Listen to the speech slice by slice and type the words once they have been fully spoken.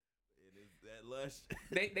that lush.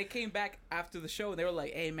 They came back after the show and they were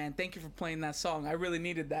like, "Hey man, thank you for playing that song. I really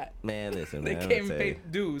needed that." Man, listen, They man. came and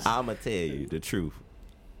paid dues. I'ma tell you the truth.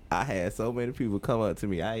 I had so many people come up to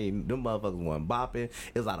me. Them motherfuckers wasn't bopping. It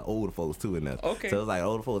was a lot of older folks too in there. Okay. So it was like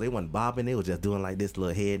older folks. They wasn't bopping. They was just doing like this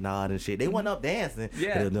little head nod and shit. They wasn't up dancing. Yeah.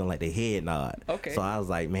 But they were doing like the head nod. Okay. So I was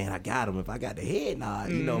like, man, I got them. If I got the head nod,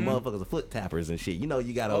 you know, motherfuckers are foot tappers and shit. You know,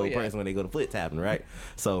 you got an old person when they go to foot tapping, right?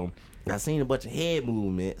 So I seen a bunch of head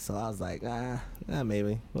movement. So I was like,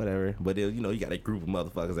 maybe, whatever. But then, you know, you got a group of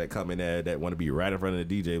motherfuckers that come in there that want to be right in front of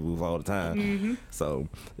the DJ booth all the time. So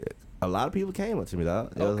a lot of people came up to me,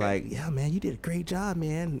 dog. It was like, yeah, man, you did a great job,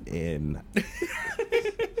 man. And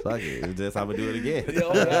fuck it. It's just, I'm going to do it again. I'm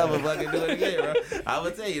going to fucking do it again, bro. I'm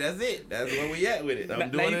going to tell you, that's it. That's where we at with it. I'm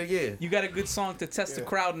doing it again. You got a good song to test the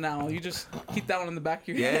crowd now. You just keep that one in the back of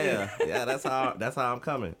your head. Yeah, that's how I'm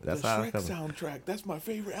coming. That's how I'm Shrek coming. soundtrack. That's my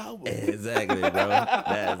favorite album. Exactly, bro.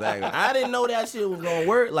 Exactly. I didn't know that shit was gonna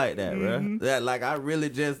work like that, bro. That like I really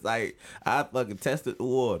just like I fucking tested the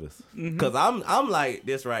waters because I'm like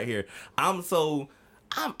this right here. I'm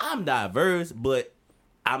diverse, but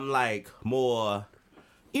I'm like more,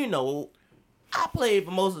 you know. I played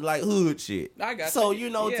for most of like hood shit. I got so you. you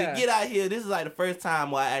know Yeah. to get out here. This is like the first time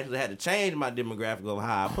where I actually had to change my demographic of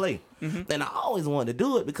how I play. And I always wanted to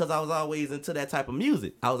do it because I was always into that type of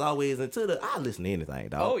music. I was always into I listen to anything,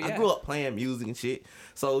 dog. Oh, yeah. I grew up playing music and shit.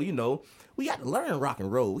 So, you know, we got to learn rock and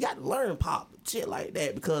roll. We got to learn pop, shit like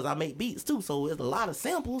that because I make beats too. So there's a lot of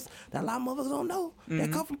samples that a lot of motherfuckers don't know that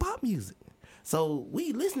come from pop music. So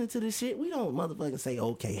we listening to this shit. We don't motherfucking say,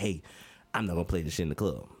 okay, hey, I'm not going to play this shit in the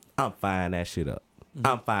club. I'm firing that shit up.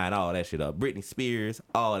 I'm firing all that shit up. Britney Spears,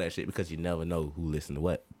 all that shit because you never know who listen to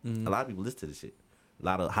what. A lot of people listen to this shit. A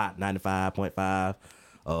lot of Hot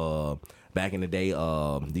 95.5. Back in the day,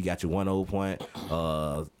 you got your 10 point,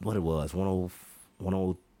 what it was,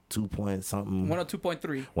 102 point something.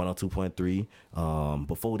 102.3. 102.3.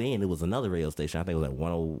 Before then, it was another radio station. I think it was like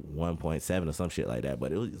 101.7 or some shit like that.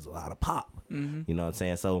 But it was a lot of pop. You know what I'm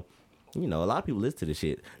saying? So, you know, a lot of people listen to this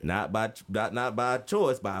shit. Not by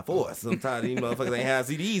choice, by force. Sometimes these motherfuckers ain't have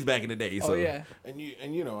CDs back in the day. So. Oh yeah. And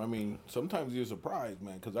you know, I mean, sometimes you're surprised,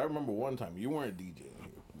 man, because I remember one time you weren't DJing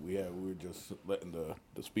here. We were just letting the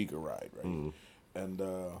speaker ride, right? And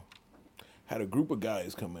had a group of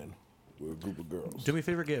guys come in with a group of girls. Do me a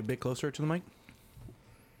favor, get a bit closer to the mic.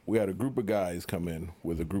 We had a group of guys come in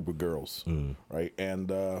with a group of girls, right?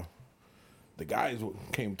 And the guys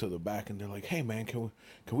came to the back and they're like, "Hey, man, can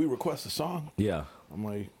we request a song?" Yeah. I'm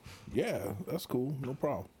like, "Yeah, that's cool, no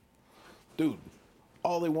problem." Dude,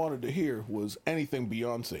 all they wanted to hear was anything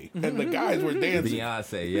Beyonce, and the guys were dancing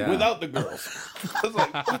Beyonce, yeah. without the girls. I was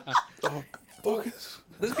like, "What the fuck is?"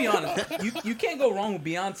 Let's be honest. You can't go wrong with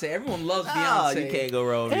Beyonce. Everyone loves Oh, Beyonce. you can't go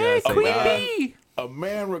wrong with Beyonce. A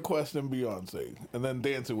man requesting Beyonce and then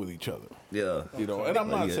dancing with each other. Yeah. You know, and I'm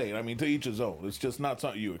not Yeah. saying, I mean, to each his own. It's just not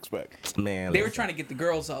something you expect. Man. They were listen. trying to get the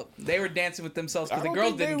girls up. They were dancing with themselves I because the don't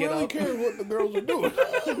girls think didn't they get really up. care what the girls are doing.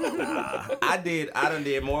 I done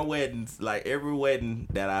did more weddings. Like every wedding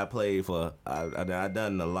that I played for, I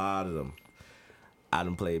done a lot of them. I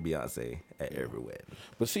done played Beyonce at every wedding.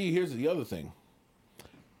 But see, here's the other thing.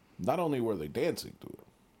 Not only were they dancing to it,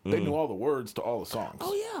 they knew all the words to all the songs.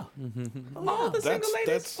 Oh yeah. Oh, the single ladies.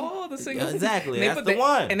 that's- Oh, the single Yeah, exactly. And they That's put the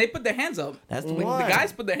one. And they put their hands up. That's the When one. The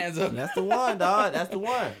guys put their hands up. That's the one, dog. That's the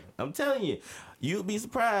one. I'm telling you, you'd be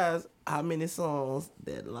surprised how many songs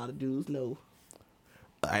that a lot of dudes know.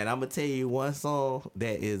 And I'm gonna tell you one song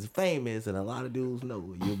that is famous and a lot of dudes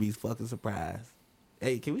know. You'll be fucking surprised.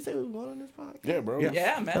 Hey, can we say we're going on this podcast? Yeah, bro.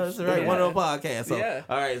 Yeah, man. That's right. Yeah. One of the podcasts. So, Yeah.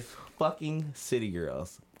 all right, fucking City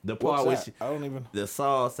Girls. The What's part that? which I don't even... the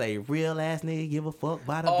song say real ass nigga give a fuck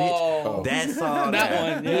by the Oh. bitch. That song,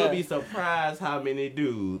 That one, yeah. You'll be surprised how many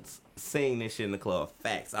dudes sing this shit in the club.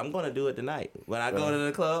 Facts. I'm gonna do it tonight. When I go to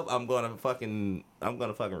the club, I'm gonna fucking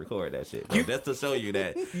record that shit. Bro. Just to show you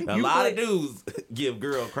that a lot of dudes give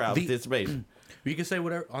girl crowd participation. You can say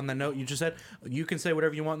whatever on the note you just said. You can say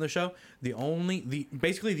whatever you want in the show.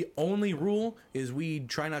 Basically the only rule is we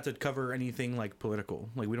try not to cover anything like political.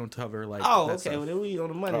 Like we don't cover like. Oh, that okay. stuff. Well, then we on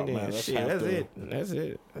the money Oh, then. man, that's Shit, half that's the- it. That's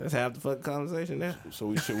it. That's half the fucking conversation there.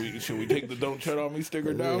 So should we take the "Don't Tread on Me"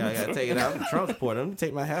 sticker down? I gotta take it out. I'm a Trump supporter. Let me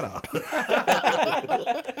take my hat off.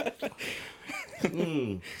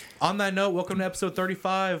 On that note, welcome to episode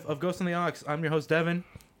 35 of Ghost on the Ox. I'm your host Devin.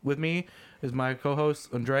 With me is my co-host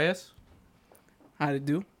Andreas, How to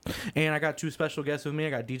do? and I got two special guests with me. I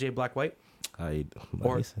got DJ Black White.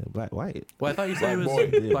 Or black white. Well, I thought you said it was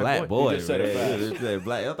Black boy. Yeah, black boy. You just said it man. fast. You said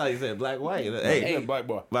black. I thought you said black white. Hey, Yeah, black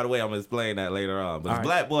boy. by the way, I'm gonna explain that later on. But All it's right.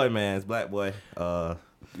 black boy, man. It's black boy.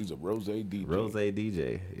 He's a rose DJ. Rose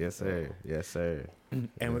DJ. Yes, sir. Yes, sir.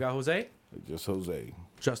 And we got Jose. Just Jose.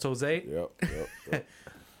 Just Jose. Yep.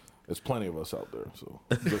 There's plenty of us out there, so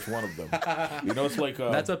just one of them. You know, it's like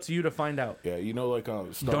That's up to you to find out. yeah. You know, like Star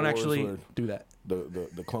Don't Wars actually where do that.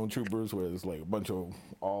 the clone troopers, where there's like a bunch of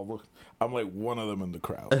all. I'm like one of them in the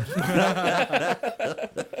crowd.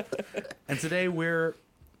 And today we're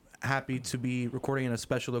happy to be recording in a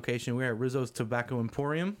special location. We're at Rizzo's Tobacco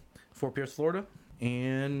Emporium, Fort Pierce, Florida,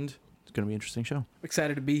 and it's gonna be an interesting show.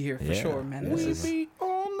 Excited to be here for Yeah. sure, man. We This is Be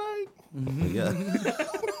all night. Yeah.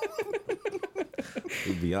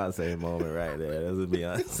 Beyonce moment right there. That's a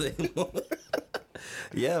Beyonce moment.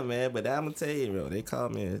 Yeah, man. But I'm gonna tell you, bro. They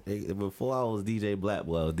called me before I was DJ Black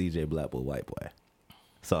Boy. I was DJ Black Boy White Boy.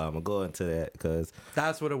 So I'm gonna go into that because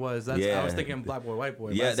That's what it was. I Yeah. was thinking Black Boy, White Boy.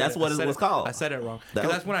 but Yeah, I said that's what I it said was called. I said it wrong. That 'Cause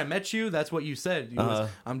was- that's when I met you. That's what you said. You was,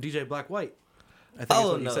 I'm DJ Black White. I think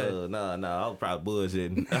oh that's what you said. no, I was probably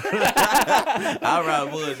bullshitting. I was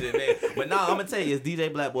probably bullshitting, man. But no, I'm gonna tell you, it's DJ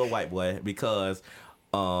Black Boy White Boy because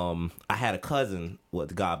I had a cousin.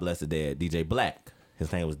 What God bless the dead, DJ Black.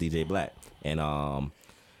 His name was DJ Black, and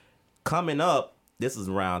coming up, this was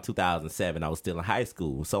around 2007. I was still in high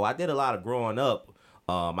school, so I did a lot of growing up.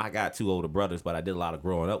 I got 2 older brothers, but I did a lot of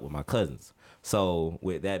growing up with my cousins. So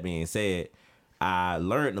with that being said, I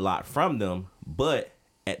learned a lot from them, but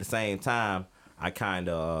at the same time, I kind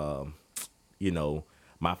of,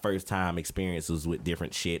 my first time experiences with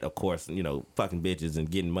different shit. Of course, fucking bitches and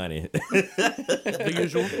getting money. The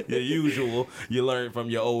usual. The usual. You learn from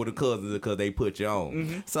your older cousins because they put you on.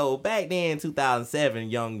 Mm-hmm. So back then, 2007,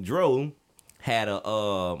 Young Dro had a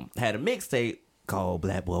mixtape called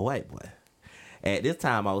Black Boy White Boy. At this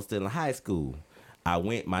time, I was still in high school. My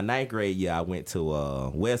 9th grade year, I went to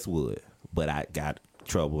Westwood, but I got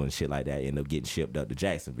trouble and shit like that. Ended up getting shipped up to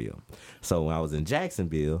Jacksonville. So when I was in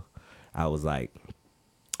Jacksonville, I was like,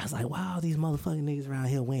 wow, these motherfucking niggas around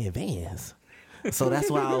here wearing Vans. So that's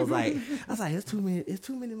why I was like, it's too many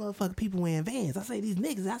motherfucking people wearing Vans. I say these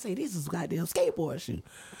niggas, this is goddamn skateboard shoe.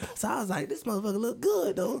 So I was like, this motherfucker look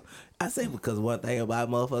good though. I say because one thing about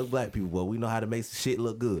motherfucking black people, well, we know how to make some shit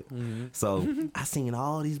look good. Mm-hmm. So I seen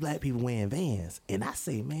all these black people wearing Vans, and I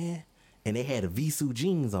say, man, and they had a Visu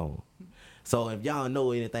jeans on. So if y'all know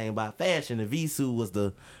anything about fashion, the Visu was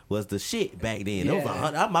the shit back then. Yeah.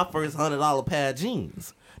 That was my first $100 pair of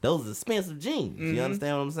jeans. Those expensive jeans. Mm-hmm. You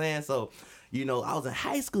understand what I'm saying? So, I was in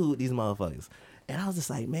high school with these motherfuckers. And I was just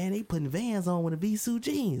like, man, they putting Vans on with the Visu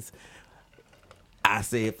jeans. I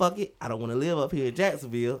said, fuck it. I don't want to live up here in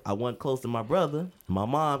Jacksonville. I wasn't close to my brother. My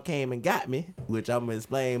mom came and got me, which I'm going to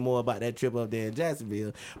explain more about that trip up there in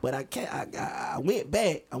Jacksonville. But I went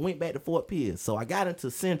back. I went back to Fort Pierce. So I got into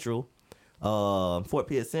Central, Fort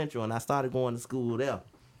Pierce Central, and I started going to school there.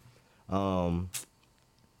 I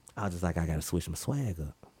was just like, I got to switch my swag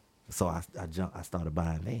up. So I started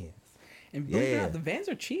buying Vans. And believe it or not, the Vans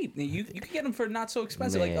are cheap. You can get them for not so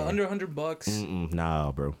expensive, Man. like under $100. Nah,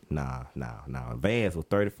 bro. Nah. Vans was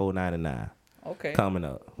 $34.99. Okay. Coming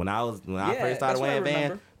up. When I first started wearing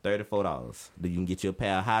Vans, $34. You can get you a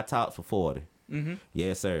pair of high tops for $40. Mm-hmm.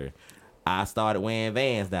 Yes, sir. I started wearing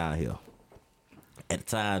Vans down here. At the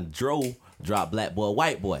time, Dro dropped Black Boy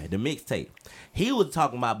White Boy, the mixtape. He was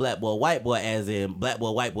talking about Black Boy White Boy as in Black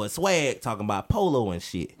Boy White Boy swag, talking about polo and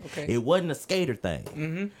shit. Okay. It wasn't a skater thing.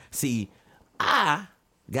 Mm-hmm. See, I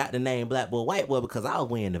got the name Black Boy White Boy because I was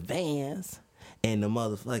wearing the Vans and the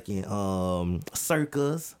motherfucking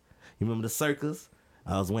Circus. You remember the Circus?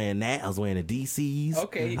 I was wearing that. I was wearing the DCs.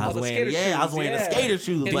 Okay, I was the wearing skater shoes, I was wearing the skater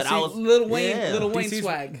shoes, And but I was Lil Wayne DC's,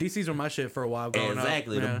 swag. DC's were my shit for a while growing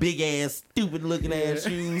exactly up. the big ass stupid looking ass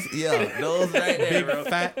shoes. Yeah, those right there, bro.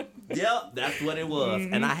 Fat. Yep, that's what it was.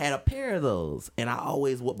 And I had a pair of those, and I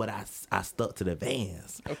always but I stuck to the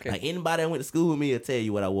Vans. Okay. Like anybody that went to school with me will tell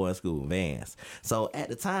you what I wore in school, Vans. So at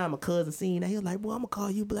the time, my cousin seen that, he was like, "Boy, I'm gonna call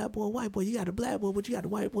you Black Boy White Boy. You got the Black Boy, but you got the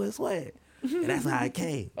White Boy swag." And that's how it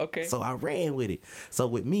came. Okay. So I ran with it. So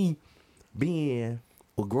with me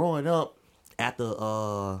growing up, after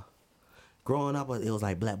growing up, it was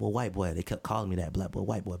like Black Boy White Boy. They kept calling me that, Black Boy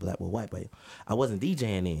White Boy, Black Boy White Boy. I wasn't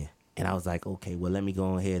DJing then, and I was like, okay, well, let me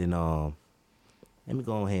go ahead and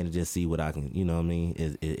just see what I can, you know what I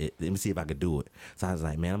mean? Let me see if I could do it. So I was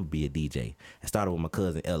like, man, I'm gonna be a DJ. I started with my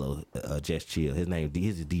cousin Ello, Just Chill. He's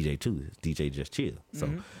a DJ too. It's DJ Just Chill. So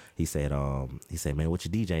he said, man, what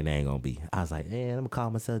your DJ name gonna be? I was like, man, I'm gonna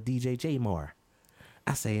call myself DJ J Mar.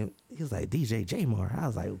 He was like, DJ J Mar. I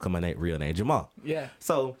was like, come on, real name Jamal. Yeah.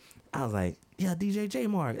 So I was like, yeah, DJ J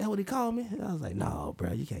Mar. That's what he called me. I was like, no,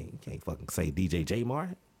 bro, you can't fucking say DJ J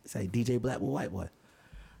Mar. Say DJ Black Boy White Boy.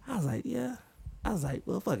 I was like, yeah. I was like,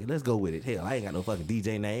 well, fuck it, let's go with it. Hell, I ain't got no fucking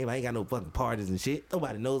DJ name. I ain't got no fucking parties and shit.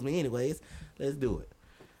 Nobody knows me anyways. Let's do it.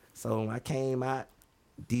 So I came out,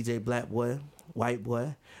 DJ Black Boy, White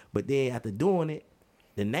Boy. But then after doing it,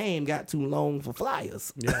 the name got too long for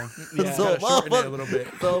flyers. Yeah. So shorten it a little bit.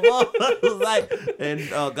 So motherfucker was like,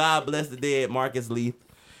 and God bless the dead Marcus Leaf.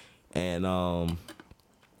 And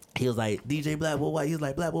he was like, DJ Black Boy White. He was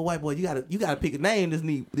like, Black Boy White Boy, you gotta pick a name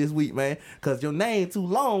this week, man, cause your name too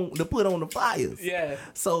long to put on the flyers. Yeah.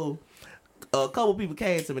 So a couple people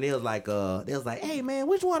came to me. They was like, hey man,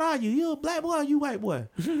 which one are you? You a black boy or you white boy?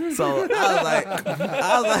 So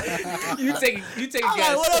I was like, You take a I'm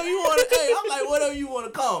guess. like, whatever you want to. Hey, I'm like, whatever you want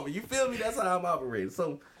to call me. You feel me? That's how I'm operating.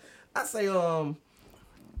 So I say,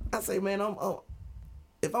 man,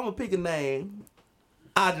 if I'm gonna pick a name,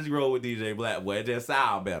 I just roll with DJ Black Boy. It just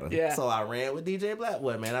sound better. Yeah. So I ran with DJ Black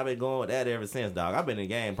Boy, man. I've been going with that ever since, dog. I've been in the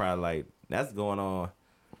game probably like, that's going on,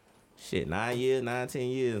 10 years now.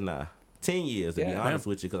 10 years to be honest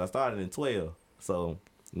with you, because I started in 12. So,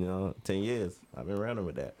 10 years. I've been running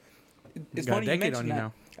with that. It's Got a funny you decade mentioned on you that.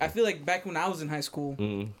 now. I feel like back when I was in high school,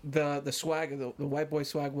 the swag, the white boy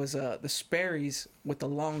swag was the Sperry's with the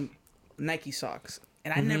long Nike socks.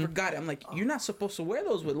 And I never got it. I'm like, you're not supposed to wear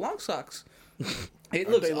those with long socks. It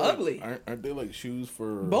looks ugly. Aren't they like shoes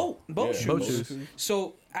for Boat shoes. Boat shoes.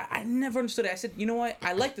 So I never understood it. I said, you know what?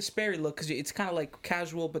 I like the Sperry look because it's kind of like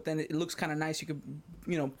casual, but then it looks kind of nice. You could,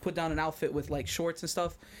 put down an outfit with like shorts and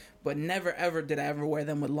stuff. But never ever did I ever wear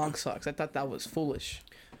them with long socks. I thought that was foolish.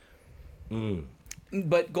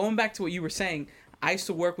 But going back to what you were saying, I used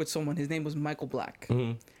to work with someone. His name was Michael Black,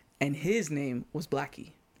 and his name was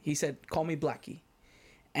Blackie. He said, "Call me Blackie,"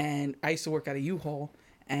 and I used to work at a U-Haul,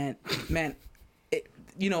 and man.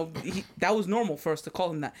 That was normal for us to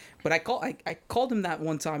call him that. But I called him that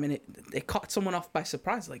one time, and it caught someone off by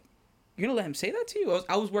surprise. Like, you're gonna let him say that to you?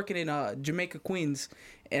 I was working in Jamaica, Queens,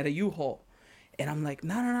 at a U-Haul, and I'm like,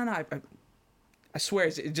 no. I swear,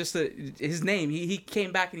 it's just his name. He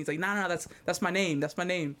came back and he's like, no, that's my name. That's my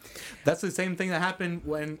name. That's the same thing that happened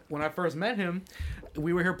when I first met him.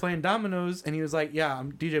 We were here playing dominoes, and he was like, yeah,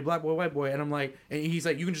 I'm DJ Black Boy White Boy, and I'm like, and he's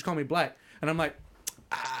like, you can just call me Black, and I'm like,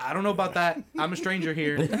 I don't know about that. I'm a stranger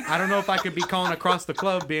here. I don't know if I could be calling across the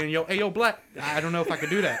club being, hey, yo, Black. I don't know if I could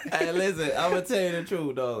do that. Hey, listen, I'm going to tell you the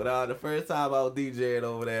truth, dog. Now, the first time I was DJing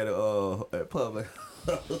over there at Public,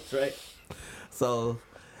 right? So,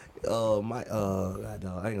 I ain't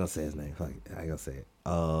going to say his name. Fuck it. I ain't going to say it.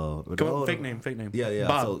 Come on, fake name. Yeah.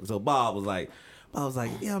 Bob. So Bob was like,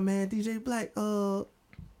 yeah, man, DJ Black, what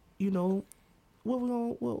you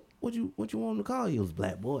want him to call you? It was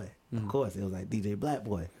Black Boy. Of course, it was like DJ Black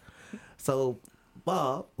Boy. So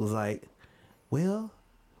Bob was like, well,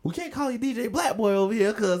 we can't call you DJ Black Boy over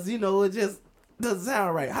here because, it just doesn't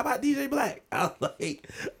sound right. How about DJ Black? I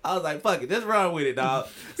was like, fuck it, just run with it, dog.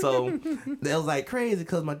 So it was like crazy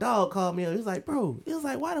because my dog called me up. He was like, bro,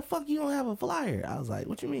 why the fuck you don't have a flyer? I was like,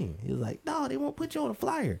 what you mean? He was like, dog, they won't put you on a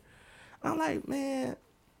flyer. I'm like, man,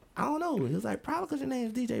 I don't know. He was like, probably because your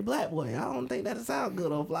name's DJ Black Boy. I don't think that'll sound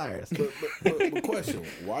good on flyers. But question,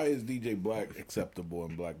 why is DJ Black acceptable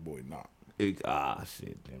and Black Boy not? Shit. I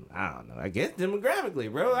don't know. I guess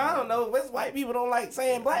demographically, bro. I don't know. West white people don't like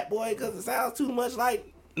saying Black Boy because it sounds too much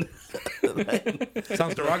like...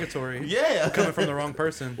 Sounds derogatory. Yeah. Coming from the wrong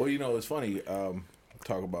person. Well, it's funny.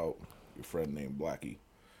 Talk about your friend named Blackie.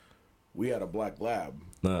 We had a black lab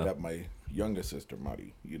that my youngest sister,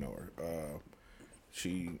 Marty, her.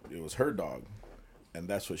 It was her dog, and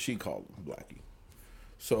that's what she called him, Blackie.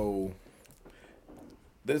 So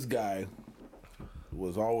this guy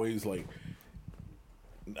was always like,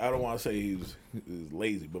 I don't want to say he's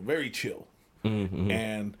lazy, but very chill. Mm-hmm.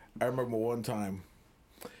 And I remember one time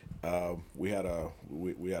we had a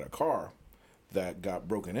car that got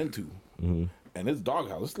broken into, and his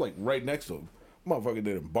doghouse is like right next to him. Motherfucker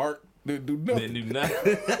didn't bark. Didn't do nothing. He's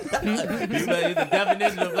the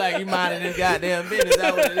definition of black. He minded his goddamn business.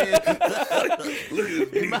 That's what it is. Look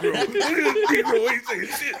at this Negro. Ain't saying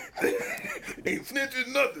shit. Ain't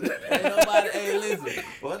snitching nothing. Ain't nobody. Hey, listen.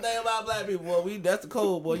 One thing about black people, boy, that's the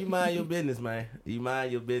code, boy. You mind your business, man. You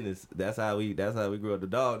mind your business. That's how we grew up. The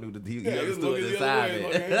dog knew that he understood the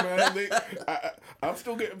assignment. Like, I'm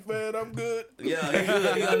still getting fed. I'm good.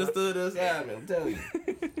 Yeah, he understood the assignment. I'm telling you.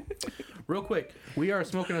 Real quick, we are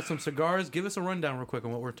smoking up some cigars. Give us a rundown real quick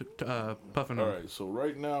on what we're puffing on. All right, so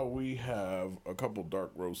right now we have a couple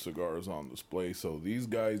dark roast cigars on display. So these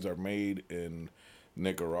guys are made in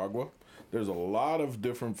Nicaragua. There's a lot of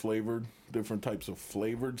different types of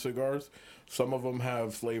flavored cigars. Some of them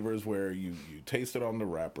have flavors where you taste it on the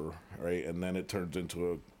wrapper, right, and then it turns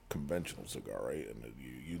into a conventional cigar, right, and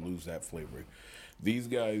you lose that flavor. These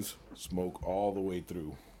guys smoke all the way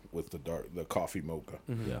through with the coffee mocha.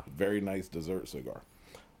 Yeah. Very nice dessert cigar.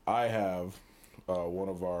 I have one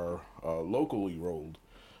of our locally rolled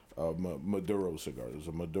Maduro cigars. It's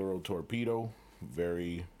a Maduro Torpedo.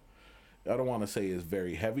 Very, I don't want to say it's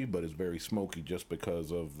very heavy, but it's very smoky just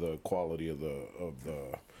because of the quality of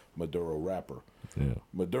the Maduro wrapper. Yeah.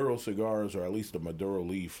 Maduro cigars, or at least the Maduro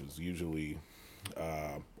leaf, is usually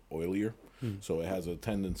oilier, so it has a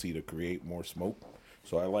tendency to create more smoke.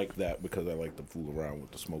 So I like that because I like to fool around with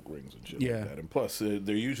the smoke rings and shit like that. And plus,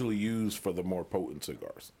 they're usually used for the more potent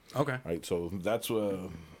cigars. Okay. Right, so that's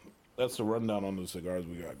the rundown on the cigars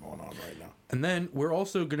we got going on right now. And then we're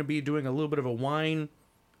also going to be doing a little bit of a wine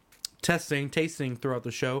tasting throughout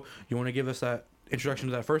the show. You want to give us that introduction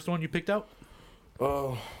to that first one you picked out?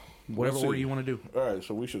 Whatever order you want to do. All right,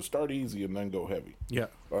 so we should start easy and then go heavy. Yeah.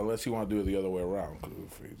 Unless you want to do it the other way around.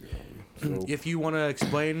 So, If you want to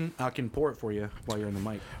explain, I can pour it for you while you're in the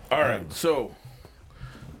mic. all right, so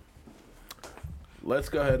let's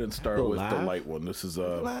go ahead and start Go with the live? light one. This is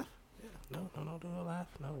Live? No, do it live.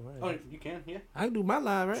 No, right. Oh, you can, yeah. I can do my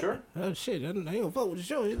live, right? Sure. Oh shit, I ain't gonna fuck with the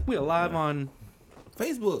show. Either. We are live on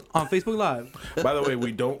Facebook. Facebook Live. By the way,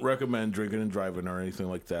 we don't recommend drinking and driving or anything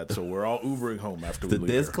like that. So we're all Ubering home after we The leave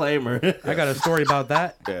here. disclaimer. I got a story about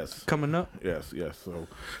that Yes. coming up. Yes.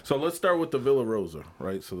 So let's start with the Villa Rosa,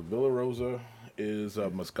 right? So the Villa Rosa is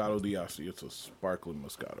Moscato d'Asti. It's a sparkling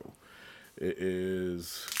Moscato. It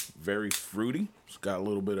is very fruity. It's got a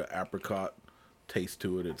little bit of apricot taste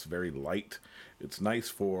to it. It's very light. It's nice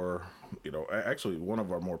for, actually one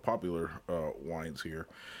of our more popular wines here.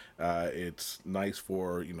 It's nice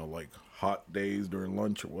for, like hot days during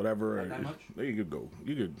lunch or whatever. Not that much? There you could go.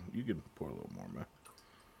 You could pour a little more, man.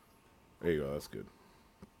 There you go. That's good.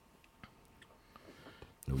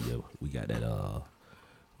 Oh yeah, we got that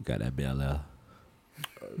Bel Air.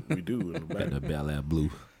 We do in the back. Got the Bel Air Blue.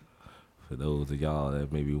 For those of y'all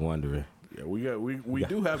that may be wondering. Yeah, we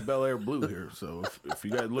do have Bel Air Blue here, so if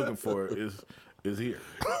you guys looking for it, is here.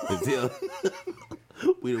 It's here.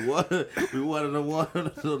 we one of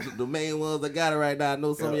the main ones that got it right now. I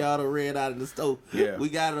know some of y'all done ran out in the store. Yeah. We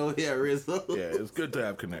got it over here, Rizzo. Yeah, it's good to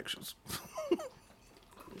have connections.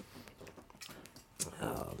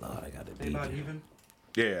 Oh Lord, I got the About DJ. even?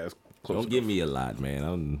 Yeah, it's close. Don't give me a lot, man.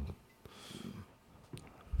 I'm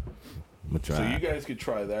gonna try. So you guys could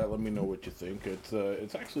try that. Let me know what you think.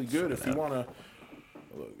 It's actually good if you wanna.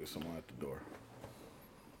 Look, there's someone at the door.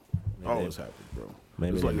 Always happens, bro.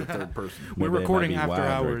 maybe It's like they- a third person. We're Maybe they recording might be after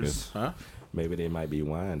wine hours. drinkers. Huh? Maybe they might be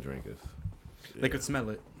wine drinkers. They could smell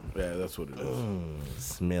it. Yeah, that's what it is.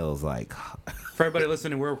 Smells like For everybody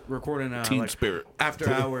listening, we're recording Team spirit. after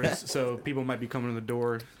hours, so people might be coming to the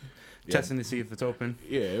door, testing to see if it's open.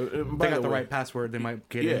 Yeah, They got the right password. They might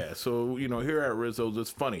get in. Yeah, so here at Rizzo's, it's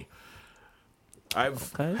funny.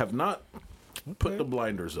 Have not put the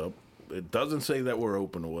blinders up. It doesn't say that we're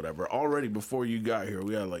open or whatever. Already before you got here,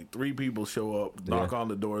 we had like 3 people show up, knock on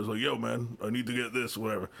the door. It's like, yo, man, I need to get this,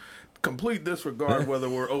 whatever. Complete disregard whether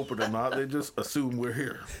we're open or not. They just assume we're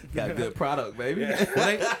here. got good product, baby.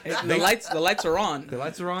 Well, The lights are on. the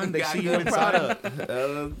lights are on. They Got see you good inside.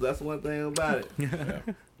 product. That's one thing about it. Yeah.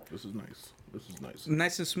 This is nice. This is nice.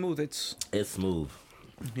 Nice and smooth. It's It's smooth.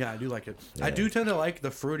 Yeah, I do like it. Yeah. I do tend to like the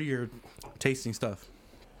fruitier tasting stuff.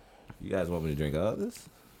 You guys want me to drink all this?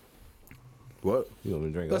 What? You want me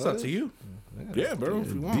to drink That's all up this? to you. Yeah, bro,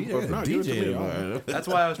 if you want. DJ, But if not, give it to me. tomorrow. That's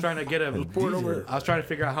why I was trying to get a. Pour it over. I was trying to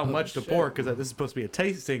figure out how much to pour because this is supposed to be a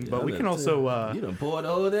tasting, but we can also. You done poured the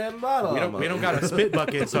whole damn bottle. We don't got a spit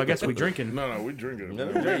bucket, so I guess we drinking. No, we drinking. You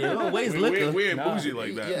don't waste liquor. We ain't bougie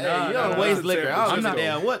like that. Yeah, you don't no, waste no. liquor. I don't I'm give a not-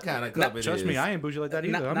 damn what kind of cup it is. Trust me, I ain't bougie like that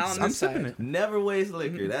either. Not on I'm this sipping side. it. Never waste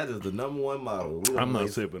liquor. That is the #1 motto. We don't I'm not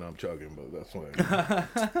waste- sipping, I'm chugging, but that's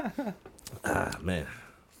what Ah, man.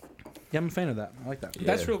 Yeah, I'm a fan of that. I like that. Yeah.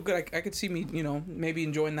 That's real good. I could see me, maybe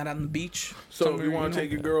enjoying that on the beach. So if somewhere, you want to know.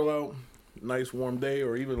 take your girl out, nice warm day,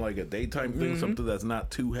 or even like a daytime thing, something that's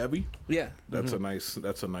not too heavy, Yeah. that's a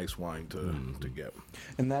nice wine to get.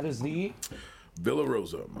 And that is the. Villa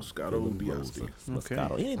Rosa, Moscato d'Asti.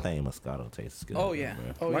 Moscato. Anything Moscato tastes good. Oh yeah.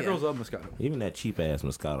 man. Oh My yeah. girls love Moscato. Even that cheap ass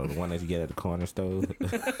Moscato, the one that you get at the corner store.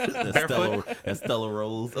 Barefoot? That Stella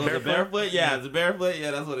Rose. Oh, Barefoot? the barefoot? Yeah, it's barefoot.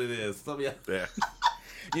 Yeah, that's what it is. Some of y'all. Yeah.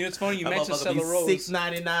 It's funny you That mentioned motherfucker be Stella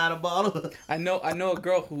Rose. $6.99 a bottle. I know a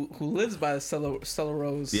girl who lives by the Stella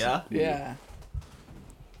Rose. Yeah? Yeah.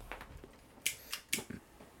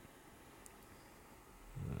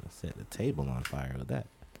 Set the table on fire with that.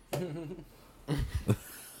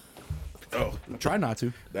 Oh, Try not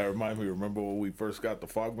to. that reminds me. Remember when we first got the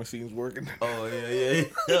fog machines working? Oh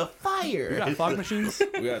yeah. Fire. You got fog machines?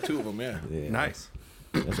 We got 2 of them. Yeah. Yeah. Nice.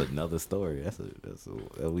 That's another story.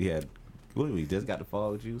 We had. What, we just got the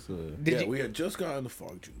fog juice? Or? We had just gotten the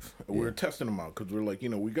fog juice. We were testing them out because we're like,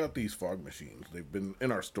 we got these fog machines. They've been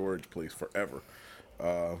in our storage place forever.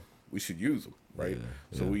 We should use them, right?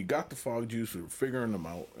 So we got the fog juice. We were figuring them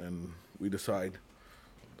out, and we decide,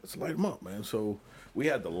 let's light them up, man. So we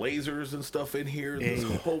had the lasers and stuff in here,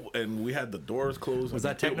 and we had the doors closed. Was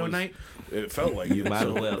that techno night? It felt like You might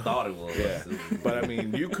as well thought it was. Yeah, but I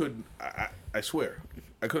mean, you could. I swear,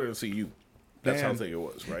 I couldn't see you. That's how thick it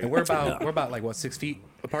was, right? And we're about like what, 6 feet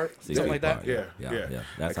apart, something like that. Yeah.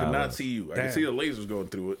 That's I could not see you. I could see the lasers going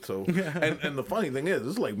through it. So, and the funny thing is,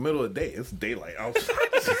 it's like middle of the day. It's daylight outside.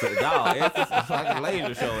 Dog, it's a fucking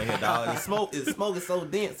laser show in here, dog. The smoke is so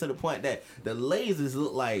dense to the point that the lasers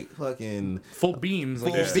look like fucking full beams.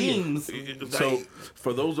 Full beams. So,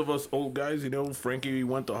 for those of us old guys, Frankie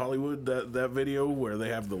went to Hollywood. That video where they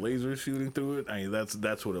have the lasers shooting through it. I mean, that's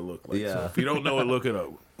what it looked like. Yeah. So if you don't know it, look it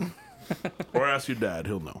up. Or ask your dad,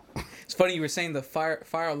 he'll know. It's funny you were saying the fire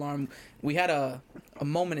alarm. We had a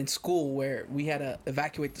moment in school where we had to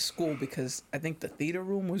evacuate the school because I think the theater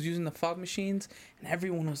room was using the fog machines, and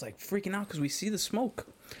everyone was like freaking out because we see the smoke,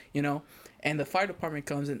 and the fire department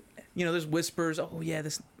comes and there's whispers, oh yeah,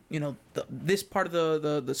 this this part of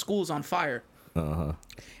the school is on fire,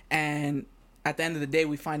 and at the end of the day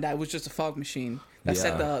we find out it was just a fog machine that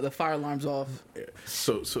set the fire alarms off. Yeah.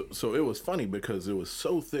 So it was funny because it was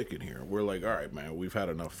so thick in here. We're like, all right, man, we've had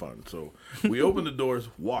enough fun. So we open the doors,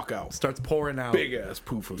 walk out. Starts pouring out. Big ass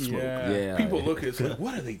poof of smoke. Yeah. People look at us like,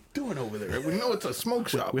 what are they doing over there? We know it's a smoke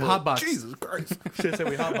shop. We hotbox. Jesus Christ. Should have said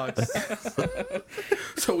we hotbox.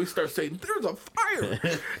 So we start saying, there's a fire.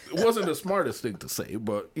 It wasn't the smartest thing to say,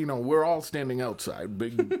 but, we're all standing outside.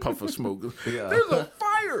 Big puff of smoke. Yeah. There's a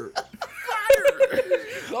fire.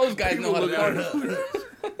 Those guys know how to party.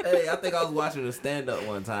 Hey, I think I was watching a stand-up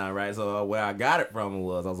one time, right? So where I got it from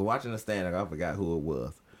was I was watching a stand-up. I forgot who it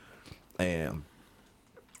was. And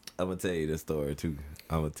I'm going to tell you this story, too.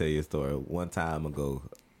 I'm going to tell you a story. One time ago,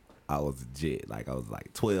 I was legit. Like, I was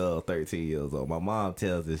like 12, 13 years old. My mom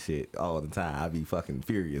tells this shit all the time. I be fucking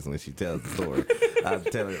furious when she tells the story.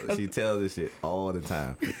 She tells this shit all the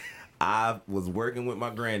time. I was working with my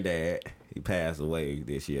granddad. He passed away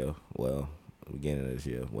this year. Well, beginning of this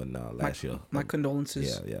year. Last year. My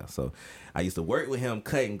condolences. Yeah. So I used to work with him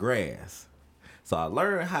cutting grass. So I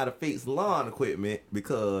learned how to fix lawn equipment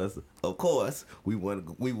because, of course, we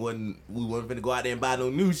wasn't finna go out there and buy no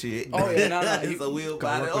new shit. Oh yeah, no. So we'll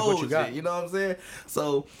buy the old shit. You know what I'm saying?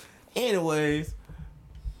 So, anyways,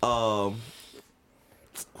 what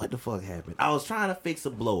the fuck happened? I was trying to fix a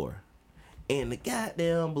blower, and the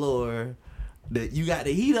goddamn blower, you got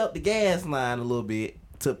to heat up the gas line a little bit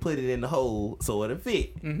to put it in the hole so it'll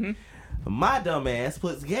fit. Mm-hmm. My dumb ass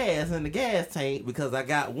puts gas in the gas tank because I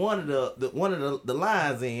got one of the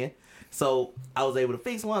lines in. So I was able to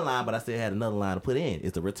fix one line, but I still had another line to put in.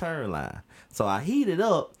 It's the return line. So I heat it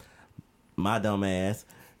up. My dumb ass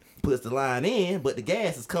puts the line in, but the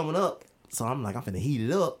gas is coming up. So I'm like, I'm finna heat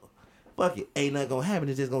it up. Fuck it. Ain't nothing gonna happen.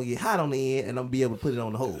 It's just gonna get hot on the end and I'm gonna be able to put it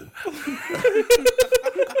on the hole.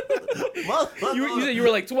 You said you were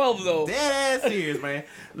like 12 though. Dead ass serious, man.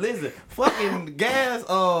 Listen, fucking gas,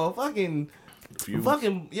 the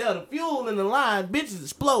fuel in the line, bitches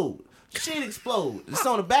explode. Shit explode. It's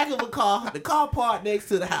on the back of a car. The car parked next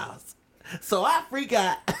to the house. So I freak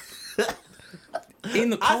out.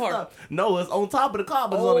 In the car? No, it's on top of the car,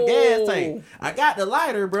 but it's on the gas tank. I got the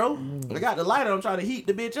lighter, bro. I'm trying to heat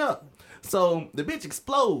the bitch up. So the bitch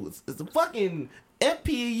explodes. It's a fucking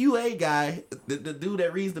FPUA guy, the dude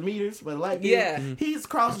that reads the meters for the light bill. Yeah. He's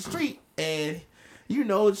across the street and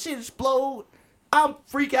shit explode. I'm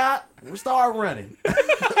freak out. We start running. First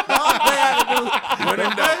thing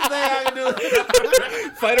I can do.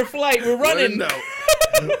 Fight or flight. We're running.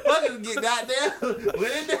 Fucking get goddamn.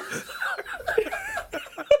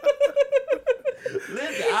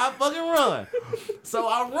 Listen, I fucking run. So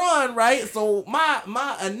I run, right? So my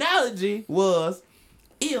analogy was,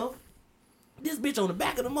 if this bitch on the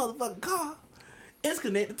back of the motherfucking car is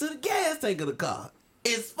connected to the gas tank of the car.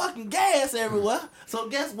 It's fucking gas everywhere. So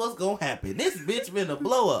guess what's gonna happen? This bitch finna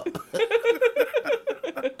blow up.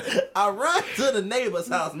 I run to the neighbor's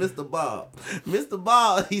house, Mr. Bob. Mr.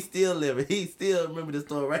 Bob, he's still living. He still remember the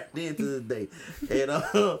story right there to this day. And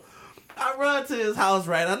I run to his house,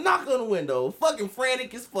 right? I knock on the window, fucking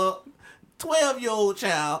frantic as fuck. 12-year-old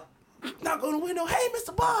child. Knock on the window. Hey,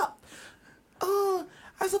 Mr. Bob.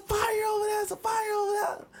 There's a fire over there. There's a fire over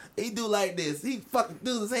there. He do like this. He fucking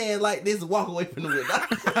do his hand like this and walk away from the window.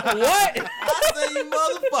 What? I say, you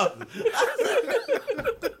motherfucker.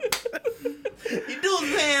 He do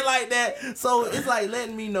his hand like that. So it's like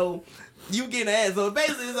letting me know you getting the ass. So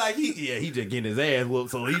basically, it's like he just getting his ass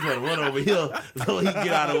whooped. So he's trying to run over here so he can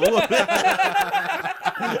get out of the whoop.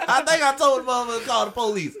 I think I told the motherfucker to call the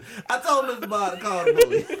police. I told Mr. Bob to call the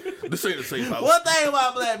police. This ain't a safe house. One thing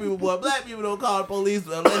about black people, boy, black people don't call the police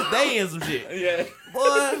unless they in some shit. Yeah.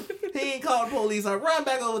 Boy, he ain't called the police. I run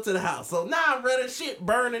back over to the house. So now I'm running, shit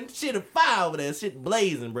burning, shit on fire over there, shit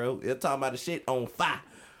blazing, bro. They're talking about the shit on fire.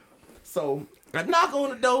 So I knock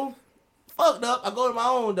on the door, fucked up. I go to my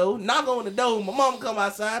own door, knock on the door. My mom come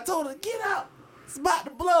outside. I told her, get out. It's about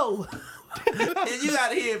to blow. And you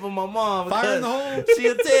gotta hear it from my mom. Fire in the hole.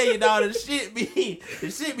 She'll tell you, dog, the shit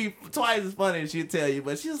be twice as funny as she'll tell you.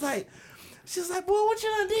 But she was like, boy, what you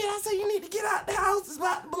done did? I said, you need to get out the house. It's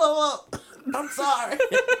about to blow up. I'm sorry.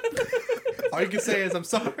 All you can say is, I'm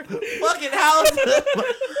sorry. Fucking house.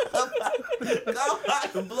 Car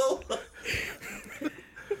about to blow up.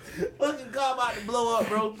 Fucking car about to blow up,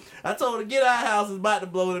 bro. I told her, get out of the house. It's about to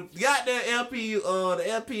blow. The goddamn LP, the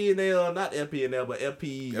LP&L, not LP&L, but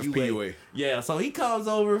FPUA. Yeah, so he comes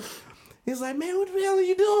over. He's like, man, what the hell are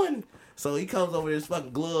you doing? So he comes over with his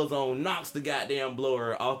fucking gloves on, knocks the goddamn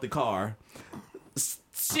blower off the car.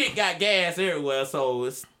 Shit got gas everywhere,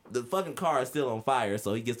 so the fucking car is still on fire.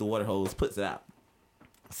 So he gets the water hose, puts it out.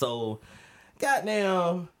 So,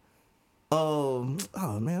 goddamn. Oh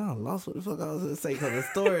man, I lost what the fuck I was gonna say because the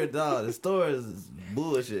story, dog. The story is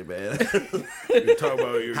bullshit, man. You're talking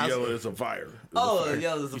about you're yelling it's a fire.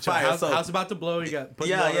 Yelling it's a fire. House about to blow. You got put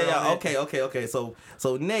yeah. water on it. Okay. So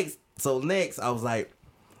next, I was like,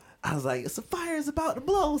 it's a fire. It's about to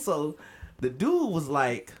blow. So the dude was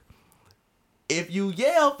like, if you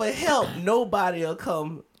yell for help, nobody will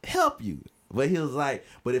come help you. But he was like,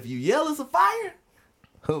 but if you yell it's a fire,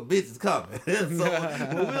 bitch is coming. So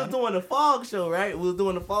when we was doing the fog show, right? We was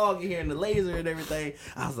doing the fog here and the laser and everything.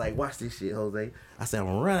 I was like, watch this shit, Jose. I said, I'm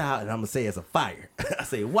gonna run out and I'm gonna say it's a fire. I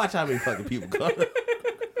said, watch how many fucking people come.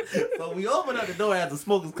 So we open up the door as the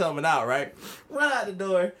smoke is coming out, right? Run out the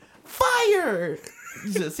door, fire!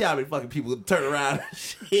 You just see how many fucking people turn around and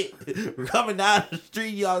shit. Coming down the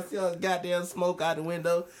street, y'all see all the goddamn smoke out the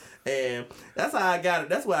window. And that's how I got it.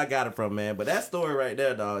 That's where I got it from, man. But that story right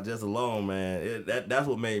there, dog, just alone, man, that's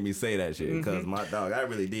what made me say that shit. Because my dog, I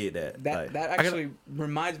really did that. That actually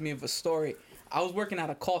reminds me of a story. I was working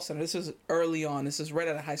at a call center. This is early on. This is right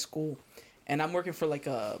out of high school. And I'm working for like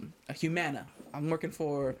a Humana. I'm working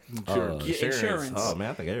for insurance. Oh,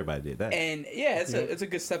 man, I think everybody did that. And yeah, it's a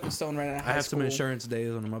good stepping stone right out of high school. I have some insurance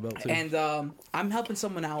days under my belt, too. And I'm helping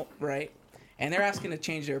someone out, right? And they're asking to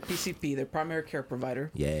change their PCP, their primary care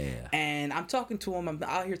provider. Yeah. And I'm talking to them. I'm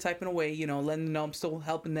out here typing away, letting them know I'm still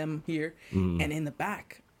helping them here. And in the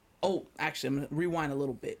back, actually, I'm going to rewind a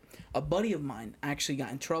little bit. A buddy of mine actually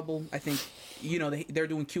got in trouble. I think, they're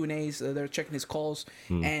doing Q&As. They're checking his calls.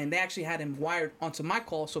 And they actually had him wired onto my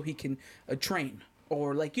call so he can train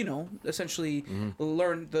or, essentially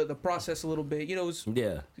learn the process a little bit.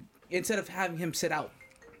 Instead of having him sit out.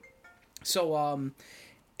 So,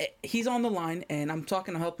 he's on the line, and I'm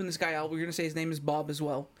helping this guy out. We're gonna say his name is Bob as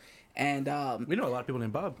well, and we know a lot of people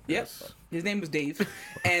named Bob. Yep, yes. His name was Dave,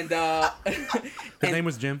 and his name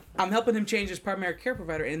was Jim. I'm helping him change his primary care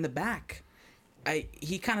provider. And in the back,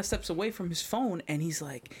 he kind of steps away from his phone, and he's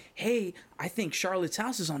like, "Hey, I think Charlotte's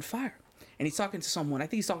house is on fire." And he's talking to someone. I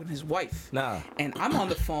think he's talking to his wife. Nah. And I'm on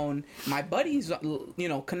the phone. My buddy's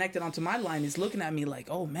connected onto my line. Is looking at me like,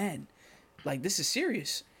 "Oh man, like this is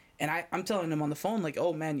serious." And I'm telling him on the phone, like,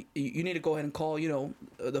 oh, man, you need to go ahead and call,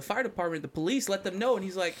 the fire department, the police, let them know. And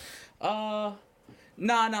he's like, nah,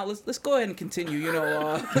 let's go ahead and continue.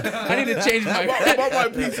 I need to change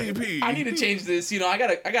my PCP. I need to change this. I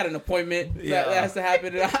got an appointment that has to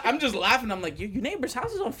happen. And I'm just laughing. I'm like, your neighbor's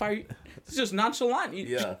house is on fire. It's just nonchalant.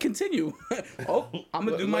 You continue. I'm going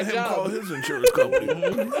to do my let job. Him call his insurance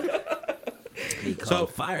company. He called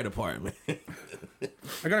the fire department.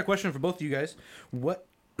 I got a question for both of you guys.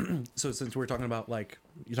 So since we're talking about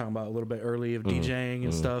you're talking about a little bit early of DJing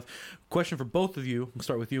and stuff, question for both of you. I'll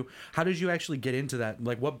start with you. How did you actually get into that?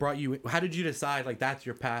 What brought you? How did you decide that's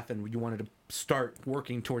your path and you wanted to start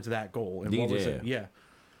working towards that goal? And DJ. What was it? Yeah.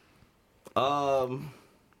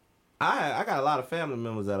 I got a lot of family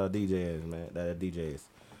members that are DJs, man. That are DJs.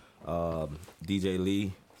 DJ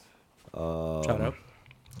Lee.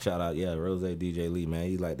 Shout out, yeah, Rose DJ Lee, man.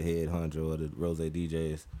 He's like the head honcho of the Rose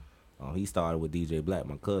DJs. He started with DJ Black,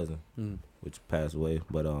 my cousin, which passed away.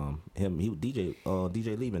 But DJ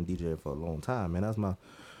Lee been DJing for a long time, man. That's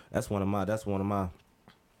one of my.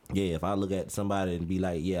 Yeah, if I look at somebody and be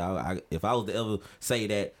like, yeah, if I was to ever say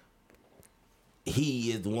that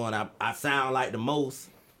he is the one I sound like the most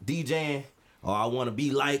DJing, or I want to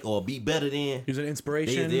be like or be better than. He was an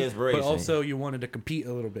inspiration, The inspiration. but also you wanted to compete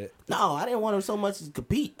a little bit. No, I didn't want to so much as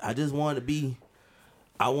compete. I just wanted to be.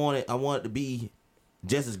 I wanted to be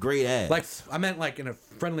just as great as. Like I meant like in a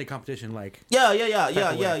friendly competition, like Yeah.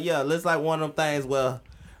 It's like one of them things where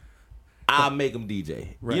I'll make him DJ.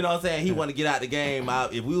 Right. You know what I'm saying? He want to get out the game.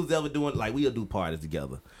 If we was ever doing, like, we'll do parties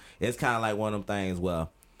together. It's kind of like one of them things where,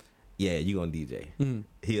 yeah, you gonna DJ.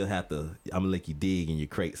 He'll have to, I'm gonna let you dig in your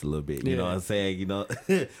crates a little bit. You know what I'm saying? You know,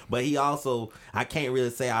 but he also, I can't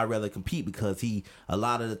really say I'd rather compete because a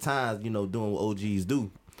lot of the times, you know, doing what OGs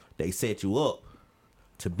do, they set you up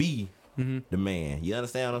to be the man. You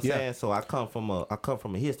understand what I'm saying? So I come from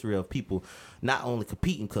a history of people not only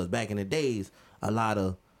competing, because back in the days, a lot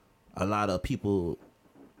of people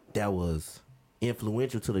that was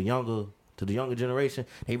influential to the younger generation,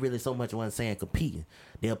 they really so much wasn't saying competing.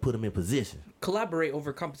 They'll put them in position. Collaborate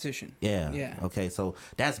over competition. Yeah. Okay, so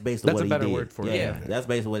that's basically what he did. That's a better word for it. Yeah, that's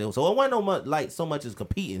basically what it was. So it wasn't no much like so much as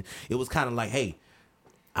competing. It was kind of like, hey,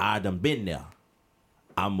 I done been there.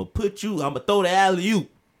 I'm gonna throw the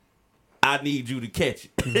alley-oop. I need you to catch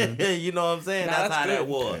it. You know what I'm saying? Nah, that's how good. that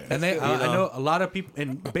was. And I know a lot of people,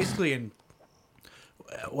 and basically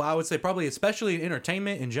I would say probably especially in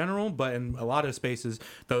entertainment in general, but in a lot of spaces,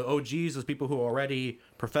 the OGs, those people who are already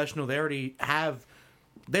professional, they're already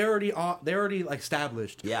like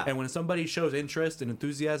established. Yeah. And when somebody shows interest and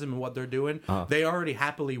enthusiasm in what they're doing, they already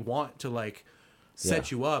happily want to like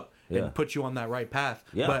set you up and put you on that right path.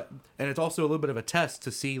 Yeah. And it's also a little bit of a test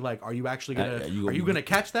to see, like, are you actually gonna are you gonna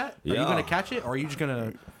catch that? Are you gonna catch it, or are you just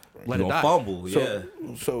gonna let it die? Fumble.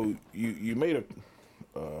 So you made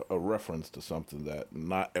a reference to something that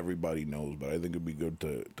not everybody knows, but I think it'd be good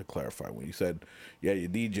to clarify. When you said, your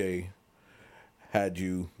DJ had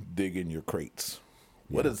you dig in your crates.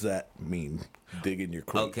 What does that mean, dig in your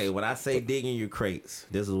crates? Okay, when I say dig in your crates,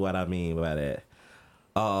 this is what I mean by that.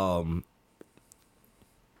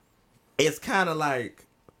 It's kind of like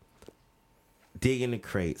digging the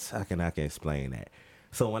crates. I can explain that.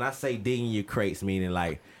 So when I say digging your crates, meaning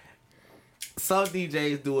like some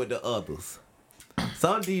DJs do it to others.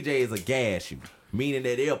 Some DJs will gas you, meaning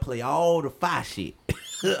that they'll play all the fire shit,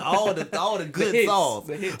 all the good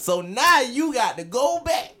songs. So now you got to go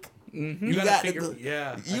back. Mm-hmm. You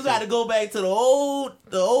got to go back to the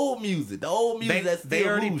old music, that's still they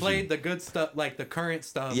already moves played you. the good stuff, like the current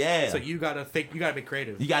stuff. Yeah. So you gotta be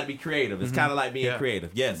creative. You got to be creative. It's kind of like being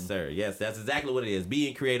creative. Yes, sir. Yes, that's exactly what it is.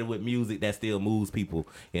 Being creative with music that still moves people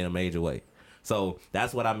in a major way. So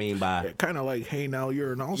that's what I mean by kind of like, hey, now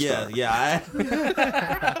you're an all-star. Yeah.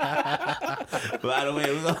 By the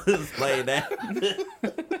way, we're gonna explain that.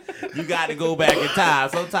 You got to go back in time.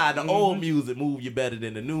 Sometimes the old music move you better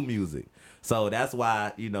than the new music. So that's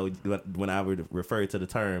why, you know, when I refer to the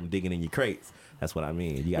term digging in your crates, that's what I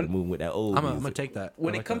mean. You got to move with that old music. I'm gonna take that.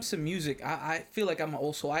 When it comes to music, I feel like I've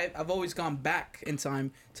always gone back in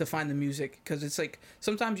time to find the music, because it's like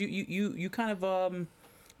sometimes you kind of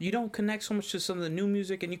you don't connect so much to some of the new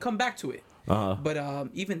music, and you come back to it. But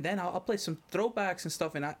even then, I'll play some throwbacks and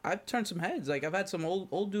stuff, and I've turned some heads. Like, I've had some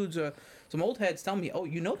old dudes, some old heads tell me, "Oh,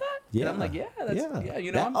 you know that?" Yeah. And I'm like, "Yeah,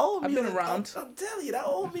 you know, I've been around." I'm telling you, that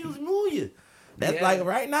old music move you. That's like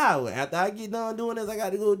right now. After I get done doing this, I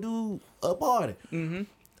got to go do a party. Mm-hmm.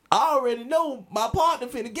 I already know my partner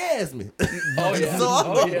finna gas me. Oh yeah. So I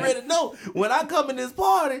already know when I come in this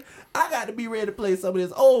party, I got to be ready to play some of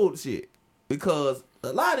this old shit, because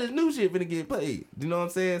a lot of this new shit finna get played. You know what I'm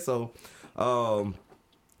saying? So,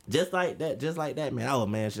 just like that, man. Oh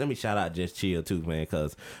man, let me shout out Just Chill too, man,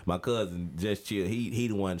 because my cousin Just Chill, he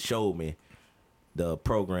the one showed me the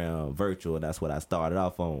program Virtual. That's what I started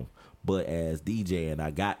off on. But as DJ, and I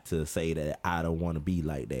got to say that I don't want to be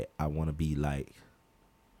like that. I want to be like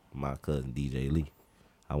my cousin DJ Lee.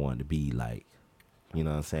 I want to be like, you know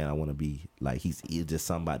what I'm saying? I want to be like he's just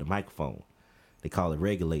something about the microphone. They call it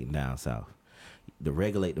regulating down south. To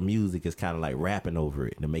regulate the music is kind of like rapping over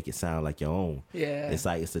it to make it sound like your own. Yeah. It's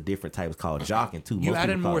like, it's a different type. It's called jocking too. You Most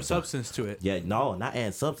added people call more it substance to it. Yeah, no, not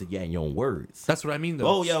adding substance. You're adding your own words. That's what I mean, though.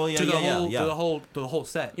 Oh, yeah. To the whole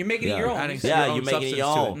set. You're making it your own. Adding Yeah, your you're own making it your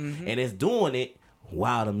substance own. to it. Mm-hmm. And it's doing it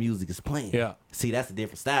while the music is playing. Yeah. See, that's a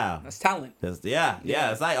different style. That's talent. Yeah.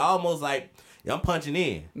 It's like almost like I'm punching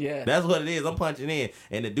in. Yeah. That's what it is. I'm punching in.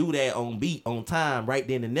 And to do that on beat, on time, right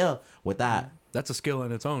then and there without That's a skill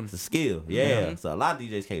in its own. the skill. Yeah. So a lot of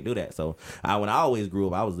DJs can't do that. So when I always grew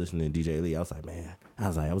up, I was listening to DJ Lee. I was like, man, I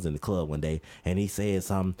was in the club one day and he said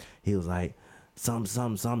something. He was like,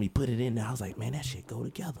 something. He put it in there. I was like, man, that shit go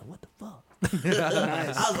together. What the fuck?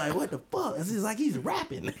 Nice. I was like, what the fuck? It's just like he's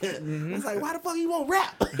rapping. It's like, why the fuck he won't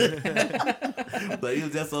rap? But he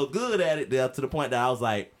was just so good at it there to the point that I was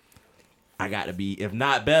like, I got to be, if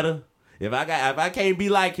not better, if I can't be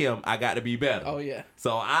like him, I got to be better. Oh yeah.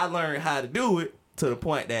 So I learned how to do it to the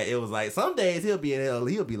point that it was like some days he'll be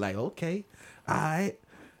like, okay, all right.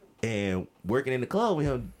 And working in the club with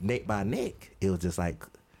him neck by neck, it was just like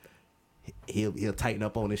he'll tighten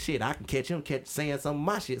up on his shit. I can catch him saying some of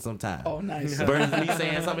my shit sometimes. Oh, nice. Versus me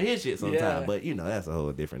saying some of his shit sometimes. Yeah. But that's a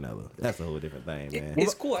whole different thing, man.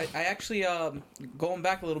 It's cool. I actually going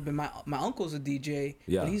back a little bit. My uncle's a DJ.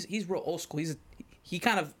 Yeah. But he's real old school. He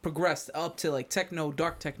kind of progressed up to like techno,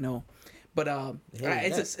 dark techno, but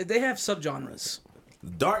they have subgenres.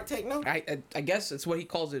 Dark techno? I guess that's what he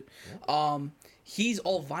calls it. He's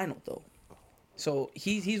all vinyl though. So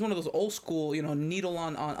he's one of those old school, needle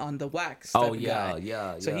on the wax. Type of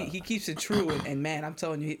guy. So he keeps it true, and man, I'm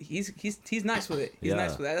telling you, he's nice with it. He's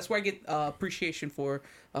nice with that. That's where I get appreciation for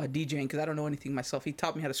DJing, because I don't know anything myself. He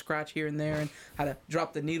taught me how to scratch here and there and how to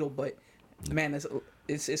drop the needle. But man,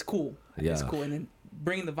 it's cool. Yeah. It's cool. And then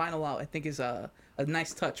bringing the vinyl out, I think is a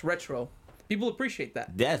nice touch, retro. People appreciate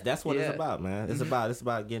that. That's what it's about, man. It's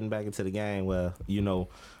about getting back into the game where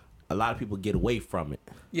a lot of people get away from it.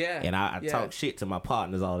 Yeah. And I talk shit to my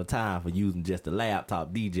partners all the time for using just the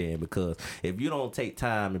laptop DJing, because if you don't take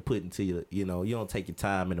time and put into your, you don't take your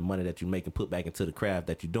time and the money that you make and put back into the craft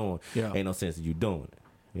that you're doing, ain't no sense of you doing it.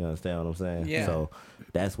 You understand what I'm saying? Yeah. So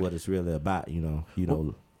that's what it's really about,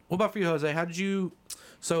 What about for you, Jose? How did you?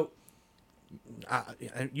 So, I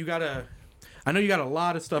know you got a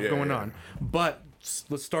lot of stuff going on, but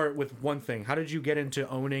let's start with one thing. How did you get into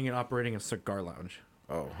owning and operating a cigar lounge?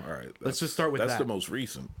 Oh, all right. Let's just start with that. That's the most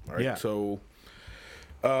recent, right? Yeah. So,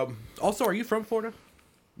 also, are you from Florida?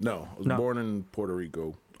 no, I was born in Puerto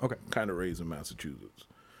Rico. Okay. Kind of raised in Massachusetts.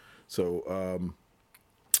 So,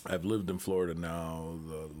 I've lived in Florida now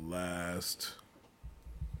the last,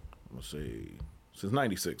 I'm gonna say, since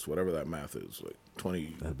 '96, whatever that math is, like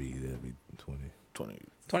 20. That'd be 20.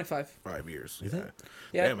 25. 5 years. Is it?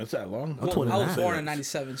 Yeah. Damn, it's that long. Well, I 29. was born in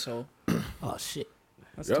 '97, so Oh, shit.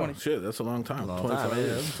 that's Yeah, 20. shit, that's a long time. Long 25 time, man.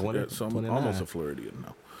 years. 20, Yeah, so I'm 29. almost a Floridian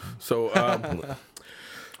now. So,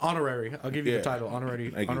 Honorary. I'll give you Yeah. the title. Honorary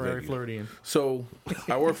Thank you. Floridian. So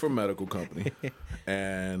I work for a medical company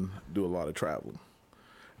and do a lot of travel.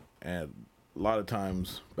 And a lot of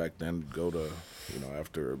times back then, go to,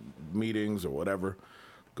 after meetings or whatever,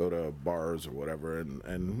 go to bars or whatever. And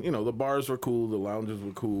the bars were cool. The lounges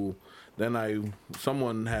were cool. Then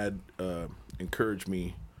someone had encouraged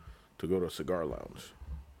me to go to a cigar lounge.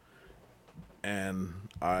 And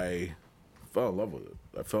I fell in love with it.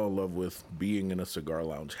 I fell in love with being in a cigar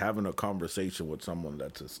lounge, having a conversation with someone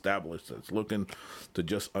that's established, that's looking to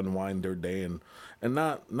just unwind their day and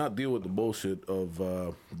not deal with the bullshit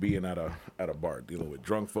of being at a bar, dealing with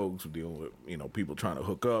drunk folks, dealing with people trying to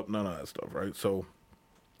hook up, none of that stuff, right? So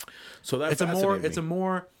that It's a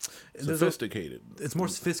more sophisticated. It's more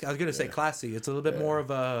sophisticated. I was gonna say classy. It's a little bit more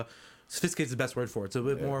of a sophisticated is the best word for it. It's a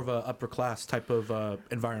bit more of a upper class type of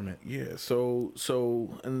environment. Yeah. So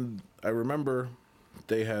and I remember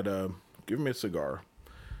they had given me a cigar,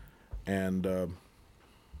 and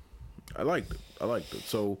I liked it.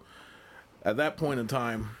 So at that point in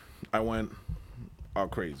time, I went all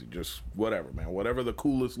crazy. Just whatever, man. Whatever the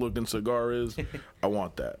coolest looking cigar is, I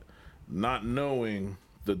want that. Not knowing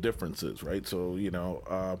the differences, right? So,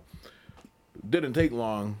 didn't take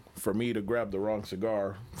long for me to grab the wrong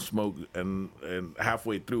cigar, smoke, and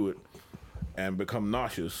halfway through it, and become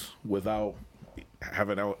nauseous without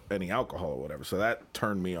having any alcohol or whatever. So that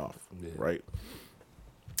turned me off, right?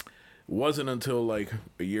 It wasn't until like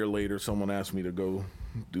a year later someone asked me to go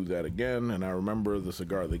do that again, and I remember the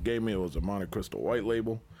cigar they gave me. It was a Monte Cristo White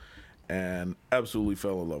Label, and absolutely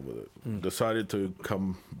fell in love with it. Decided to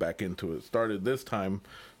come back into it. Started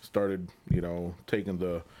taking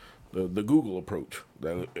the Google approach.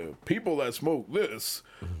 That people that smoke this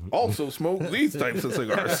also smoke these types of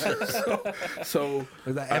cigars. so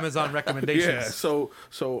The Amazon recommendations. yeah.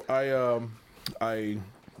 So I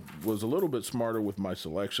was a little bit smarter with my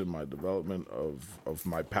selection, my development of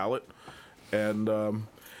my palate, and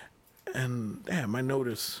damn, I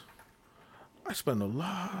noticed I spend a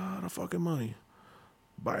lot of fucking money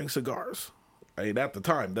buying cigars. I mean, at the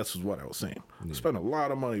time, this is what I was saying. I spent a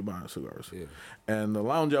lot of money buying cigars. Yeah. And the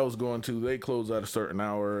lounge I was going to, they closed at a certain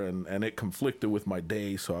hour, and it conflicted with my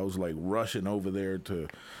day, so I was like rushing over there to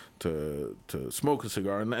smoke a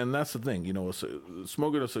cigar. And that's the thing,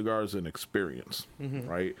 smoking a cigar is an experience,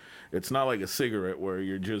 right? It's not like a cigarette where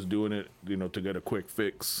you're just doing it, to get a quick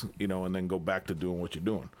fix, and then go back to doing what you're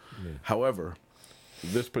doing. Yeah. However,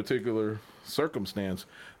 this particular circumstance,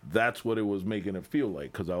 that's what it was making it feel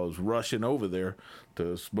like, because I was rushing over there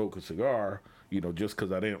to smoke a cigar, just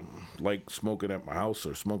because I didn't like smoking at my house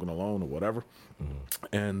or smoking alone or whatever.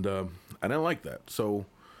 And I didn't like that. So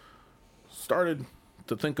started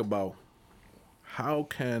to think about how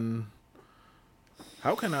can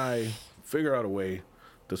I figure out a way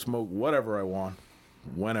to smoke whatever I want,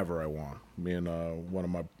 whenever I want. Me and one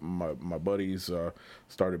of my buddies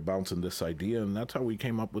started bouncing this idea, and that's how we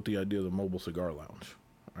came up with the idea of the mobile cigar lounge.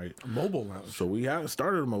 Right. A mobile lounge. So we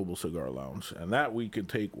started a mobile cigar lounge, and that we could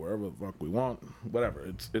take wherever the fuck we want, whatever.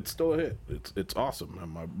 It's still a hit. It's awesome,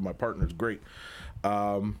 and my partner's great.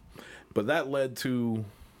 But that led to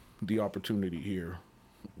the opportunity here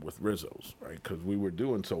with Rizzo's, right? Because we were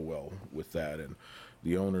doing so well with that, and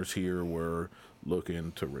the owners here were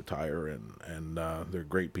looking to retire, and they're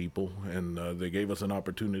great people, and they gave us an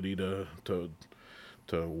opportunity to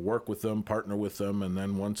work with them, partner with them, and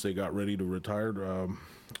then once they got ready to retire,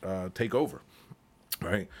 take over,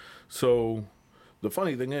 right? So the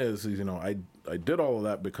funny thing is I did all of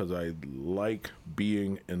that because I like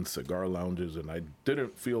being in cigar lounges, and I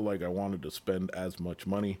didn't feel like I wanted to spend as much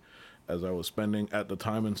money as I was spending at the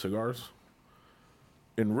time in cigars.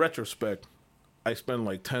 In retrospect, I spend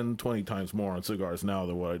like 10, 20 times more on cigars now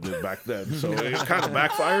than what I did back then. So it kind of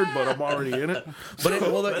backfired, but I'm already in it. But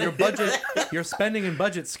your budget, your spending and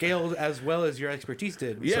budget scaled as well as your expertise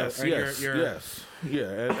did. Yes, so, yes.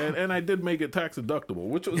 Yeah, and I did make it tax deductible,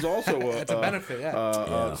 which was also it's a benefit,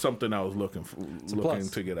 something I was looking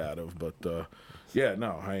to get out of. But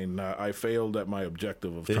I failed at my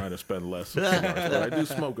objective of trying to spend less on cigars, but I do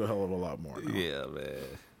smoke a hell of a lot more now. Yeah, man.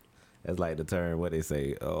 That's like the term, what they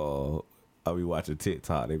say, I'll be watching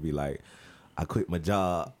TikTok. They be like, I quit my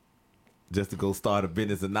job just to go start a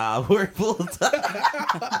business, and now I work full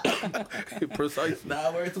time. Precisely. Now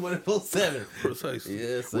I work 24/7. Precisely.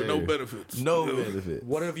 Yes, sir. With no benefits. No benefits.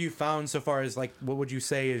 What have you found so far as like, what would you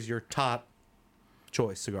say is your top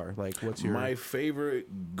choice cigar? Like, what's your... My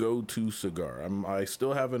favorite go-to cigar. I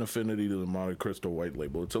still have an affinity to the Monte Cristo White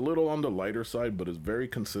Label. It's a little on the lighter side, but it's very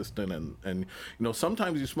consistent. And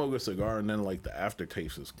sometimes you smoke a cigar and then like the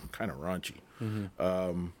aftertaste is kind of raunchy.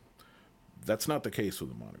 Mm-hmm. That's not the case with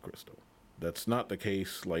the Monte Cristo. That's not the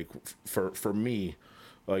case. Like for me,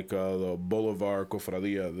 like the Bolivar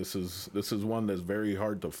Cofradia. This is one that's very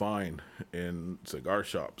hard to find in cigar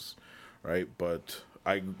shops, right? But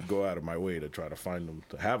I go out of my way to try to find them,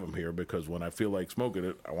 to have them here, because when I feel like smoking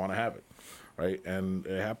it, I want to have it, right? And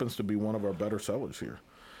it happens to be one of our better sellers here.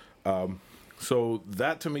 So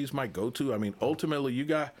that to me is my go-to. I mean, ultimately, you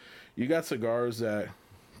got cigars that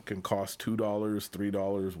can cost $2,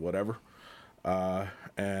 $3, whatever.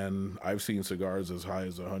 And I've seen cigars as high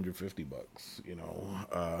as $150,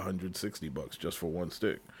 $160 just for one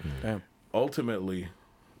stick. Damn. Ultimately,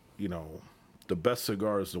 the best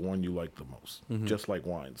cigar is the one you like the most. Mm-hmm. Just like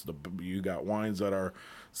wines. You got wines that are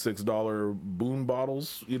 $6 Boon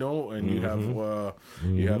bottles, and you have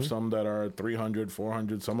you have some that are $300,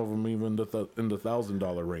 $400, some of them even in the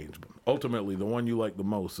 $1,000 range. But ultimately, the one you like the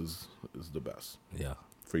most is the best. Yeah,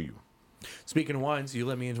 for you. Speaking of wines, you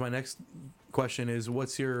led me into my next question: is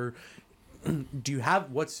what's your do you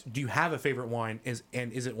have a favorite wine? Is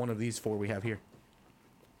it one of these four we have here?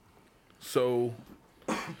 So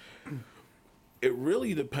it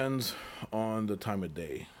really depends on the time of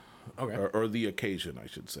day, okay, or the occasion, I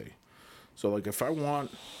should say. So like if I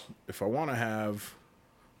want to have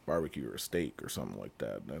barbecue or steak or something like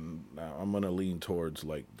that, then I'm gonna lean towards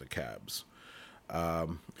like the cabs.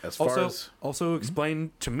 Also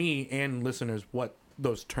explain to me and listeners what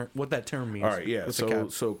that term means. All right, yeah.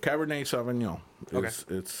 So Cabernet Sauvignon.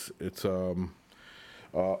 It's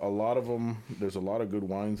a lot of them. There's a lot of good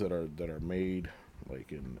wines that are made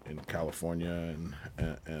like in California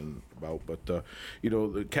and about, but the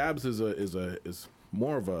Cabs is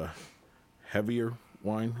more of a heavier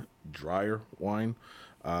wine, drier wine.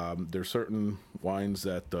 There's certain wines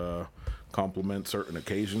that complement certain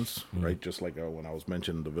occasions, right? Just like when I was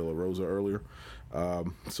mentioning the Villa Rosa earlier.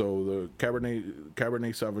 So the Cabernet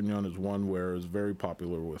Sauvignon is one where it's very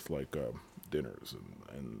popular with like dinners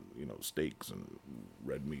and steaks and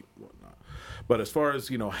red meat and whatnot. But as far as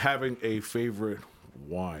having a favorite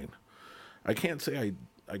wine, I can't say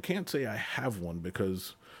I have one,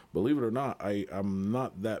 because believe it or not, I'm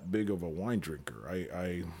not that big of a wine drinker.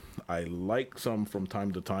 I like some from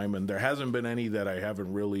time to time, and there hasn't been any that I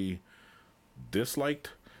haven't really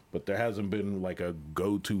disliked, but there hasn't been like a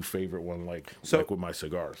go-to favorite one like with my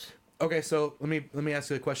cigars. Okay, so let me ask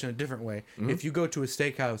you the question a different way. Mm-hmm. If you go to a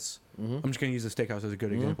steakhouse, I'm just going to use a steakhouse as a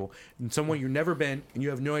good example, and someone you've never been and you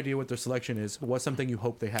have no idea what their selection is, what's something you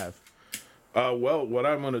hope they have? Well, what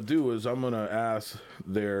I'm going to do is I'm going to ask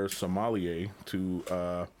their sommelier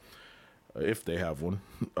to if they have one,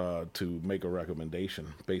 to make a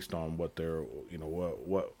recommendation based on what they're,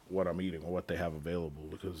 what I'm eating or what they have available.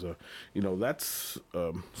 Because, that's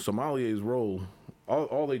sommelier's role.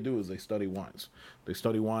 All they do is they study wines. They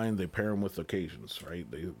study wine. They pair them with occasions, right?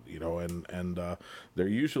 They're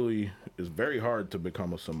usually, it's very hard to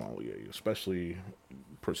become a sommelier, especially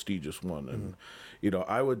prestigious one. And,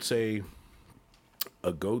 I would say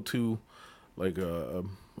a go-to, like a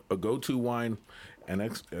go-to wine, and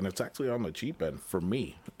it's actually on the cheap end for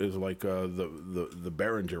me, is like the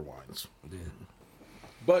Beringer wines. Yeah.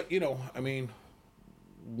 But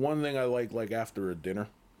one thing I like after a dinner,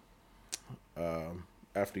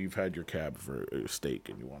 after you've had your cab for a steak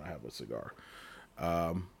and you want to have a cigar,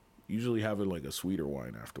 usually having like a sweeter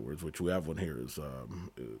wine afterwards, which we have one here, is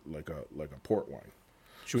like a port wine.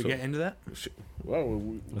 Should we get into that? Well,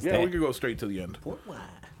 we could go straight to the end. Port wine.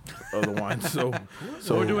 Of the wine. So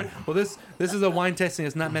we're doing, well, this is a wine tasting.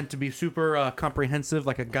 It's not meant to be super comprehensive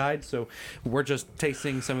like a guide. So we're just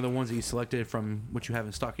tasting some of the ones that you selected from what you have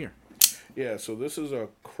in stock here. Yeah. So this is a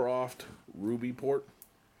Croft Ruby Port.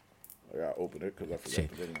 I gotta open it because I forgot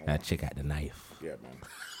to bring my. Check out the knife. Yeah, man.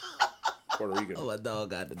 Puerto Rican. Oh, my dog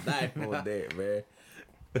got the knife on there, man.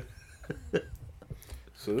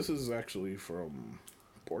 So this is actually from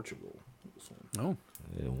Portugal. Oh,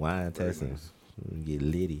 yeah, wine tasting. Nice. Get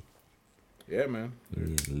litty. Yeah, man.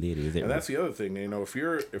 Get litty. And that's the other thing. If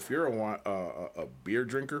you're a beer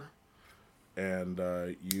drinker, and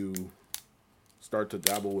you start to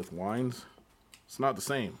dabble with wines, it's not the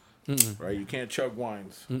same, right? You can't chug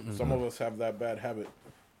wines. Some of us have that bad habit,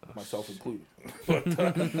 myself included.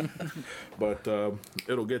 But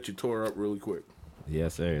it'll get you tore up really quick.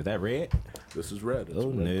 Yes, sir. Is that red? This is red. It's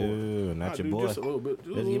oh, no. Not your boy. Just a little bit.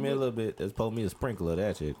 Just give me a little bit. Just pour me a sprinkle of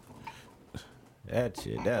that shit.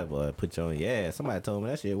 That boy put you on your ass. Somebody told me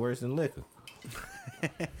that shit worse than liquor.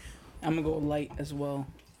 I'm going to go light as well.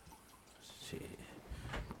 Shit.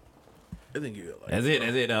 I think you get light. That's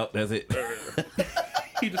it. No, that's it.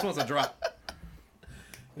 he just wants a drop.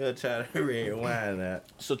 You'll try to red wine that.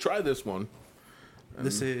 So try this one.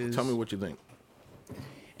 Tell me what you think.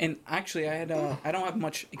 And actually, I don't have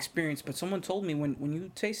much experience, but someone told me when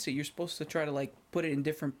you taste it, you're supposed to try to like put it in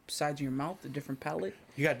different sides of your mouth, a different palate.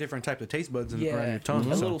 You got different types of taste buds around your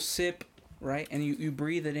tongue. A little sip, right? And you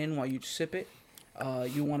breathe it in while you sip it.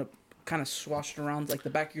 You want to kind of swash it around like the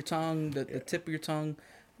back of your tongue, the tip of your tongue.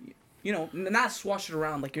 Not swash it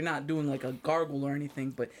around like you're not doing like a gargle or anything,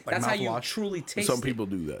 but like that's how you truly taste it. Some people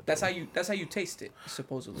do that. That's how you taste it,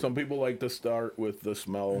 supposedly. Some people like to start with the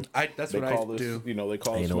smell. That's what I do. They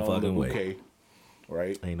call it smell the bouquet.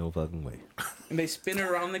 Right? Ain't no fucking way. And they spin it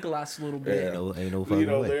around the glass a little bit. Yeah. Ain't no fucking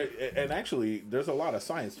way. And actually, there's a lot of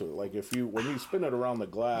science to it. Like when you spin it around the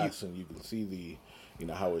glass and you can see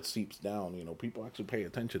how it seeps down, people actually pay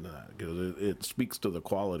attention to that because it speaks to the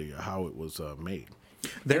quality of how it was made.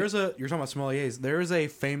 You're talking about sommeliers. There is a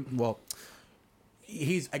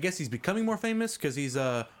I guess he's becoming more famous because he's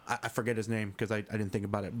I forget his name because I didn't think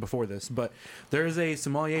about it before this, but there is a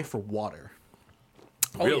sommelier for water.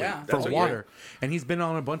 Oh really? Yeah, for water, and he's been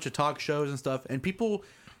on a bunch of talk shows and stuff. And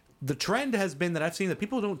the trend has been that I've seen that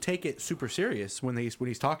people don't take it super serious when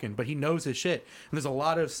he's talking, but he knows his shit. And there's a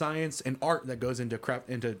lot of science and art that goes into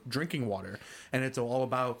drinking water, and it's all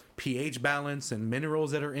about pH balance and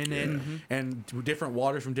minerals that are in it, and different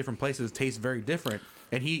waters from different places taste very different.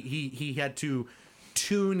 And he had to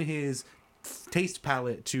tune his taste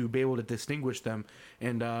palette to be able to distinguish them.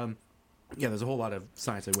 And there's a whole lot of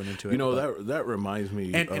science that went into it. That reminds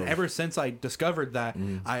me. And ever since I discovered that,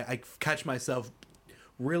 I catch myself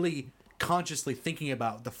really consciously thinking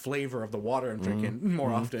about the flavor of the water I'm drinking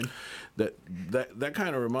more often. That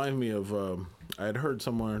kind of reminds me of I had heard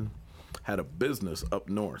someone had a business up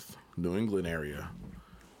north, New England area,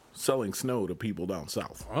 selling snow to people down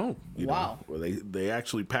south. Oh, wow! Where they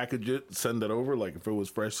actually package it, send it over like if it was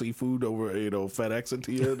fresh seafood over, FedEx it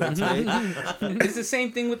to you. It's the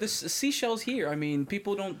same thing with the seashells here. I mean,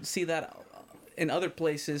 people don't see that in other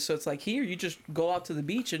places, so it's like here you just go out to the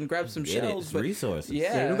beach and grab some shells. It's resources.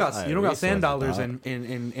 Yeah, you don't got sand dollars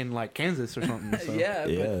in like Kansas or something. So. Yeah.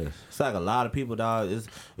 It's like a lot of people, dog. Is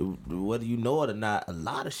whether you know it or not, a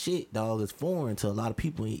lot of shit, dog, is foreign to a lot of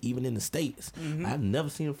people, even in the States. I've never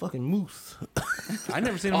seen a fucking moose. I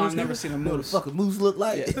never seen a moose. I've never seen a moose. What the fucking moose look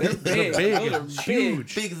like? Yeah, they're big.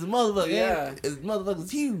 Huge. Big as a motherfucker. Yeah. This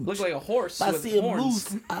motherfucker's huge. Looks like a horse. If I with see a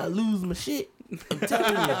horns. moose, I lose my shit. I'm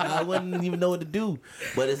telling you, I wouldn't even know what to do.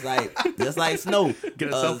 But it's like snow. Get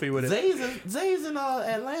a selfie with it. Zay's in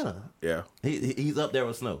Atlanta. Yeah, he's up there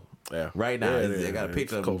with snow. Yeah, right now. Yeah, I got a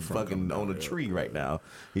picture of him fucking on a tree right now.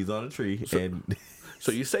 He's on a tree and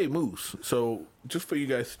So you say moose. So just for you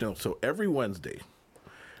guys to know, so every Wednesday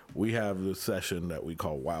we have this session that we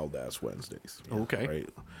call Wild Ass Wednesdays. Okay. Right.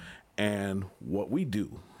 And what we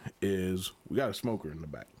do is we got a smoker in the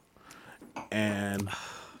back, and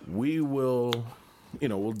we will,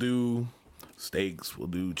 we'll do steaks, we'll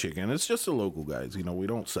do chicken. It's just the local guys. We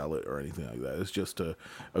don't sell it or anything like that. It's just a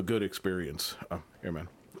good experience. Here, man.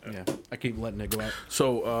 Yeah, I keep letting it go out.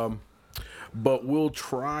 So, but we'll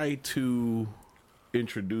try to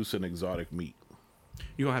introduce an exotic meat.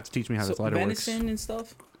 You're going to have to teach me how this So lighter works. venison and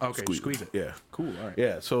stuff. Okay, squeeze it. Yeah. Cool, all right.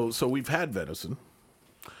 Yeah. So we've had venison.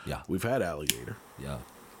 Yeah. We've had alligator. Yeah.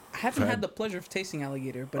 I haven't had the pleasure of tasting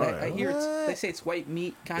alligator, but I Alright. hear they say it's white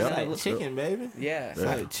meat, kind It's of. like chicken, baby. Yeah. It's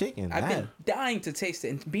like chicken. I've been dying to taste it,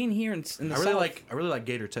 and being here in the I really South, like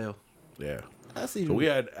gator tail. Yeah. I see. So we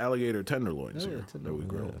had alligator tenderloins Yeah, here that we tenderloin,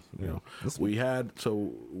 grilled. yeah.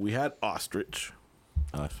 We had ostrich.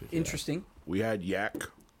 interesting. We had yak.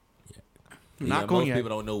 Not most cognac. people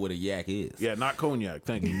don't know what a yak is. Yeah, not cognac.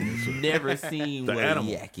 Thank you. Never seen The what animal.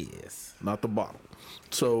 a yak is. Not the bottle.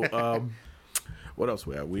 So what else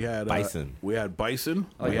we had? We had Bison. We had bison.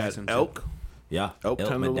 I like we had bison, too. elk. Yeah. Elk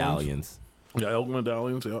tenderloins. medallions. Yeah, elk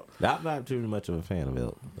medallions. Yeah. I'm not too much of a fan of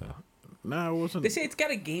elk. though. Nah, it wasn't. They say it's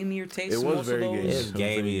got a gamier taste. It than was most very of those. gamey. It's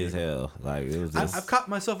gamey as hell. Like it was just. I've caught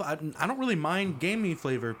myself. I don't really mind gamey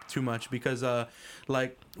flavor too much because,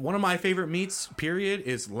 like, one of my favorite meats, period,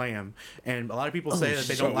 is lamb, and a lot of people say that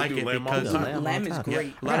they so don't we like do it lamb all because the time. Lamb is Yeah,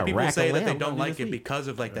 great. a lot Got of a people rack say of that they lamb don't under like the it feet. because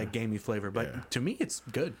of like that gamey flavor, but Yeah. to me, it's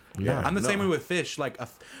good. Yeah, I'm the same no. way with fish. Like,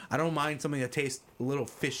 I don't mind something that tastes a little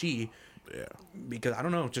fishy Yeah. because I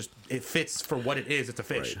don't know, just it fits for what it is. It's a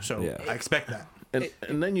fish, Right. so Yeah. I expect that.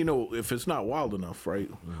 And then if it's not wild enough,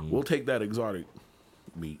 right? We'll take that exotic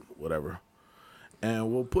meat, whatever,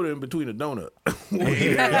 and we'll put it in between a donut.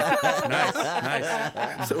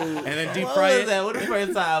 Nice. So And then deep What fry was it. that? What the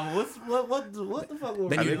first time? What the fuck?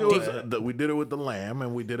 Then I you think it dip was we did it with the lamb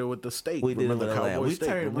and we did it with the steak. We did it Remember with the a lamb. cowboy We've steak?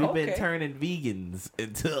 remember? been Okay. turning vegans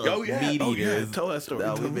into Oh, yeah. meat Oh, yeah. eaters. Tell that story.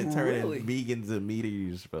 No, we've been turning Really? vegans and meat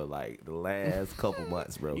eaters for like the last couple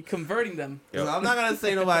months, bro. You're converting them. So I'm not gonna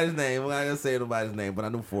say nobody's name. I'm not gonna say nobody's name, but I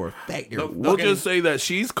know for a fact. Look, We'll Okay. just say that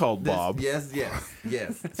she's called Bob. Yes.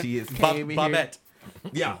 She is Bob- came in Bobette. here.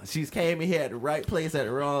 Yeah, she's came in here at the right place at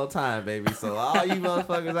the wrong time, baby. So all you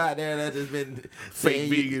motherfuckers out there that just been Fake saying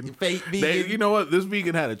vegan. fake vegan. You know what? This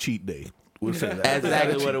vegan had a cheat day. We'll say that. That's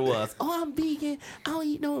exactly what it was. Oh, I'm vegan. I don't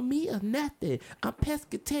eat no meat or nothing. I'm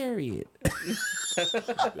pescatarian.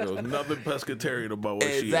 There was nothing pescatarian about what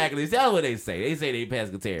Exactly. That's what they say. They say they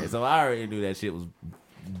pescatarian. So I already knew that shit was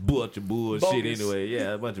bunch of bullshit Bogus. anyway.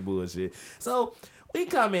 Yeah, a bunch of bullshit. So we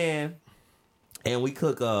come in and we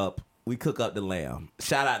cook up the lamb.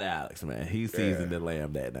 Shout out to Alex, man. He seasoned the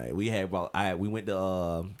lamb that night. We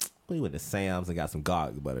went to Sam's and got some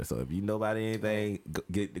garlic butter. So if you know about anything,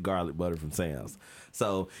 get the garlic butter from Sam's.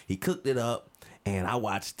 So he cooked it up. And I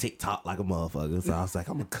watched TikTok like a motherfucker. So I was like,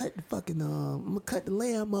 I'm gonna cut the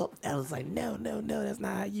lamb up. And I was like, no, that's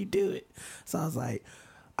not how you do it. So I was like,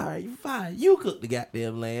 all right, you fine. You cook the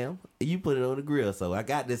goddamn lamb and you put it on the grill. So I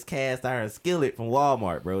got this cast iron skillet from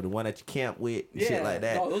Walmart, bro, the one that you camp with and shit Yeah. like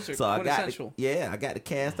that. Oh, those are so I got quintessential. I got the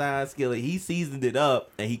cast iron skillet. He seasoned it up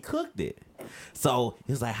and he cooked it. So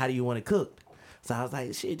he was like, how do you want it cooked? So I was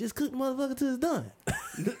like, shit, just cook the motherfucker till it's done.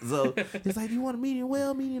 So he's like, you want a medium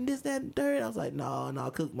well, medium this, that, and third? I was like,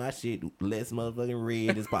 no, cook my shit less motherfucking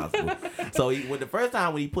red as possible. So the first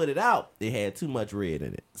time when he put it out, it had too much red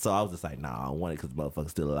in it. So I was just like, nah, I don't want it because the motherfucker's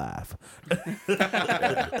still alive.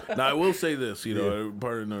 Now I will say this,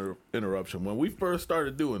 pardon the interruption. When we first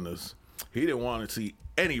started doing this, he didn't want to see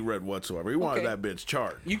any red whatsoever. He wanted Okay. that bitch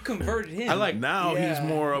charred. You converted him. I like- Now Yeah. he's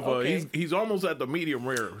more of a Okay. he's almost at the medium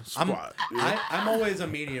rare spot. I'm always a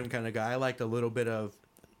medium kind of guy. I like a little bit of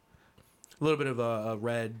a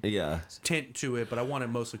red Yeah. tint to it, but I want it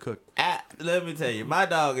mostly cooked. Let me tell you, my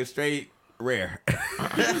dog is straight rare.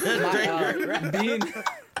 being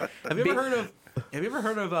Have you ever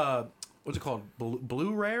heard of what's it called?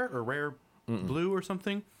 Blue rare or rare blue or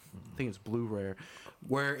something? I think it's blue rare,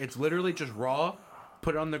 where it's literally just raw.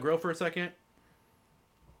 Put it on the grill for a second.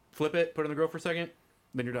 Flip it. Put it on the grill for a second.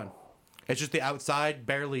 Then you're done. It's just the outside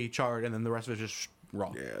barely charred, and then the rest of it's just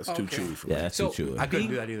raw. Yeah, it's too Okay. chewy for Yeah, me. that's So, too chewy. I couldn't Being-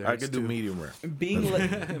 do that either. I It's could do too- medium rare. being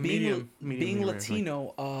Medium rare,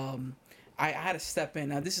 Latino, I had to step in.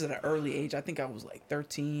 Now, this is at an early age. I think I was like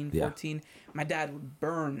 13, Yeah. 14. My dad would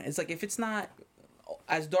burn. It's like if it's not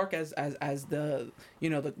as dark as the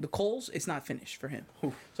the coals, it's not finished for him.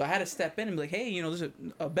 So I had to step in and be like, hey, there's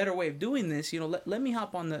a better way of doing this. Let me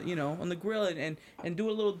hop on the on the grill and do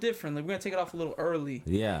it a little differently. We're gonna take it off a little early.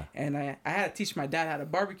 Yeah. And I had to teach my dad how to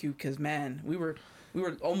barbecue because man, we were we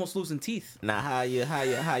were almost losing teeth. Now, how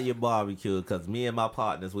you barbecue? Because me and my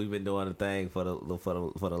partners, we've been doing a thing for the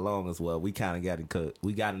longest. Well, we kind of got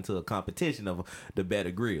into a competition of the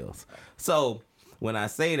better grills. So when I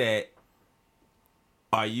say that,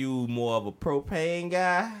 are you more of a propane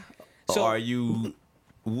guy, or are you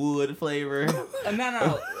wood flavor?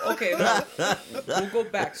 No. Okay, no. We'll go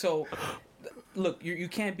back. So, look, you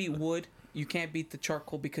can't beat wood. You can't beat the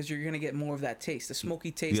charcoal because you're gonna get more of that taste, the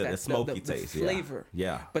smoky taste, the smoky taste, flavor.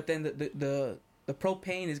 Yeah. But then the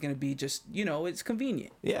propane is gonna be just, it's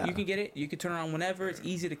convenient. Yeah. You can get it. You can turn it on whenever. It's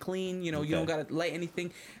easy to clean. You don't gotta light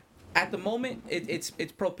anything. At the moment, it's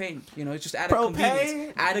propane. It's just out of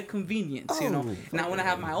convenience. Out of convenience. Now, when I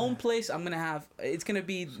have my own place, it's gonna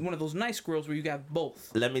be one of those nice grills where you got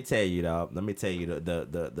both. Let me tell you, dog. The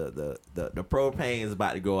propane is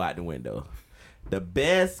about to go out the window. The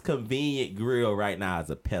best convenient grill right now is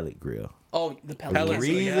a pellet grill. Oh, the pellet. The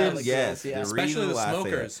reason, yes, yeah. Especially the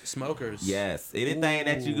why smokers. Yes, anything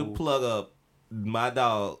that you can plug up, my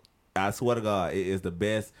dog. I swear to God, it is the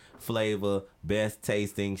best flavor, best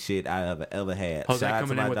tasting shit I have ever had. Jose Shout out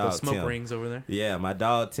coming to my in with the dog, smoke Tim. rings over there. Yeah, my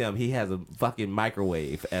dog Tim, he has a fucking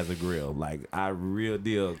microwave as a grill. Like, I real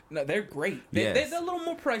deal. No, they're great. Yes. They're a little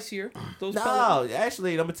more pricier. Those No, pellet.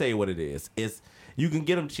 actually, let me tell you what it is. It's you can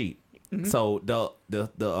get them cheap. So the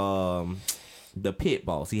pit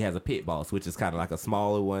boss, he has a pit boss, which is kind of like a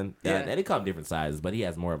smaller one. Yeah. They come different sizes, but he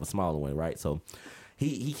has more of a smaller one, right? So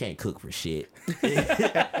he can't cook for shit. He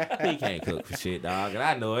can't cook for shit, dog, and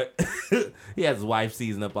I know it. He has his wife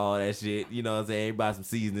season up all that shit. You know what I'm saying? He buy some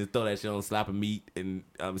seasonings, throw that shit on slapping meat, and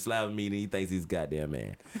he thinks he's goddamn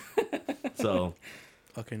man. So.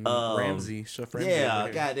 Fucking Ramsay, Chef Ramsay. Yeah,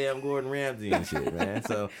 goddamn Gordon Ramsay and shit, man.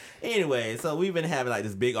 So anyway, we've been having like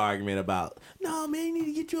this big argument about, no, man, you need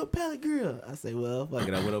to get you a pellet grill. I say, well, fuck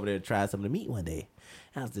it. I went over there to try some of the meat one day.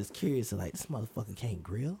 I was just curious, like, this motherfucker can't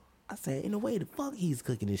grill. I said, in a way, the fuck he's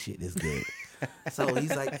cooking this shit this good. So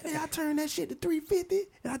he's like, hey, I turn that shit to 350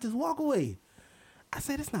 and I just walk away. I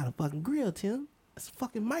said, it's not a fucking grill, Tim. It's a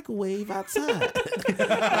fucking microwave outside. I said,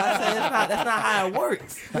 that's not how it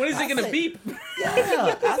works. When is it gonna beep?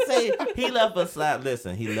 Yeah, I say he left a slab.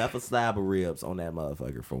 Listen, he left a slab of ribs on that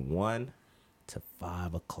motherfucker from 1 to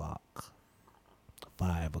 5 o'clock.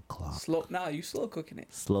 5 o'clock. You slow cooking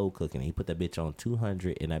it. Slow cooking. He put that bitch on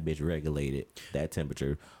 200 and that bitch regulated that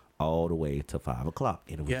temperature all the way to 5 o'clock.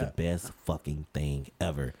 And it was the best fucking thing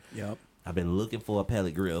ever. Yep. I've been looking for a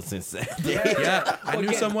pellet grill since that. Yeah, I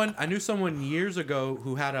knew someone years ago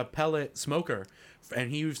who had a pellet smoker,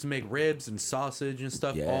 and he used to make ribs and sausage and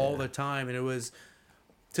stuff all the time, and it was,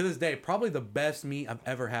 to this day, probably the best meat I've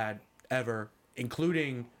ever had,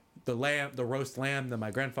 including the roast lamb that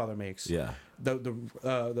my grandfather makes. Yeah.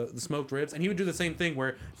 The smoked ribs, and he would do the same thing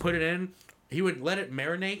where put it in, he would let it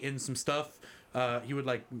marinate in some stuff. He would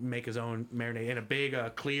like make his own marinade in a big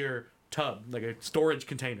clear tub, like a storage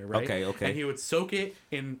container, right? Okay. And he would soak it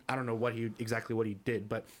in, I don't know what he did,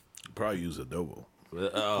 but Probably use adobo.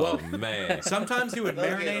 Oh, man. sometimes he would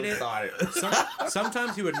marinate it.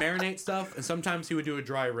 Sometimes he would marinate stuff, and sometimes he would do a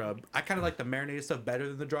dry rub. I kind of like the marinated stuff better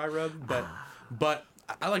than the dry rub, but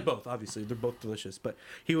I like both. Obviously, they're both delicious. But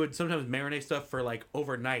he would sometimes marinate stuff for like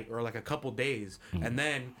overnight or like a couple days, and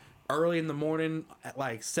then early in the morning, at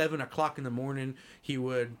like 7 o'clock in the morning, he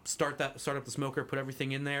would start up the smoker, put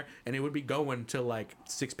everything in there, and it would be going till like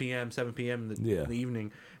 6 p.m., 7 p.m. in the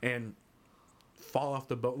evening, and fall off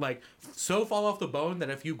the bone, fall off the bone that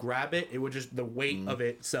if you grab it, it would just, the weight of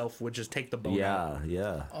itself would just take the bone out.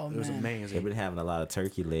 Yeah. Oh, It was amazing. They've been having a lot of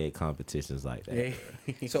turkey leg competitions like that.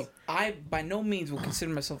 So I by no means will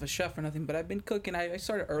consider myself a chef or nothing, but I've been cooking. I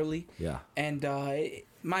started early. Yeah. And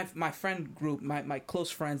my friend group, my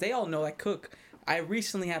close friends, they all know I cook. I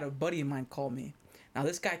recently had a buddy of mine call me. Now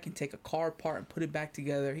this guy can take a car apart and put it back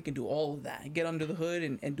together. He can do all of that. He get under the hood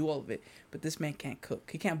and do all of it. But this man can't cook.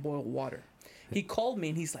 He can't boil water. He called me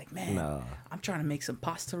and he's like, man, I'm trying to make some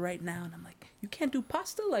pasta right now. And I'm like, you can't do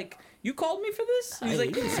pasta? Like, you called me for this? He's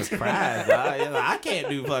like, you surprised, I can't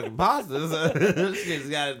do fucking pasta. So shit's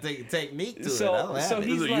got to take a technique to it. So There's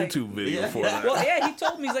a YouTube video for that. Well, yeah, he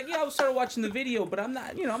told me, he's like, I started watching the video, but I'm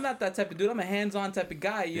not, I'm not that type of dude. I'm a hands-on type of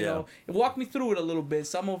guy, you know. Walk me through it a little bit.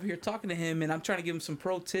 So I'm over here talking to him, and I'm trying to give him some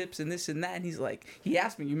pro tips and this and that. And he's like, he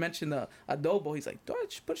asked me, you mentioned the adobo. He's like,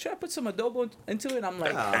 should I put some adobo into it? And I'm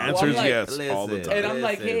like, answer's yes all the time. And I'm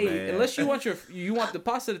like, hey, man, unless you want the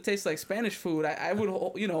pasta to taste like Spanish food, I would,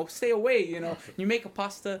 stay away. You make a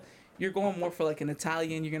pasta, you're going more for like an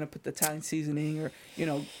Italian. You're gonna put the Italian seasoning, or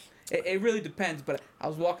it really depends. But I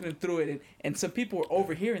was walking him through it, and some people were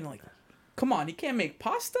overhearing like, "Come on, you can't make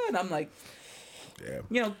pasta," and I'm like, Damn.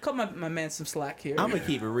 You know, cut my man some slack here. I'm gonna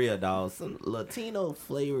keep it real, dog. Some Latino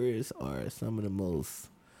flavors are some of the most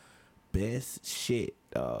best shit,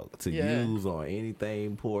 dog, to use on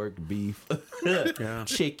anything: pork, beef,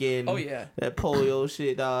 chicken. Oh yeah, that pollo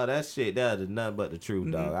shit, dog. That is nothing but the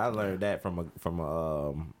truth, dog. I learned that from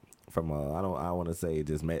a I don't want to say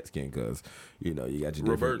just Mexican, because you know you got your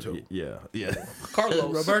Roberto. Yeah.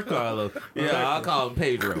 Carlos. Carlos. Yeah, I'll call him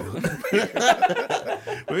Pedro.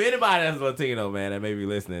 But anybody that's Latino, man, that may be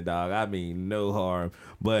listening, dog, I mean no harm.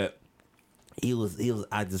 But he was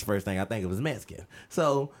I just first thing I think it was Mexican.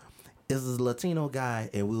 So this is a Latino guy,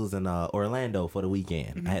 and we was in Orlando for the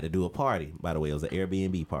weekend. I had to do a party. By the way, it was an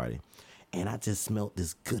Airbnb party. And I just smelled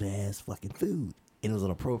this good ass fucking food. And it was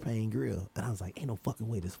on a propane grill. And I was like, ain't no fucking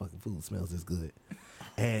way this fucking food smells this good.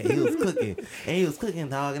 And he was cooking.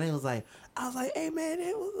 Dog. And I was like, hey, man,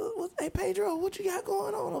 hey, Pedro, what you got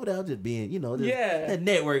going on over there? I'm just being, just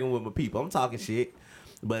networking with my people. I'm talking shit.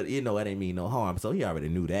 But, that ain't mean no harm. So he already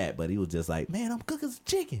knew that. But he was just like, man, I'm cooking some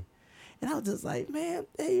chicken. And I was just like, man,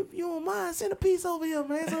 hey, if you don't mind, send a piece over here,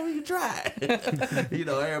 man, so we can try it.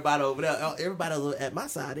 Everybody over there, everybody at my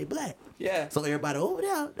side, they black. Yeah. So everybody over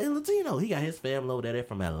there, they Latino. He got his family over there. They're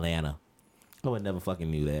from Atlanta. I would never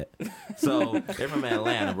fucking knew that. So they're from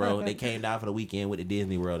Atlanta, bro. They came down for the weekend with the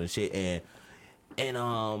Disney World and shit.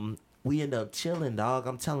 And we ended up chilling, dog.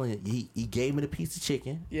 I'm telling you, he gave me the piece of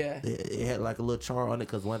chicken. Yeah. It had like a little char on it,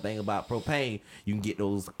 because one thing about propane, you can get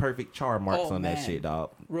those perfect char marks on that shit, dog.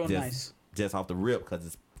 Real nice. Just off the rip, because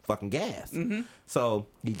it's fucking gas. Mm-hmm. So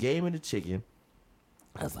he gave me the chicken.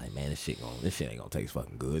 I was like, man, this shit ain't gonna taste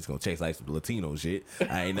fucking good. It's gonna taste like some Latino shit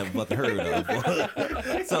I ain't never fucking heard of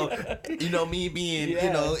before. So, me being,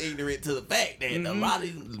 ignorant to the fact that a lot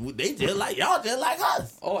of they just like y'all, just like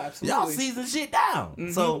us. Oh, absolutely. Y'all season shit down.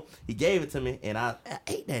 Mm-hmm. So he gave it to me, and I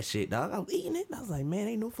ate that shit, dog. I was eating it, and I was like, man,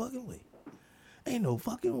 ain't no fucking way. Ain't no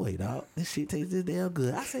fucking way, dog. This shit tastes this damn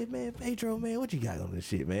good. I said, man, Pedro, man, what you got on this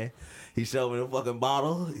shit, man? He showed me the fucking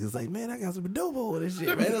bottle. He was like, man, I got some adobo with this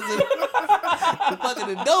shit, man. The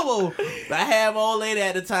fucking adobo. I had my old lady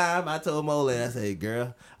at the time. I told my old lady, I said,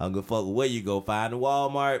 girl, I'm gonna fuck where you go. Find the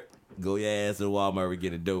Walmart. Go your ass to Walmart and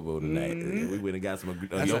get adobo tonight. We went and got some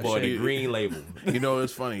of your boy, the Green Label.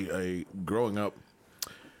 It's funny. Growing up,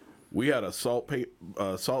 we had a salt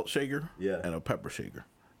shaker and a pepper shaker.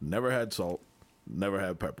 Never had salt. Never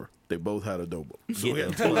had pepper. They both had adobo. So we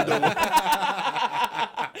had two adobo.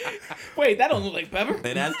 Wait, that don't look like pepper.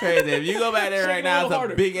 And that's crazy. If you go back there right now,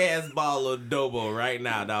 it's a big ass bottle of adobo right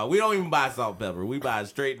now, dog. We don't even buy salt pepper. We buy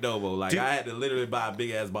straight adobo. Like, I had to literally buy a big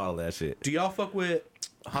ass bottle of that shit. Do y'all fuck with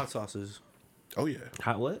hot sauces? Oh yeah.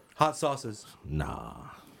 Hot what? Hot sauces. Nah.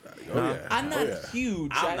 Oh yeah. I'm not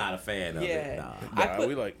huge. I'm not a fan of it. Nah.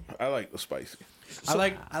 I like the spicy. I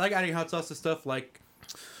like adding hot sauce to stuff like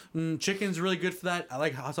chicken's really good for that. I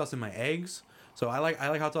like hot sauce in my eggs. So I like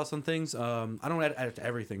hot sauce on things. I don't add it to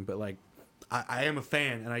everything, but like I am a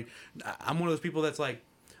fan, and I'm one of those people that's like,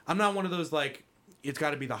 I'm not one of those like, it's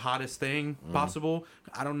got to be the hottest thing possible.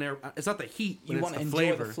 It's not the heat, but you it's the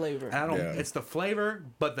flavor. And I don't. Yeah. It's the flavor,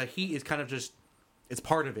 but the heat is kind of just, it's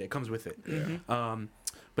part of it. It comes with it. Yeah.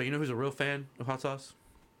 But you know who's a real fan of hot sauce?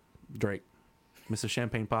 Drake, Mr.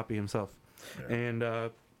 Champagne Poppy himself. Yeah.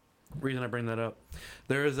 And reason I bring that up,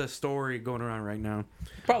 there is a story going around right now.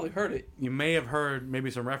 Probably heard it. You may have heard maybe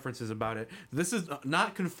some references about it. This is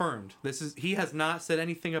not confirmed. He has not said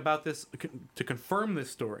anything about this to confirm this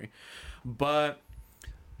story, but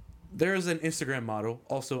there is an Instagram model,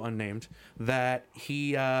 also unnamed, that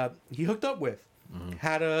he hooked up with,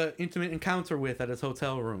 had a intimate encounter with at his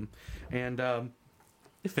hotel room, and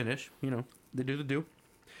they finish. They do the do.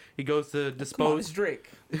 He goes to dispose. Come on, it's Drake.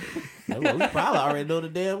 We probably already know the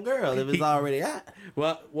damn girl if it's already out.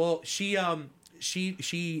 Well, she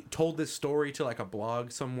told this story to like a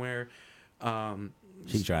blog somewhere.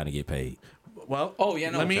 She's trying to get paid. Well,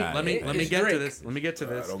 let me get to this. Let me get to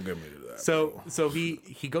this. Don't get me to that. So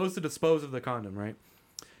he goes to dispose of the condom, right?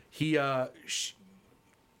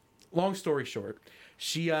 Long story short,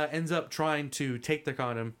 she ends up trying to take the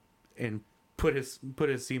condom and put his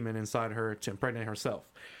semen inside her to impregnate herself.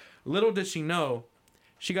 Little did she know,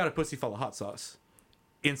 she got a pussy full of hot sauce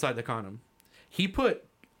inside the condom. He put,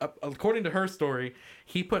 according to her story,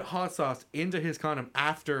 he put hot sauce into his condom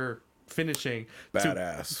after finishing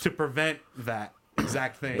to prevent that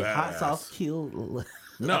exact thing. Badass. Hot sauce killed.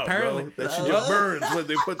 No, apparently bro, that shit just burns when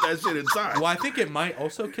they put that shit inside. Well, I think it might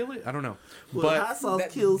also kill it. I don't know, but hot sauce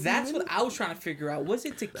kills. That's what I was trying to figure out. Was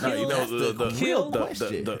it to kill?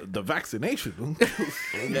 The vaccination.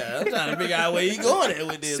 Yeah, I'm trying to figure out where you going at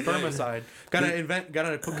with this. Spermicide.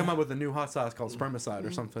 Gotta come up with a new hot sauce called spermicide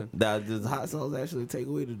or something. Now, does hot sauce actually take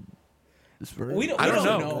away the? We don't I don't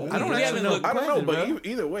know. know. I don't We actually haven't know. looked. I don't know, but bro.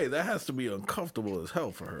 either way, that has to be uncomfortable as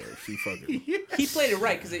hell for her if she fucking. He played it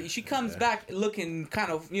right because she comes back looking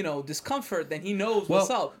kind of discomfort. Then he knows Well, what's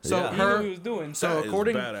up. so he knew her- what he was doing. So That is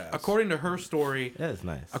badass. according to her story, That's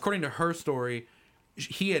nice. according to her story,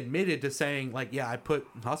 he admitted to saying like, yeah, I put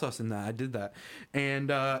hot sauce in that. I did that, and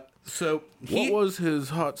so he. What was his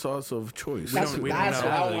hot sauce of choice? That's don't- what know.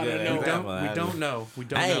 I want to Yeah, know. We don't know. We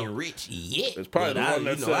don't I know. ain't rich yet. It's probably but the one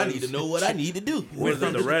that you know, I says- need to know what I need to do. Was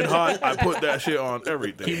it the red hot? I put that shit on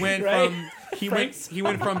everything. He went Right? from he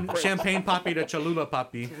went from champagne poppy to Cholula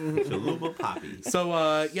poppy. Chalupa Poppy.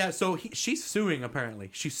 So so she's suing apparently.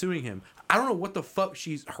 She's suing him. I don't know what the fuck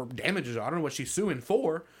her damages are. I don't know what she's suing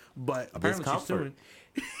for, but apparently she's Discomfort. suing.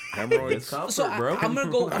 Hemorrhoids. Comfort, So bro. I'm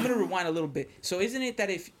gonna rewind a little bit. So isn't it that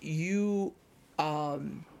if you, I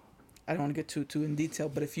don't want to get too in detail,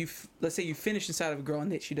 but if you let's say you finish inside of a girl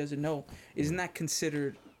and that she doesn't know, isn't that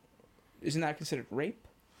considered rape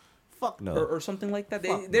Fuck no. or something like that?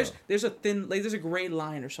 Fuck There's a thin there's a gray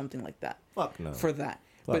line or something like that Fuck no. for that.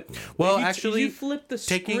 Fuck But no. Well, if you, actually, if you flip the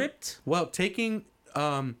script. taking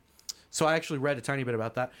so I actually read a tiny bit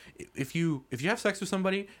about that. If you have sex with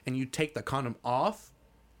somebody and you take the condom off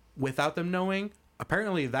without them knowing,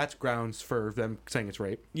 apparently that's grounds for them saying it's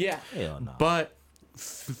rape. Yeah. Hell no. But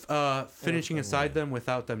finishing inside them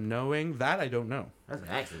without them knowing, that I don't know. That's an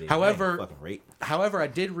accident. However- That ain't fucking rape. However, I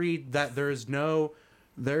did read that there's no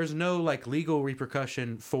like legal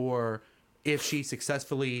repercussion for if she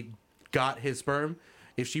successfully got his sperm.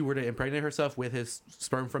 If she were to impregnate herself with his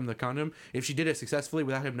sperm from the condom, if she did it successfully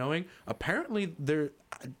without him knowing, apparently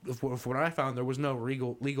from what I found, there was no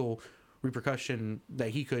legal repercussion that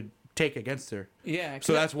he could take against her. Yeah.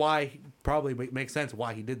 So that's why probably makes sense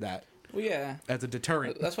why he did that well, yeah. as a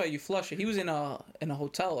deterrent. That's why you flush it. He was in a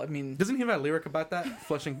hotel. I mean, Doesn't he have a lyric about that?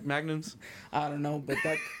 Flushing magnums? I don't know, but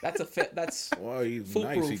that's a fit. That's Well, he's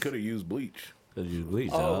Foolproof. nice. He could have used bleach, Cause you bleach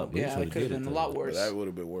oh up. Bleach yeah, would've it could have did been a to lot you. but worse. that would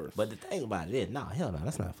have been worse. But the thing about it is, no, hell no,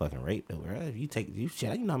 that's not fucking rape though, bro. If you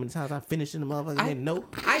shit, you know how many times I finished in the motherfucker and didn't know?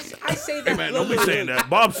 I say that. Hey man, don't be saying that.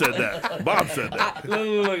 Bob said that. Bob said that.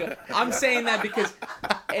 Look. I'm saying that because,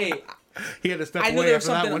 hey, He had to step I know away there was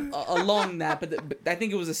after that something one. along that, but I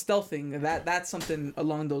think it was a stealth thing. That's something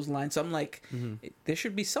along those lines. So I'm like, there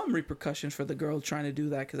should be some repercussions for the girl trying to do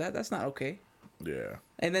that because that's not okay. Yeah.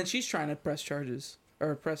 And then she's trying to press charges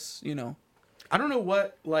or press, I don't know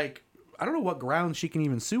what grounds she can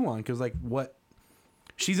even sue on because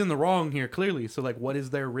she's in the wrong here clearly. So like, what is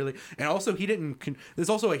there really? And also, he didn't. There's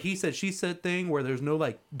also a he said she said thing where there's no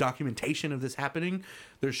like documentation of this happening.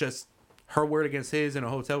 There's just her word against his in a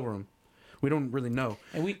hotel room. We don't really know.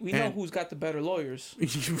 And we know who's got the better lawyers.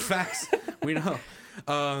 Facts, we know.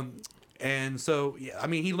 And so yeah, I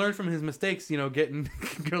mean, he learned from his mistakes. Getting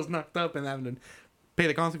girls knocked up and having to pay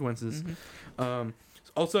the consequences.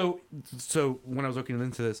 Also, so when I was looking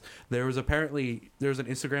into this, there was an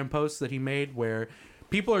Instagram post that he made where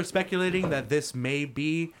people are speculating that this may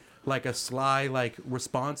be like a sly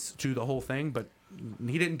response to the whole thing, but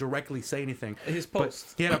he didn't directly say anything. His But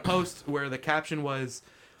post. he had a post where the caption was,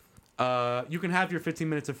 "You can have your 15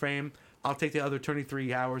 minutes of fame. I'll take the other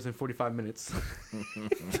 23 hours and 45 minutes."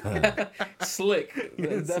 Slick. That's Slick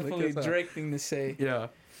definitely as hell. Drake thing to say. Yeah.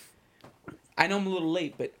 I know I'm a little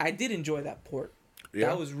late, but I did enjoy that port. Yeah.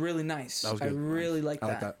 That was really nice. That was I good. really liked I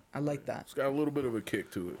that. like that. I like that. It's got a little bit of a kick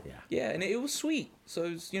to it. Yeah, and it was sweet. So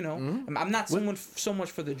it was, Mm-hmm. I'm not someone so much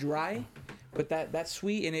for the dry, but that's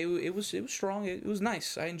sweet and it was strong. It was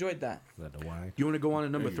nice. I enjoyed that. Let the wine. You want to go on to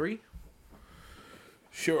number 3?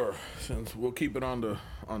 Sure, since we'll keep it on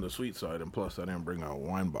the sweet side, and plus I didn't bring out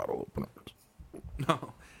wine bottle openers.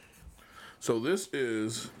 No. So this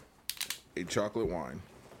is a chocolate wine.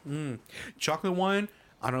 Chocolate wine.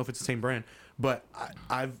 I don't know if it's the same brand, but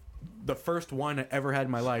I've the first wine I ever had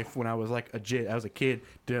in my life when I was like I was a kid.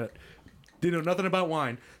 Didn't know nothing about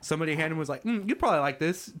wine. Somebody handed me was like, "You'd probably like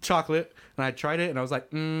this chocolate," and I tried it and I was like,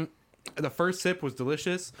 The first sip was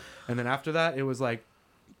delicious, and then after that it was like,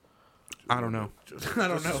 I don't know. I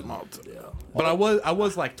don't know. Small Yeah. But I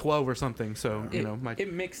was like 12 or something, so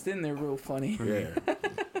It mixed in there real funny. Yeah.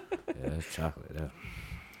 Yeah, it's chocolate. Yeah.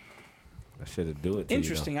 I should have do it. To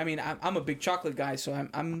Interesting. I mean, I'm a big chocolate guy, so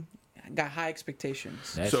I got high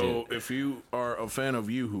expectations. You, though. That So shit. if you are a fan of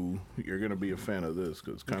Yoo-Hoo, you're gonna be a fan of this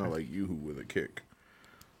because it's kind of like Yoo-Hoo with a kick.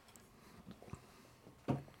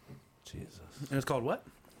 Jesus. and it's called what?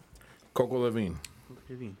 Coco Levine.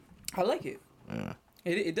 I like it. Yeah.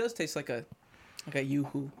 It does taste like a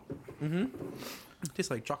Yoo-Hoo. It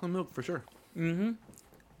tastes like chocolate milk for sure. Mm-hmm.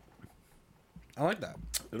 I like that.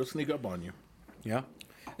 It'll sneak up on you. Yeah.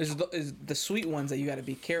 There's the sweet ones that you got to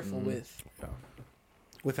be careful with. Yeah.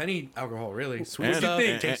 With any alcohol, really. Sweet And- stuff,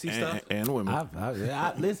 and- tasty and- stuff. and women.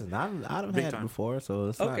 Listen, I've Big had it time. before, so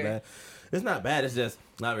it's Okay. not bad. It's not bad. It's just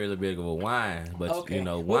not really big of a wine, but Okay. you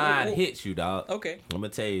know, Well, wine well, hits you, dog. Okay. I'm gonna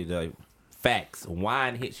tell you the facts.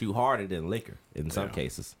 Wine hits you harder than liquor in some Yeah.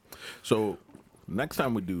 cases. So next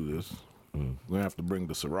time we do this, we're gonna have to bring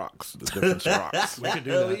the Cirocs, the different Cirocs. We could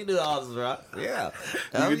do We that. can do all this, rock. Yeah,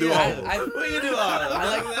 We can do all of them. I We can do all of I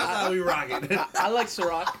like- That's how we rock it. I like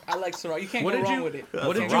Ciroc. I like Ciroc. You can't What go did wrong you- with it.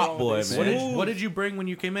 what did Can't you- go Rock wrong boy, with it. man. What did you bring when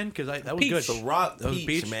you came in? Because that was Peach. good. Ciroc That was peach,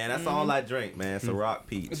 peach? man. That's all I drink, man. Ciroc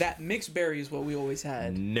peach. That mixed berry is what we always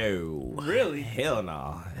had. No. Really? Hell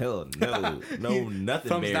no. Hell no. No, nothing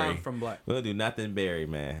Thumbs berry. down from Black. We'll do nothing berry,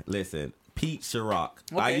 man. Listen, peach Ciroc.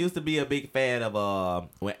 I Okay. used to be a big fan of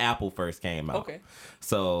when Apple first came out. Okay.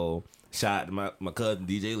 So shout out to my cousin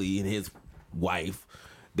DJ Lee and his wife.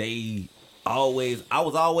 I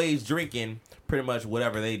was always drinking pretty much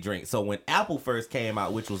whatever they drink. So when Apple first came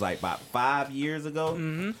out, which was like about 5 years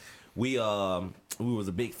ago, we was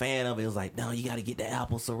a big fan of it. It was like, no, you got to get the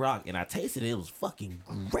Apple Ciroc, and I tasted it. It was fucking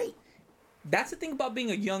great. That's the thing about being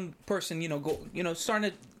a young person,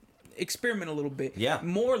 starting to experiment a little bit. Yeah.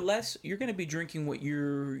 More or less, you're going to be drinking what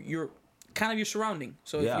you're kind of your surrounding.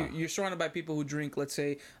 So Yeah. if you're surrounded by people who drink, let's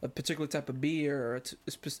say, a particular type of beer or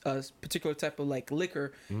a particular type of like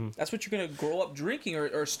liquor, that's what you're going to grow up drinking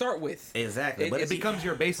or start with. Exactly. It- But It becomes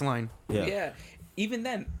your baseline. Yeah. Even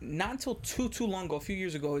then, not until too long ago, a few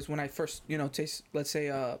years ago, is when I first, taste, let's say,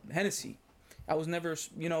 Hennessy. I was never,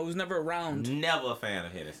 it was never around. Never a fan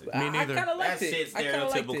of Hennessy. Me neither. I kind of liked That it. shit's I kinda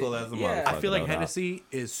liked stereotypical it. as a Yeah. motherfucker. I feel like No doubt. Hennessy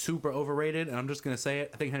is super overrated, and I'm just gonna say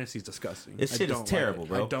it. I think Hennessy's disgusting. This I shit is don't like terrible, it.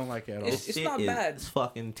 bro. I don't like it at all. It's Shit not is bad.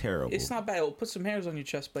 fucking terrible. It's not bad. It'll put some hairs on your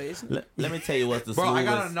chest, but it's Let me tell you what's the Bro, I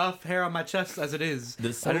got smoothest. enough hair on my chest as it is. The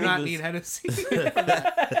I do not smoothest- need Hennessy.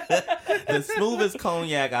 The smoothest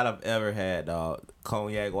cognac I've ever had, dog.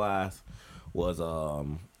 Cognac wise, was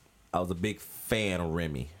I was a big fan of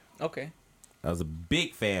Remy. okay. I was a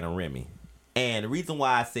big fan of Remy. And the reason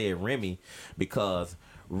why I said Remy, because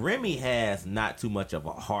Remy has not too much of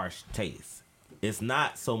a harsh taste. It's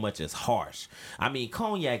not so much as harsh. I mean,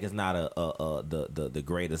 cognac is not the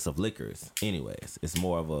greatest of liquors. Anyways, it's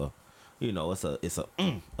more of a, it's a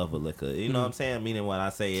of a liquor. You know what I'm saying? Meaning when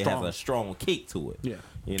I say it Strong. has a strong kick to it. Yeah.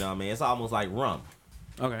 You know what I mean? It's almost like rum.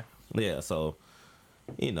 Okay. Yeah. So,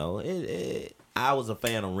 I was a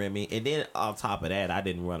fan of Remy, and then on top of that, I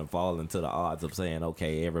didn't want to fall into the odds of saying,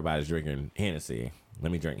 okay, everybody's drinking Hennessy.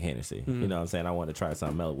 Let me drink Hennessy. You know what I'm saying? I wanted to try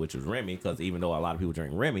something else, which was Remy, because even though a lot of people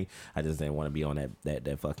drink Remy, I just didn't want to be on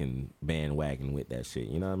that fucking bandwagon with that shit.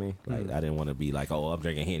 You know what I mean? Like, I didn't want to be like, oh, I'm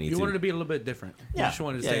drinking Henny You too. wanted to be a little bit different. You just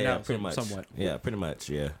wanted to stand out pretty much. somewhat. Yeah, pretty much,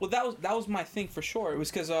 yeah. Well, that was my thing for sure. It was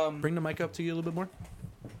because Bring the mic up to you a little bit more.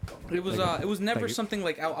 it was never Thank you. something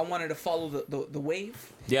like I wanted to follow the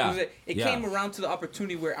wave. Yeah. It Yeah. came around to the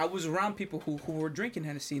opportunity where I was around people who were drinking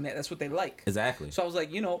Hennessy, and that's what they like. Exactly. So I was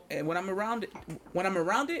like, and when I'm around it,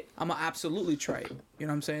 I'm gonna absolutely try it. You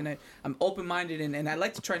know what I'm saying? I'm open minded and I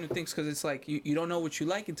like to try new things because it's like you don't know what you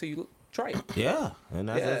like until you try it. Yeah, and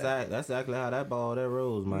that's Yeah. that's exactly how that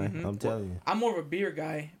rolls, man. I'm telling you. I'm more of a beer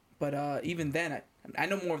guy, but even then, I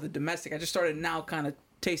know more of the domestic. I just started now kind of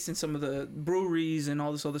tasting some of the breweries and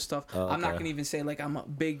all this other stuff. Oh, I'm not okay. gonna even say like I'm a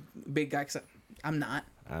big guy because I'm not.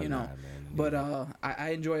 I'm you know, not, man. but I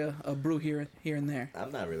enjoy a brew here and there.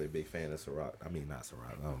 I'm not really a big fan of Ciroc. I mean, not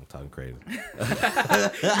Ciroc. I'm talking crazy.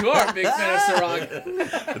 You are a big fan of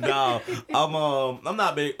Ciroc. No, I'm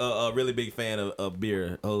not a really big fan of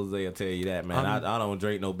beer. Jose will tell you that, man. I don't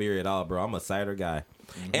drink no beer at all, bro. I'm a cider guy.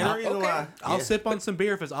 And the reason Okay. why I'll sip on some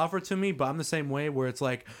beer if it's offered to me, but I'm the same way where it's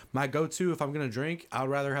like my go-to if I'm gonna drink, I'd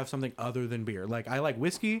rather have something other than beer. Like I like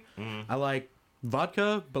whiskey, I like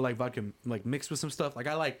vodka, but like vodka like mixed with some stuff. Like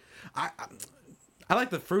I like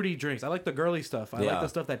the fruity drinks. I like the girly stuff. I like Yeah. the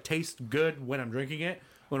stuff that tastes good when I'm drinking it.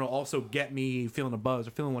 When it'll also get me feeling a buzz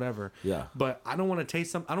or feeling whatever. Yeah. But I don't want to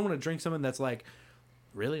taste I don't want to drink something that's like,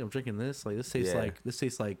 really, I'm drinking this. Like this tastes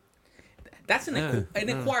like. That's an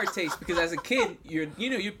acquired taste because as a kid, your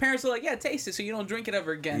parents are like, yeah, taste it so you don't drink it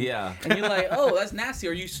ever again. Yeah. And you're like, oh, that's nasty.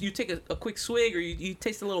 Or you take a quick swig or you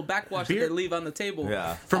taste a little backwash that Beer- they leave on the table.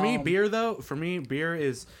 Yeah. For me, beer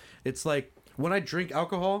is, it's like when I drink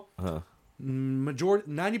alcohol, Uh-huh.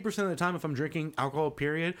 90% of the time, if I'm drinking alcohol,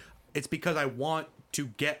 period, it's because I want to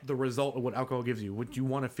get the result of what alcohol gives you. What you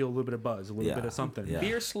want to feel a little bit of buzz, a little Yeah. bit of something. Yeah.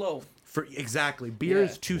 Beer slow. Exactly. Beer Yeah.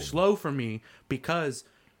 is too slow for me because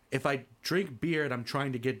if I drink beer and I'm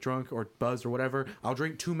trying to get drunk or buzzed or whatever, I'll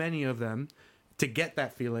drink too many of them. to get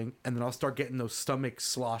that feeling, and then I'll start getting those stomachs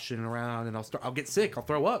sloshing around, and I'll get sick. I'll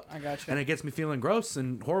throw up. I got you. And it gets me feeling gross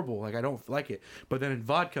and horrible. Like I don't like it. But then in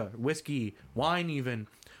vodka, whiskey, wine, even,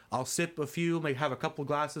 I'll sip a few, maybe have a couple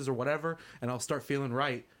glasses or whatever, and I'll start feeling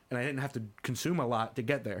right. And I didn't have to consume a lot to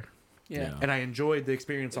get there. Yeah. And I enjoyed the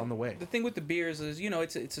experience on the way. The thing with the beers is,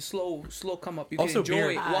 it's a slow come up. You Also, can enjoy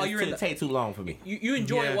beer- it while you're in the. take too long for me. You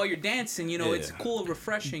enjoy Yeah. it while you're dancing. It's Yeah. cool,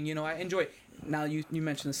 refreshing. I enjoy it. Now you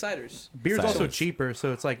mentioned the ciders. Beer's Ciders. also cheaper,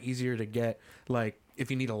 so it's like easier to get. Like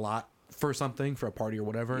if you need a lot for something, for a party or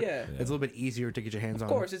whatever, Yeah. it's a little bit easier to get your hands on.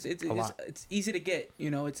 Of course, it's lot. it's easy to get.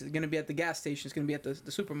 It's going to be at the gas station. It's going to be at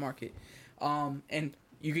the supermarket, and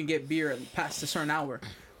you can get beer past a certain hour.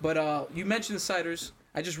 But you mentioned the ciders.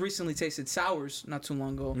 I just recently tasted sours not too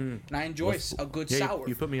long ago, and I enjoy a good Yeah, sour.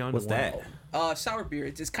 you put me on. What's to one. that? Sour beer.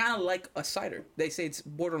 It's kind of like a cider. They say it's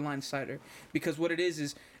borderline cider because what it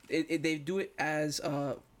is they do it as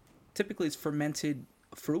typically it's fermented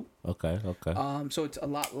fruit. Okay. So it's a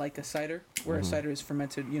lot like a cider, where a cider is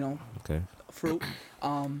fermented, Okay. fruit.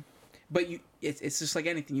 But it's just like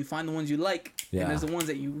anything. You find the ones you like, Yeah. and there's the ones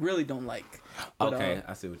that you really don't like. But, Okay,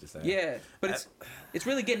 I see what you're saying. Yeah, but it's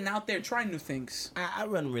really getting out there, trying new things. I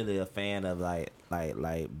wasn't really a fan of like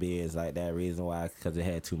beers like that. Reason why, because it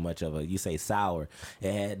had too much of a. You say sour.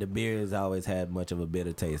 The beers always had much of a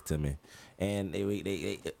bitter taste to me, and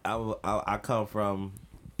I come from,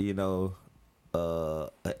 an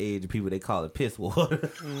age of people, they call it piss water.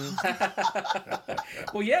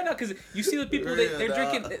 Well, yeah, no, because you see the people they're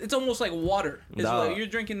drinking. It's almost like water. It's Nah. like you're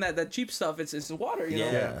drinking that cheap stuff. It's water. You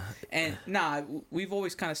know? Yeah. And we've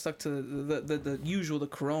always kind of stuck to the usual, the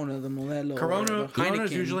Corona, the Modelo, Corona the is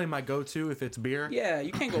Heineken. usually my go-to if it's beer. Yeah,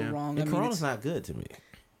 you can't go wrong. And Corona's it's- not good to me.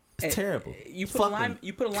 It's terrible. You put Fuck a lime. 'em.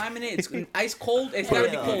 You put a lime in it. It's ice cold. It's gotta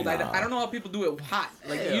be Hell cold. nah. I don't know how people do it hot.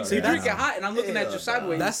 Like Hell you nah. drink it hot, and I'm looking at Hell you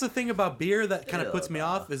sideways. That's the thing about beer that kind of Hell puts me nah.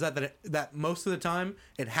 off is that most of the time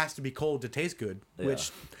it has to be cold to taste good,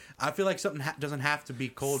 which I feel like something doesn't have to be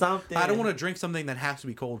cold. Something- I don't want to drink something that has to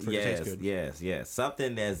be cold for it to Yes, taste good. yes.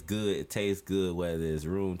 Something that's good, it tastes good whether it's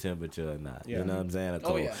room temperature or not. Yeah. You know what I'm saying? Or Oh,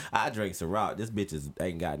 cold. yeah. I drink Ciroc. This bitch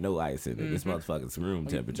ain't got no ice in it. This motherfucker's room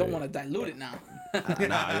temperature. Don't want to dilute it now.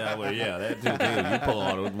 that too. Dude, you pull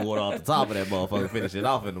all the water off the top of that motherfucker, finish it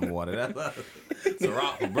off in the morning. That's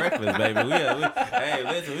Ciroc for breakfast, baby. Hey,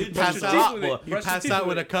 listen, we Pass drink your out, teeth with Ciroc, it. boy. you Brush your pass teeth out with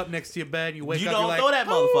with a it. cup next to your bed. You wake You up. don't You're throw like, that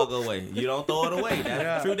motherfucker away. You don't throw it away. That's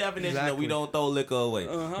Yeah, the true definition of we exactly. don't throw liquor away.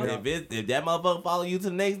 If that motherfucker follow you to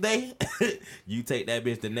the next day, you take that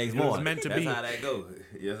bitch the next It was morning. meant to That's be. how that goes.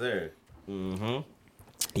 Yes, sir.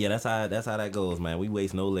 Yeah, that's how that goes, man. We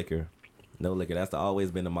waste no liquor. No liquor. That's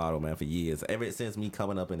always been the motto, man, for years. Ever since me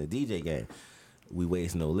coming up in the DJ game, we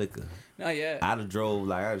waste no liquor. No, yeah. I'd have drove,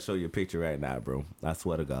 like, I'll show you a picture right now, bro. I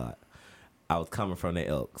swear to God. I was coming from the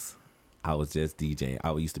Elks. I was just DJing.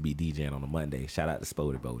 I used to be DJing on a Monday. Shout out to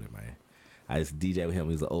Spody Bowden, man. I used to DJ with him.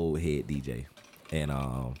 He was an old head DJ. And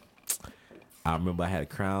I remember I had a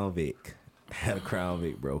Crown Vic.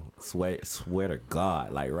 Bro. Swear to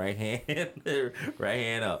God. Like, right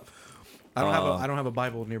hand up. I don't have a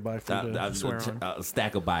Bible nearby for you to I swear on. a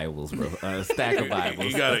stack of Bibles, bro. A stack of Bibles.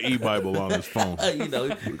 He got an e-Bible on his phone.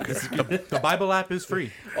 The Bible app is free.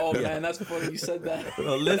 Oh man, that's funny you said that.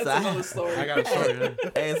 Well, listen, That's another story. I got a story.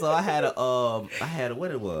 And so I had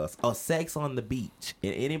what it was, Sex on the Beach.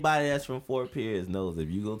 And anybody that's from Fort Pierce knows if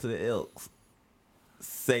you go to the Elks,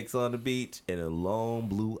 Sex on the Beach and a Lone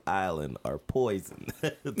Blue Island are poison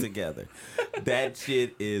together. That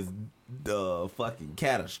shit is fucking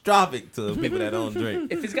catastrophic to people that don't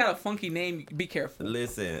drink. If it's got a funky name, be careful.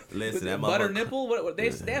 Listen, With that butter motherfucker- nipple? What they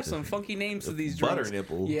have some funky names to these drinks. Butter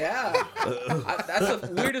nipple. Yeah, that's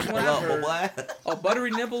the weirdest one I've Hello, heard. boy. A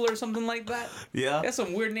buttery nipple or something like that. Yeah. That's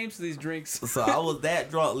some weird names to these drinks. So I was that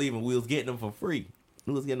drunk leaving. We was getting them for free.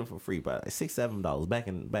 Probably like $6-7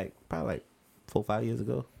 back probably like 4-5 years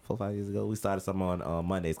ago. 4-5 years ago, we started something on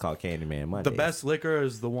Mondays called Candyman Mondays. The best liquor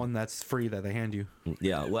is the one that's free that they hand you.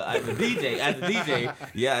 Yeah, well, as a DJ,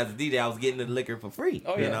 I was getting the liquor for free.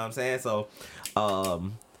 Oh, You yeah. know what I'm saying? So,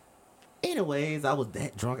 anyways, I was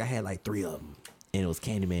that drunk. I had like 3 of them, and it was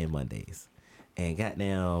Candyman Mondays. And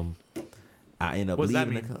goddamn, I ended up What's that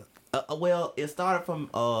leaving. mean? Well, it started from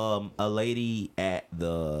a lady at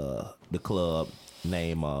the club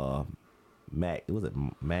named was it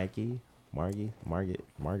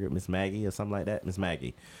Margaret, Miss Maggie or something like that, Miss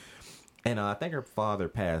Maggie. And I think her father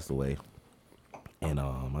passed away. And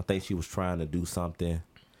I think she was trying to do something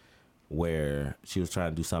where she was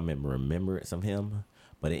trying to do something in remembrance of him,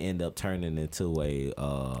 but it ended up turning into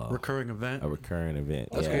a Recurring event. recurring event.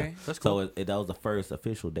 Okay. That's cool. So that was the first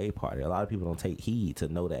official day party. A lot of people don't take heed to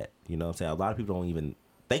know that. You know what I'm saying? A lot of people don't even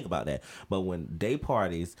think about that. But when day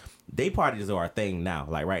parties are a thing now.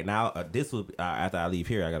 Like right now, this will after I leave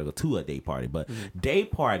here, I gotta go to a day party. But day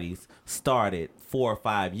parties started 4 or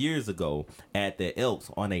 5 years ago at the Elks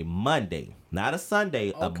on a Monday, not a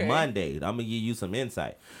Sunday, a Monday. I'm gonna give you some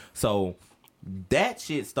insight. So that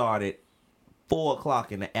shit started 4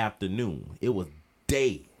 o'clock in the afternoon. It was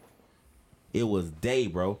day. It was day,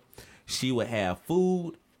 bro. She would have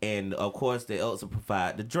food, and of course, they also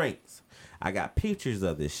provide the drinks. I got pictures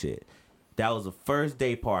of this shit. That was the first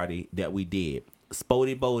day party that we did.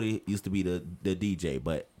 Spody Bodie used to be the DJ,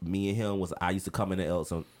 but me and him I used to come in the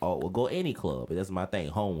Elks or go any club. That's my thing.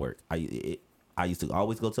 Homework. I used to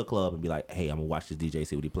always go to a club and be like, hey, I'm gonna watch this DJ,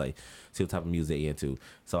 see what he play, see what type of music he into,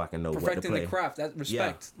 so I can know what to play. Perfecting the craft. That's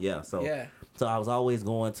respect. Yeah. So I was always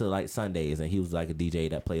going to like Sundays, and he was like a DJ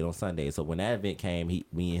that played on Sundays. So when that event came, me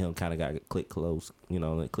and him kind of got click close,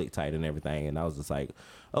 click tight and everything. And I was just like,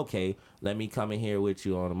 okay, let me come in here with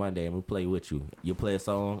you on a Monday and we play with you. You play a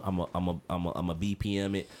song, I'm a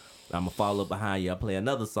BPM it. I'm gonna follow behind you. I play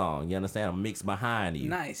another song. You understand? I'm mix behind you.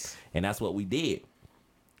 Nice. And that's what we did.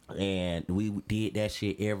 And we did that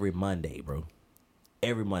shit every Monday, bro.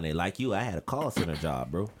 Every Monday. Like you, I had a call center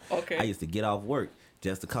job, bro. Okay. I used to get off work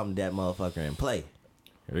just to come to that motherfucker and play.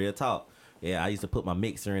 Real talk. Yeah, I used to put my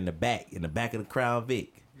mixer in the back of the Crown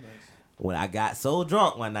Vic. Nice. When I got so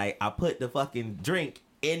drunk one night, I put the fucking drink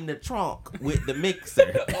in the trunk with the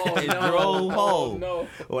mixer and drove home. Oh, no.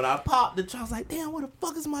 When I popped the trunk, I was like, damn, where the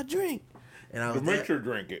fuck is my drink? And I was the mixer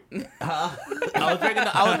drink it. I was drinking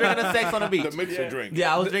the Sex on the Beach. The mixer drink.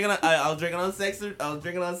 Yeah, I was drinking on Sex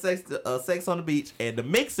on the Beach, and the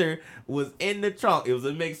mixer was in the trunk. It was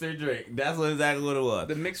a mixer drink. That's exactly what it was.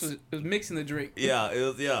 It was mixing the drink. Yeah, it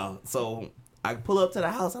was. Yeah. So I pull up to the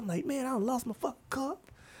house. I'm like, man, I done lost my fucking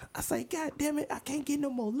cup. I say, God damn it, I can't get no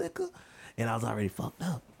more liquor, and I was already fucked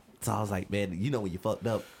up. So I was like, man, when you fucked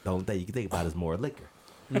up, the only thing you can think about is more liquor.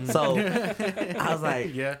 So I was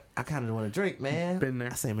like, yeah, I kind of want to drink, man. Been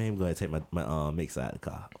there. I said, man, I'm going to take my mixer out of the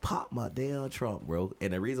car. Pop my damn trunk, bro.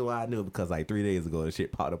 And the reason why I knew it because like 3 days ago, the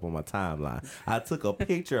shit popped up on my timeline. I took a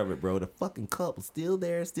picture of it, bro. The fucking cup was still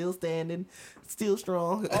there, still standing, still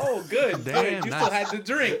strong. Oh, good. Damn, you still had the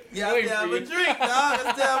drink. Yeah, I'm a drink, dog.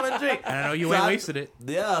 I'm a drink. And I know you ain't wasted it.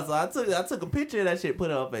 Yeah, so I took a picture of that shit, put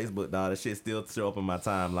it on Facebook, dog. The shit still show up on my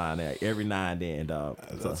timeline there every now and then, dog.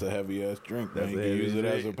 That's a heavy ass drink, man. You can use it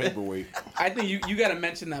as a paperweight. I think you got to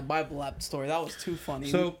mention that Bible app story. That was too funny.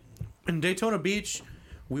 So, in Daytona Beach,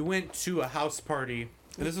 we went to a house party.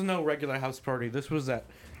 And this is no regular house party. This was at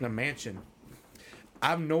the mansion. I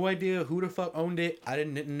have no idea who the fuck owned it. I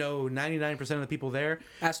didn't know 99% of the people there.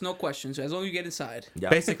 Ask no questions as long as you get inside.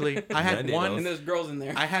 Yep. Basically, I had one. And there's girls in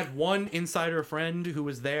there. I had one insider friend who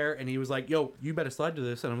was there, and he was like, "Yo, you better slide to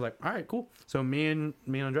this." And I'm like, "All right, cool." So me and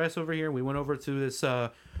Andres over here, we went over to this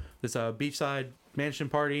beachside mansion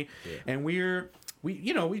party, and we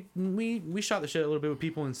shot the shit a little bit with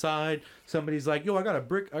people inside. Somebody's like, "Yo, I got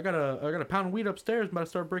a pound of weed upstairs. I'm about to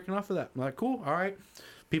start breaking off of that." I'm like, "Cool, all right."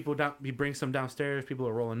 People he brings some downstairs. People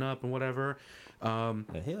are rolling up and whatever.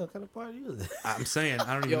 The hell kind of party is it? I'm saying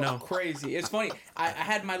I don't even know. Crazy. It's funny. I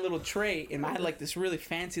had my little tray, and I had like this really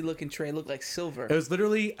fancy looking tray. It looked like silver. It was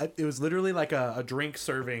literally like a drink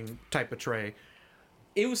serving type of tray.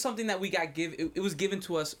 It was something that we got it was given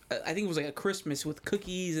to us. I think it was like a Christmas with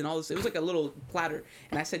cookies and all this. It was like a little platter.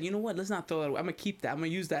 And I said, you know what? Let's not throw that away. I'm gonna keep that. I'm gonna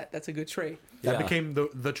use that. That's a good tray. That became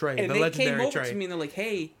the tray, and the they legendary came over tray. to me and they're like,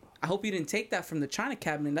 hey, I hope you didn't take that from the china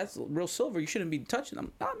cabinet. That's real silver. You shouldn't be touching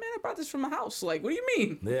them. Oh, man, I brought this from my house. Like, what do you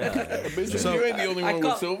mean? Yeah. So, you ain't the only one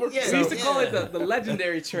with silver. Yeah, we used to call it the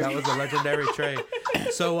legendary tray. That was a legendary tray.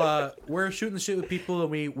 So we're shooting the shit with people,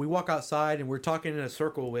 and we walk outside, and we're talking in a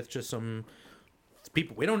circle with just some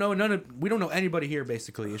people. We don't know anybody here,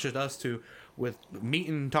 basically. It's just us two with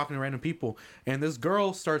meeting, talking to random people. And this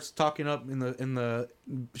girl starts talking up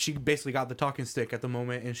she basically got the talking stick at the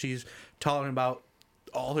moment, and she's talking about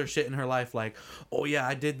all her shit in her life, like, oh yeah,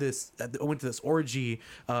 I did this. I went to this orgy.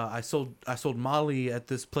 I sold Molly at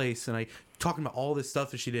this place, and I talking about all this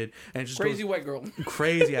stuff that she did, and it just crazy white girl,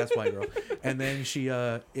 crazy ass white girl. And then she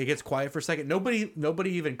it gets quiet for a second. Nobody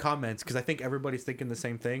even comments because I think everybody's thinking the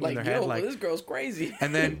same thing in their head. Like, this girl's crazy.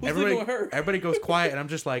 And then everybody goes quiet, and I'm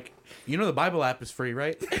just like, the Bible app is free,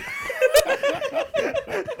 right?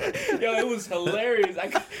 Yo, it was hilarious.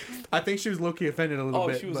 I think she was low-key offended a little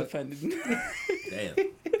bit. Oh, she was offended. Damn.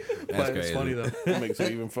 But it's funny though. That makes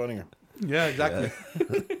it even funnier. Yeah, exactly.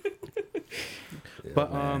 Yeah,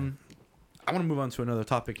 but man. I want to move on to another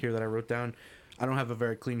topic here that I wrote down. I don't have a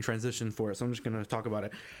very clean transition for it, so I'm just going to talk about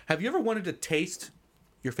it. Have you ever wanted to taste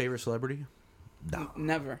your favorite celebrity? No.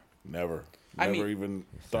 Never. I Never mean- even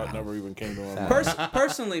thought. Never even came to my mind.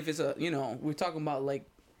 Personally, if it's a, we're talking about like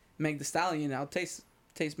Meg the Stallion, I'll taste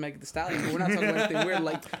Meg the Stallion, but we're not talking about anything weird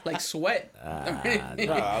like sweat.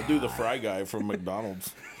 Nah, I'll do the fry guy from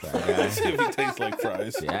McDonald's. See if he tastes like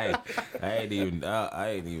fries. Yeah, I ain't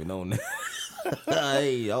even known that.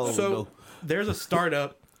 So there's a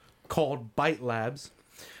startup called Byte Labs,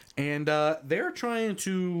 and they're trying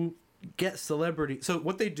to get celebrity. So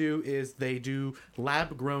what they do is they do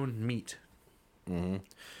lab grown meat. Oh,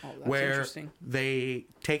 that's Where interesting. they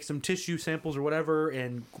take some tissue samples or whatever,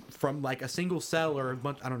 and from like a single cell or a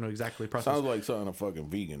bunch, I don't know exactly. Process. Sounds like something a fucking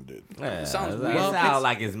vegan did. Sounds it weird. sounds it's-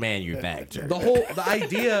 like it's manufactured. The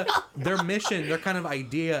idea, their mission, their kind of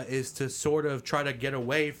idea is to sort of try to get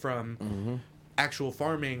away from actual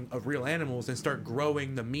farming of real animals and start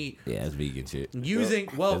growing the meat Yeah, it's vegan shit. using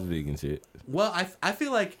That's vegan shit. Well, I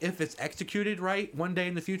feel like if it's executed right, one day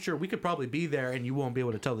in the future, we could probably be there and you won't be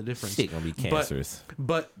able to tell the difference. Shit gonna be cancerous.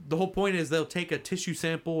 But the whole point is they'll take a tissue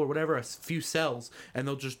sample or whatever, a few cells, and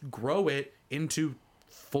they'll just grow it into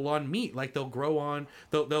full-on meat. Like they'll grow on,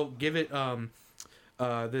 they'll give it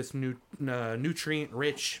this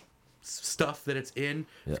nutrient-rich stuff that it's in.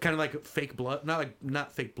 Yeah. It's kind of like fake blood,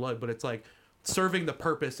 not fake blood, but it's like serving the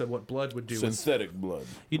purpose of what blood would do. Synthetic blood.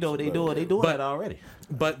 You know what they doing? They doing But- it already.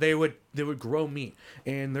 But they would grow meat,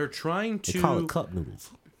 and they're trying to They call it cup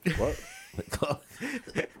noodles. What? They call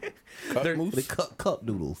Cup They're- mousse? they cup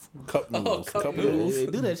noodles. Cup noodles. cup Cup noodles. noodles. They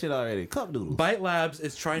do that shit already. Cup noodles. Byte Labs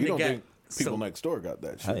is trying You to don't get think people next door got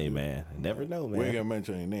that shit? Hey man, never know, We ain't man. gonna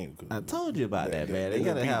mention any names. I told you about that, man. They good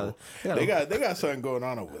gotta have. people. They got something going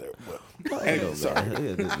on over there. But anyway, sorry.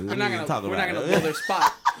 We're We're not gonna blow their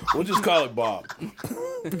spot. We'll just call it Bob.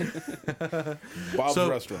 Bob's so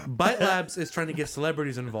restaurant. Byte Labs is trying to get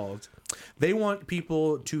celebrities involved. They want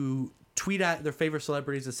people to tweet at their favorite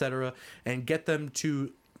celebrities, etc., and get them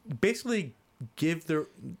to basically give their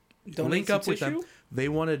Donate link some up with them. tissue? They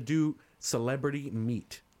want to do celebrity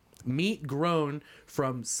meat grown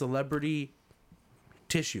from celebrity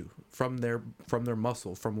tissue, from their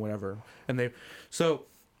muscle, from whatever. And so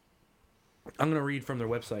I'm gonna read from their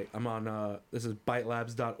website. I'm on this is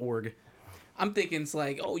bytelabs.org. I'm thinking it's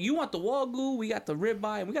like, oh, you want the Wagyu? We got the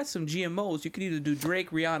ribeye, and we got some GMOs. You could either do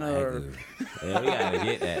Drake, Rihanna, or Yeah, we gotta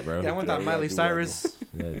get that, bro. Yeah, I want that we Miley gotta do Cyrus.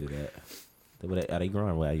 We gotta do that. Are they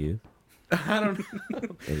growing where you? I don't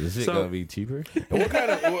Is this shit So- gonna be cheaper?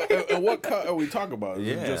 And what cut are we talking about? Is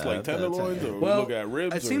it just Yeah, like that's- tenderloins, or Well, we look at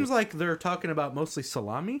ribs? it seems like they're talking about mostly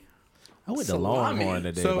salami. I went to Salami. Longhorn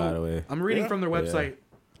today, So by the way. I'm reading Yeah. from their Yeah. website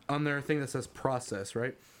on their thing that says process,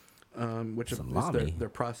 right? Which is Salami. their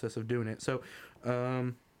process of doing it. So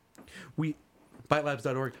we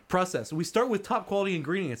bytelabs.org process. We start with top quality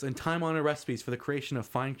ingredients and time-honored recipes for the creation of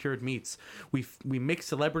fine-cured meats. We mix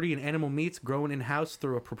celebrity and animal meats grown in-house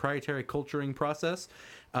through a proprietary culturing process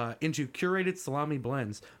into curated salami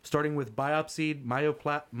blends. Starting with biopsied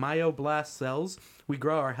myoblast cells, we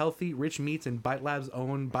grow our healthy, rich meats in Byte Labs'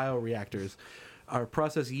 own bioreactors. Our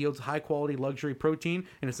process yields high-quality luxury protein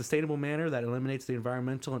in a sustainable manner that eliminates the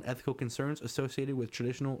environmental and ethical concerns associated with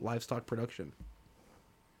traditional livestock production.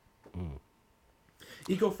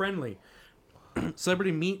 Eco-friendly.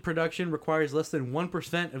 Celebrity meat production requires less than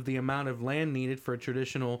 1% of the amount of land needed for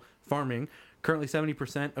traditional farming. Currently,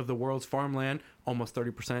 70% of the world's farmland, almost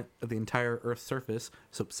 30% of the entire Earth's surface,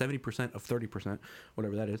 so 70% of 30%,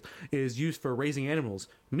 whatever that is used for raising animals.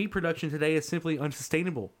 Meat production today is simply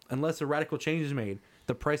unsustainable unless a radical change is made.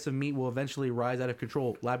 The price of meat will eventually rise out of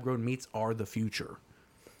control. Lab-grown meats are the future.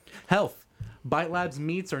 Health. Byte Labs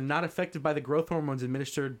meats are not affected by the growth hormones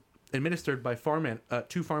administered by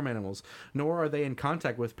to farm animals, nor are they in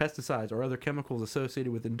contact with pesticides or other chemicals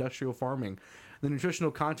associated with industrial farming. The nutritional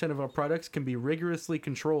content of our products can be rigorously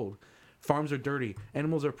controlled. Farms are dirty.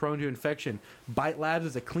 Animals are prone to infection. Byte Labs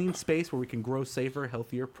is a clean space where we can grow safer,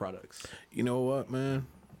 healthier products. You know what, man?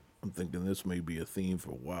 I'm thinking this may be a theme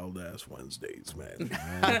for Wild Ass Wednesdays, man. you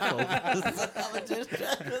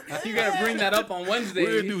gotta bring that up on Wednesday.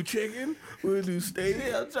 We're gonna do chicken, we're gonna do steak,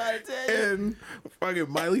 I'm trying to tell you. and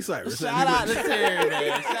fucking Miley Cyrus. Shout out to Terry,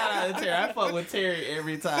 man. Shout out to Terry. I fuck with Terry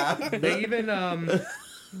every time.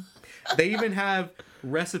 They even have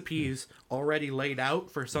recipes already laid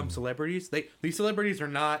out for some celebrities. These celebrities they're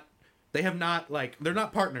not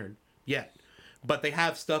partnered yet, but they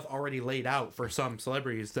have stuff already laid out for some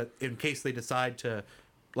celebrities that in case they decide to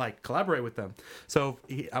like collaborate with them. So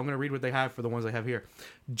I'm gonna read what they have for the ones I have here.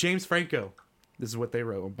 James Franco. This is what they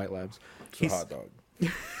wrote on Byte Labs. It's a hot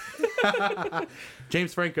dog.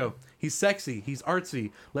 James Franco. He's sexy. He's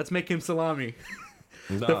artsy. Let's make him salami.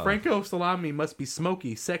 The No. Franco salami must be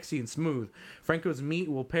smoky, sexy, and smooth. Franco's meat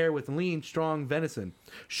will pair with lean, strong venison.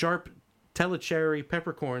 Sharp Telecherry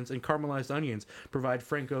peppercorns and caramelized onions provide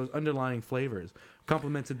Franco's underlying flavors,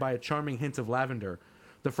 complemented by a charming hint of lavender.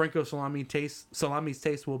 The Franco salami's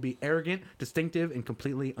taste will be arrogant, distinctive, and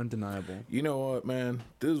completely undeniable. You know what, man?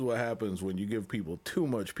 This is what happens when you give people too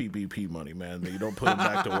much PPP money, man. That you don't put them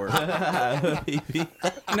back to work.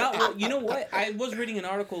 No, well, you know what? I was reading an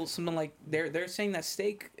article, something like they're saying that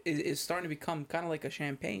steak is starting to become kind of like a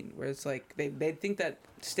champagne, where it's like they think that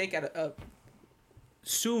steak at a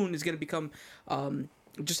soon is going to become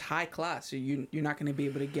just high class. So you're not going to be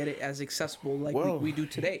able to get it as accessible like we do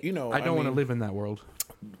today. You know, I don't want to live in that world.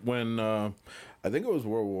 When I think it was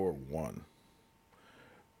World War I,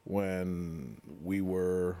 when we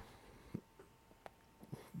were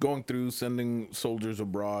going through sending soldiers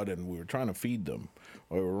abroad and we were trying to feed them,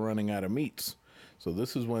 or we were running out of meats. So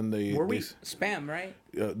this is when they spam, right?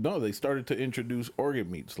 No, they started to introduce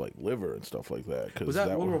organ meats like liver and stuff like that. Was that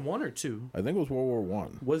World War One or two? I think it was World War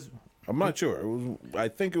One. I'm not sure. It was. I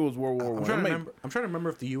think it was World War One. I'm trying to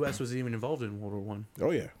remember if the U.S. was even involved in World War One.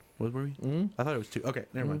 Oh yeah. Were we? Mm-hmm. I thought it was two. Okay,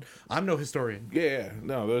 never mind. I'm no historian. Yeah,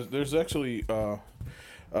 no. There's actually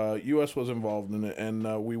U.S. was involved in it,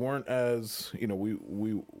 and we weren't as we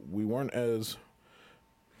weren't as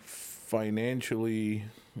financially.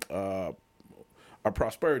 Our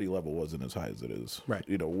prosperity level wasn't as high as it is, right?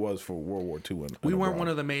 Was for World War II. We weren't one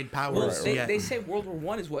of the main powers. Well, they say World War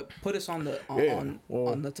One is what put us on the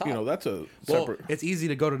on the top. That's a separate. Well, it's easy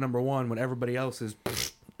to go to number one when everybody else is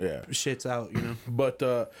shits out, But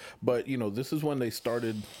this is when they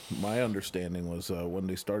started. My understanding was when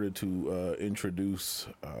they started to introduce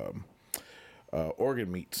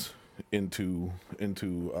organ meats into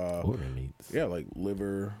organ meats. Yeah, like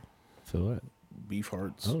liver. So what? Beef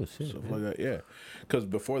hearts, stuff like that. Yeah, because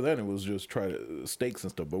before then it was just steaks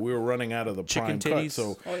and stuff. But we were running out of the chicken prime titties.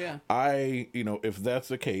 Cut, so if that's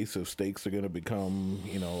the case, if steaks are going to become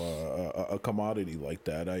a commodity like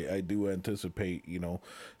that, I do anticipate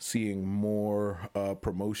seeing more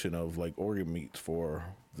promotion of like organ meats for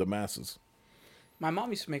the masses. My mom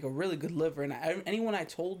used to make a really good liver, and anyone I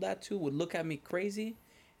told that to would look at me crazy.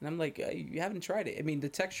 And I'm like, you haven't tried it. I mean, the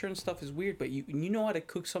texture and stuff is weird, but you know how to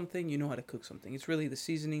cook something. You know how to cook something. It's really the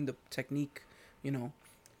seasoning, the technique,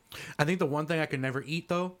 I think the one thing I could never eat,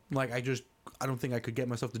 though, like I don't think I could get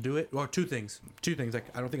myself to do it. Well, two things.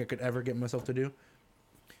 Like, I don't think I could ever get myself to do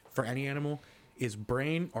for any animal is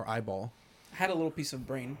brain or eyeball. I had a little piece of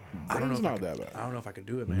brain. I don't know. It's not that bad. I don't know if I could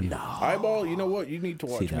do it, man. No. Eyeball, you know what? You need to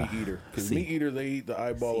watch Meat Eater, because Meat Eater, they eat the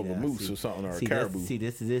eyeball of a moose or something, or a caribou.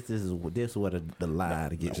 This is where the line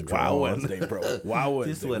gets drawn. Wow Wednesday, bro. Wow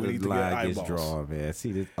Wednesday. This is where the line gets drawn, man.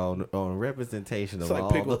 See this on representation of like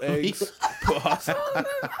all pickled eggs.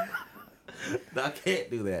 No, I can't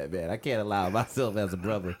do that, man. I can't allow myself as a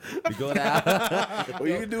brother to go down. Well,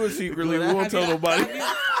 you can do it secretly. We won't tell nobody.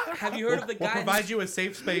 Have you heard of the guy? We'll provide you a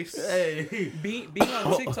safe space. Hey. Being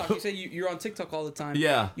on TikTok, you said you're on TikTok all the time.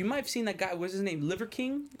 Yeah. You might have seen that guy. What's his name? Liver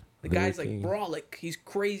King. The Liver guy's King. like brolic. He's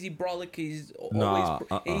crazy brolic. He's always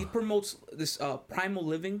and he promotes this primal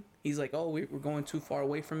living. He's like, oh, we're going too far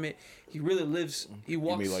away from it. He really lives. He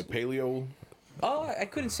walks. You mean like paleo? Oh, I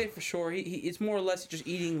couldn't say for sure. He it's more or less just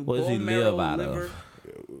eating What does he bone marrow, live out liver. of?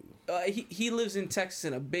 He lives in Texas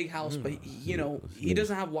in a big house, but he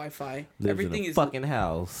doesn't have Wi-Fi. Lives Everything in a is fucking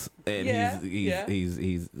house, and he's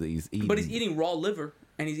eating. But he's eating raw liver,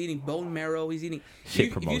 and he's eating bone marrow. He's eating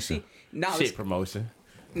promotion.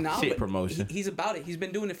 He's about it. He's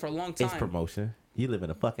been doing it for a long time. It's promotion. You live in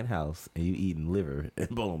a fucking house and you eating liver and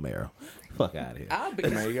bone marrow. Fuck out of here. Hey,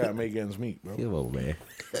 man, you gotta make ends meet, bro. Come on, man.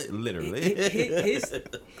 Literally.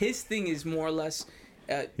 His thing is more or less.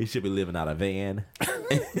 He should be living out a van.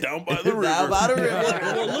 Down by the river. Down by the river.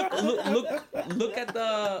 Well, look at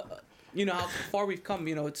the. How far we've come.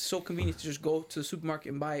 It's so convenient to just go to the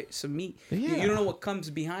supermarket and buy some meat. Yeah. You don't know what comes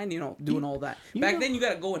behind, doing all that. Back then, you got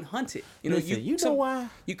to go and hunt it. You know why?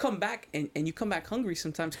 You come back and you come back hungry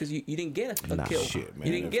sometimes because you didn't get a kill. Shit, man.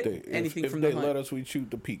 You didn't get anything from the the hunt. If they let us, we'd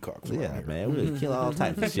shoot the peacocks. Yeah, here. man. We'll kill all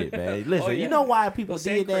types of shit, man. Listen, you know why people Those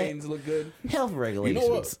did sand cranes that? look good. Health regulations. You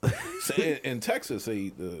know what? In Texas,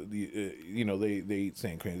 they eat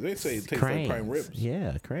sand cranes. They say it tastes like prime ribs.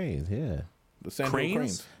 Yeah, cranes. Yeah. The sandhill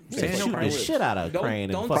cranes. Shoot the shit out of a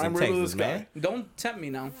crane in fucking Texas, man. Don't tempt me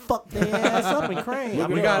now. Fuck their ass up in crane.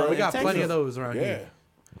 We got plenty of those around here. here.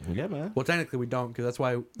 Yeah, man. Well, technically we don't, because that's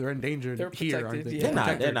why they're endangered They're here, aren't protected, they?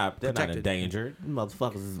 yeah. They're not Protected. endangered.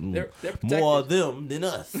 Motherfuckers, They're more of them than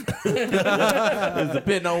us. It's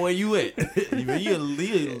depending on where you at.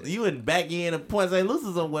 You in back end of Point St.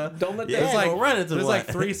 Lucie somewhere. Don't let yeah, that- like run into There's one. like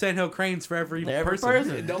 3 sandhill cranes for every Every person.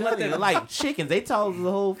 person. Don't let them- like chickens. They told us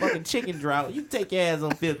the whole fucking chicken drought. You take your ass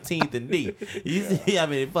on 15th and D. You see how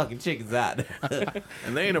many fucking chickens out there.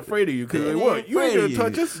 And they ain't afraid of you because They they ain't what? You ain't afraid gonna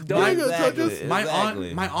of touch you. us. You ain't gonna touch us.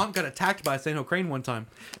 Exactly. My aunt got attacked by a sandhill crane one time.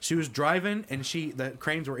 She was driving and the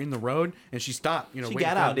cranes were in the road and she stopped. You know, She waiting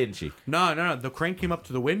got for out, them. didn't she? No. The crane came up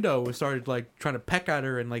to the window and started like trying to peck at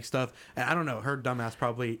her and like stuff. And I don't know. Her dumbass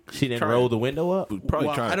probably. She didn't Trying- roll the window up. Probably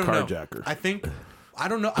Well, trying I to don't know. carjack her. I think. I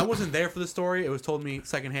don't know. I wasn't there for the story. It was told me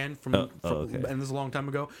secondhand from, okay. and this is a long time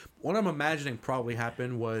ago. What I'm imagining probably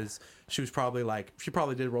happened was she probably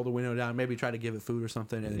did roll the window down, maybe try to give it food or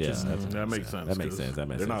something, and it Yeah, just That makes sense. That makes 'cause sense. That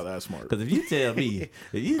makes they're sense. not that smart. Because if you tell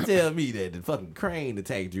me that the fucking crane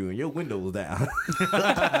attacked you and your window was down,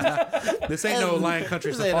 this ain't no Lion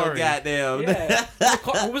Country this ain't no Safari. goddamn. Yeah.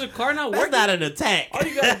 Was a car not That's working? not an attack. All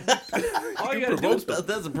you gotta do is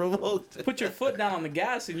That's a promotion. put your foot down on the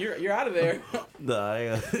gas and you're out of there.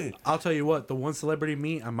 Nah, I'll tell you what. The one celebrity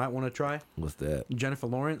meet I might want to try. what's that? Jennifer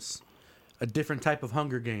Lawrence, a different type of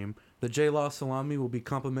Hunger Game. The J-Law salami will be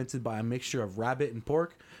complemented by a mixture of rabbit and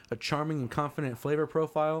pork, a charming and confident flavor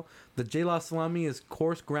profile. The J-Law salami is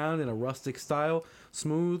coarse ground in a rustic style,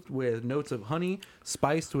 smooth with notes of honey,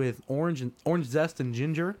 spiced with orange zest and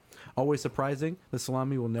ginger. Always surprising, the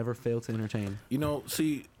salami will never fail to entertain. You know,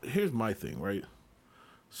 see, here's my thing, right?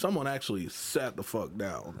 Someone actually sat the fuck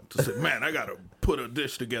down to say, "Man, I gotta put a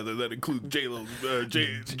dish together that includes Jennifer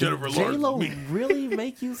J-Lo Lawrence." meat." really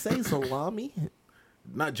make you say salami?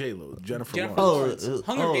 Not J-Lo, Jennifer Jennifer Lawrence. Lawrence.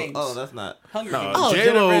 Hunger Games. Oh, that's not. Hunger No, Games. Oh,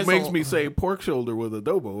 J-Lo Jennifer makes Aniston. me say pork shoulder with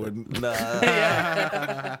adobo. And Nah.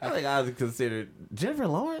 I think I was considered Jennifer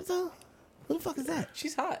Lawrence. Though? Who the fuck is that?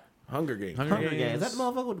 She's hot. Hunger Games. Hunger Hunger Games. Is that Games. the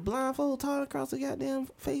motherfucker with the blindfold tied across the goddamn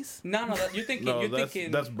face? No, you're thinking. No, you're that's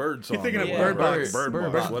thinking. that's Bird Song. You're thinking of Yeah. Bird Box. Bird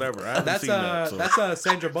Bird Box, Box. whatever. I haven't That's seen that. So. that's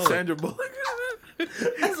Sandra Bullock. Sandra Bullock.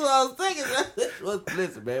 That's what I was thinking. Well,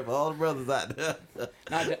 listen, man, for all the brothers out there,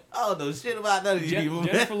 Nah, Je- I don't know shit about none of you people. man.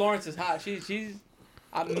 Jennifer Lawrence is hot. She's.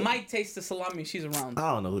 I might taste the salami. She's around.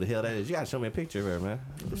 I don't know who the hell that is. You gotta show me a picture of her, man.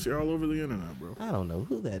 She's all over the internet, bro. I don't know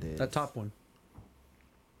who that is. That top one.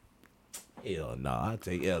 Hell no, I'll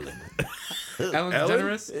take Ellen. Ellen Ellen?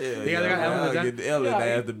 DeGeneres. Hell Yeah, they got I'll Ellen get the Ellen Yeah.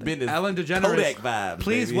 as the business Ellen DeGeneres. Kodak vibe.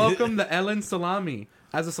 Please baby. welcome the Ellen salami.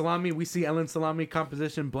 As a salami, we see Ellen salami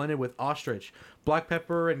composition blended with ostrich, black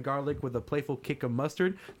pepper, and garlic with a playful kick of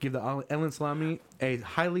mustard. Give the Ellen salami a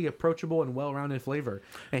highly approachable and well-rounded flavor.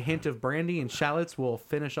 A hint of brandy and shallots will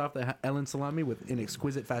finish off the Ellen salami with an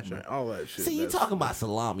exquisite fashion. Man, all that shit. See, you that's- talking about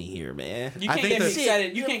salami here, man. You I can't think get me that-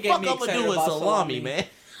 excited. You can't get me fuck I'ma excited do with about salami, man.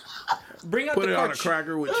 Bring out Put the it on a carch-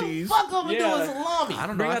 cracker with cheese. Fuck I'ma do Yeah. with salami. I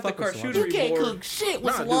don't know. Bring I out the fuck with salami. You charcuterie can't board. cook shit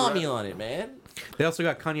with Nah, do salami that. on it, man. They also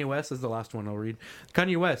got Kanye West as the last one I'll read.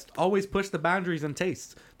 Kanye West, always push the boundaries and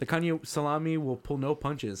tastes. The Kanye salami will pull no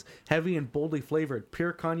punches. Heavy and boldly flavored,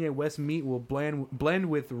 pure Kanye West meat will blend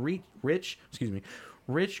with rich,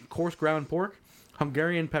 coarse ground pork.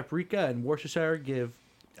 Hungarian paprika and Worcestershire give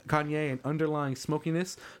Kanye an underlying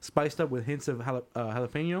smokiness, spiced up with hints of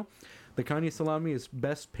jalapeno. The Kanye salami is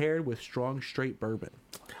best paired with strong straight bourbon.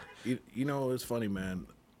 You know, it's funny, man.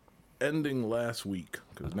 Ending last week,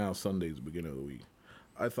 because now Sunday's the beginning of the week,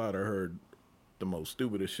 I thought I heard the most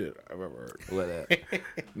stupidest shit I've ever heard. What that?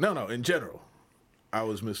 No, in general. I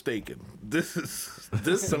was mistaken. This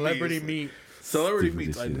Celebrity meat. meat. Celebrity Stupid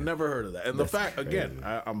meats. as I shit. never heard of that. And That's the fact, again,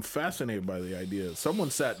 crazy. I'm fascinated by the idea. Someone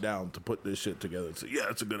sat down to put this shit together and said, yeah,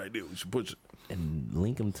 it's a good idea. We should push it. And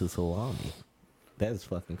link them to salami. That is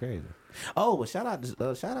fucking crazy. Oh, but shout out,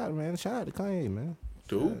 man. Shout out to Kanye, man.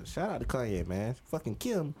 To who? Shout out to Kanye, man. Fucking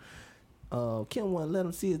Kim. Kim wouldn't let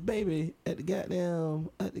him see his baby at the goddamn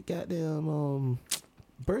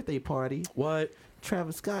birthday party. What?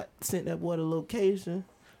 Travis Scott sent that boy the location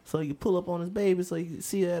so he could pull up on his baby so he could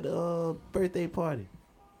see her at the birthday party.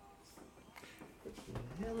 What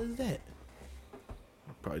the hell is that?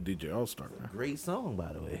 Probably DJ All-Star, man. Great song,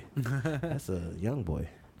 by the way. That's a young boy.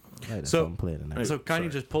 I like that So- song playing tonight. So Kanye sorry.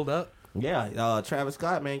 just pulled up? Yeah, Travis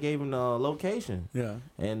Scott, man, gave him the location. Yeah.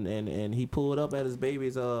 And he pulled up at his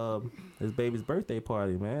baby's birthday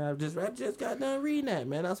party, man. I just got done reading that,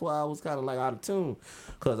 man. That's why I was kind of like out of tune,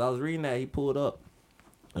 cause I was reading that he pulled up,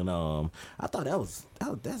 and I thought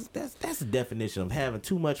that's the definition of having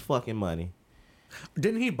too much fucking money.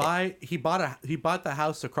 Didn't he bought the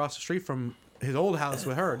house across the street from his old house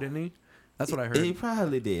with her, didn't he? That's what I heard. He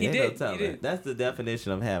probably did. He Ain't did, no he telling. did. That's the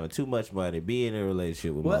definition of having too much money, being in a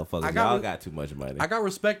relationship with Well, motherfuckers. I got Y'all re- got too much money. I got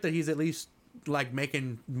respect that he's at least like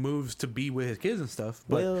making moves to be with his kids and stuff.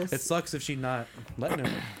 But Well, it sucks if she's not letting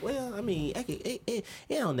him. Well, I mean, it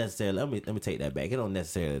don't necessarily. Let me take that back. It don't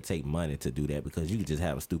necessarily take money to do that because you can just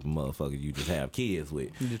have a stupid motherfucker you just have kids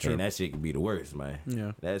with, true. and that shit can be the worst, man.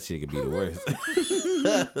 Yeah. That shit can be the worst.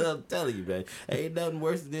 I'm telling you, man. Ain't nothing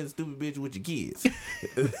worse than a stupid bitch with your kids.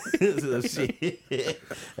 So shit.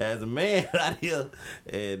 As a man out here,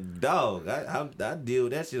 and dog, I deal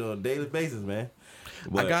with that shit on a daily basis, man.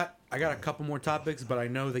 But, I got a couple more topics, but I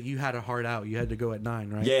know that you had a hard out. You had to go at 9,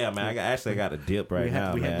 right? yeah, man. I got a dip right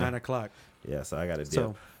now, we man. had 9 o'clock. Yeah, so I got a dip.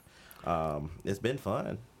 So It's been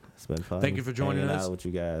fun. It's been fun. Thank you for joining hanging us. out with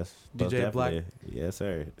you guys. DJ Most Black. definitely. Yes,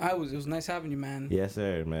 sir. It was nice having you, man. Yes,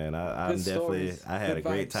 sir, man. I'm Good definitely. stories. I had Good a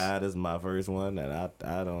great vibes. time. This is my first one, and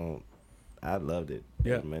I loved it.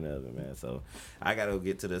 Yeah. Every minute of it, man. So I gotta go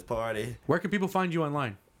get to this party. where can people find you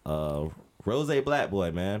online? Rose Black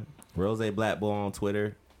Boy, man. Rose Black Boy on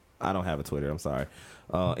Twitter. I don't have a Twitter. I'm sorry.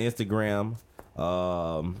 Instagram.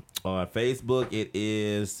 On Facebook, it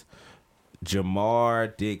is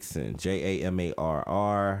Jamar Dixon.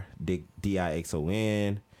 JAMARR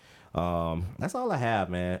DIXON. That's all I have,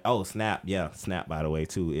 man. Oh, Snap. Yeah, Snap. By the way,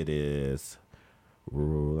 too. It is.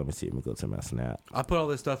 Let me see. Let me go to my Snap. I'll put all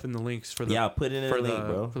this stuff in the links for the Yeah, I'll put it in for the link,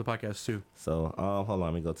 bro. for the podcast too. So, hold on.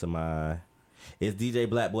 Let me go to my. It's DJ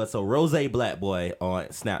Black Boy. So Rose Black Boy on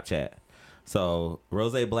Snapchat. So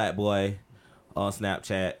Rose Black Boy on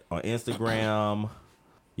Snapchat, on Instagram.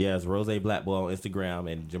 Yes, Rose Black Boy on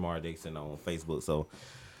Instagram, and Jamar Dixon on Facebook. So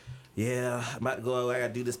yeah, I'm about to go. I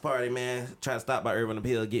gotta do this party, man. Try to stop by Urban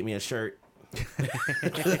Appeal, get me a shirt. All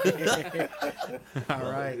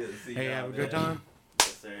right. Good to see Hey, y'all, have a good man. time.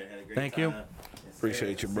 Yes, sir. Had a great Thank you. time. Yes, sir.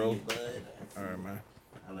 Appreciate you, bro. See bud. All right, man.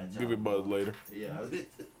 I'll let y'all Give me a buzz know. later. Yeah.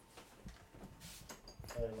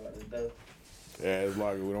 Sorry about this, though. Yeah, it's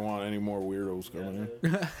like we don't want any more weirdos coming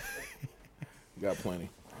in. You got plenty.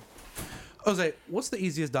 Jose, what's the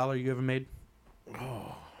easiest dollar you ever made?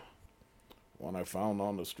 One I found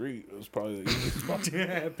on the street. It was probably the easiest one.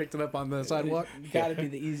 Picked it up on the sidewalk. Gotta be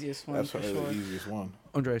the easiest one That's for probably sure. the easiest one.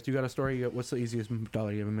 Andres, you got a story? What's the easiest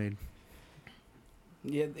dollar you ever made?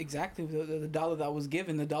 Yeah, exactly. The dollar that was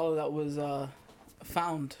given, the dollar that was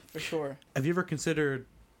found, for sure. Have you ever considered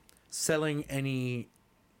selling any?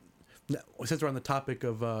 Since we're on the topic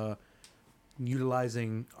of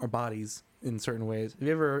utilizing our bodies in certain ways, have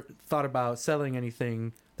you ever thought about selling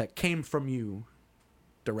anything that came from you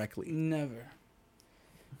directly? Never.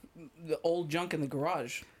 The old junk in the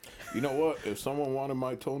garage. You know what? If someone wanted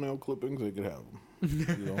my toenail clippings, they could have them. You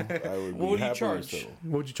know, I would be What would you happy charge? to sell.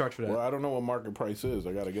 What would you charge for that? Well, I don't know what market price is.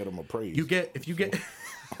 I got to get them appraised. If you get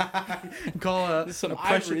call a This is some a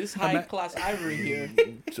pressure- ivory. This a high ma- class ivory here.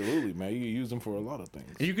 Absolutely, man. You can use them for a lot of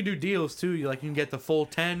things. And you can do deals too. You can get the full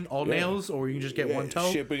 10 all Yeah. nails, or you can just get Yeah, one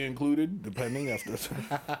toe. Shipping included, depending after.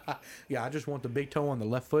 Yeah, I just want the big toe on the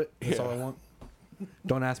left foot. That's all I Yeah. want.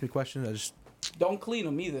 Don't ask me questions. I just Don't clean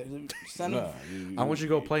them either. Send them. Nah, I want you to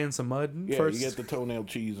go play in some mud Yeah, first. you get the toenail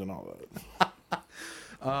cheese and all that.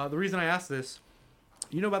 The reason I asked this,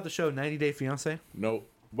 you know about the show 90 Day Fiance? No.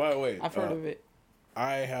 By the way, I've heard of it.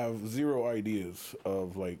 I have zero ideas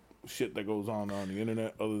of like shit that goes on the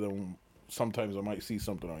internet, other than sometimes I might see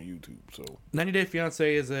something on YouTube. So 90 Day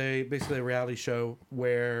Fiance is basically a reality show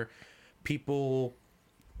where people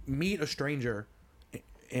meet a stranger.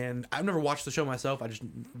 And I've never watched the show myself. I'm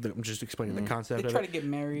just explaining the concept They of try it. to get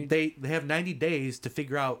married. They have 90 days to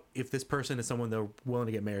figure out if this person is someone they're willing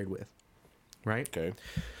to get married with. Right? okay,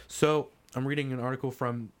 So I'm reading an article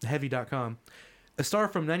from Heavy.com. A star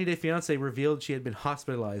from 90 Day Fiance revealed she had been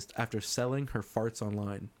hospitalized after selling her farts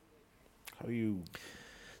online. how do you?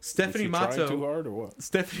 Stephanie is she trying Matto. too hard or what?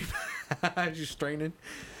 Stephanie, she's straining.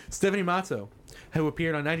 Stephanie Matto, who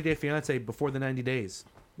appeared on 90 Day Fiance before the 90 days,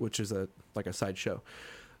 which is a side show,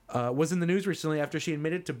 was in the news recently after she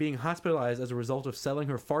admitted to being hospitalized as a result of selling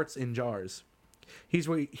her farts in jars. Here's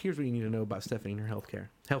what you need to know about Stephanie and her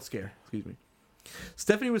health scare. Excuse me.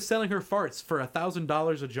 Stephanie was selling her farts for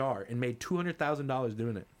 $1,000 a jar and made $200,000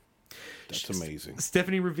 doing it. That's amazing.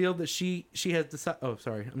 Stephanie revealed that she has decided. Oh,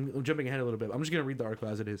 sorry, I'm jumping ahead a little bit. I'm just gonna read the article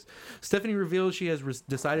as it is. Stephanie revealed she has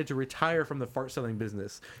decided to retire from the fart selling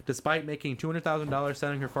business, despite making $200,000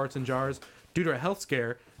 selling her farts in jars due to a health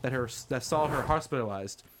scare that saw her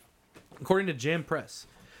hospitalized. According to Jam Press,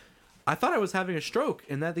 I thought I was having a stroke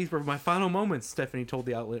and that these were my final moments. Stephanie told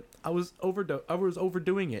the outlet, I was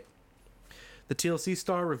overdoing it. The TLC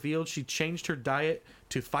star revealed she changed her diet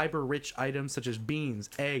to fiber-rich items such as beans,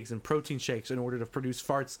 eggs, and protein shakes in order to produce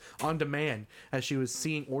farts on demand, as she was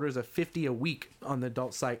seeing orders of 50 a week on the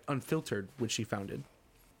adult site Unfiltered, which she founded.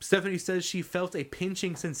 Stephanie says she felt a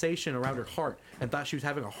pinching sensation around her heart and thought she was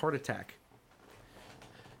having a heart attack.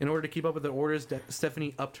 In order to keep up with the orders,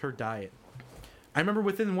 Stephanie upped her diet. This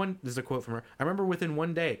is a quote from her. I remember within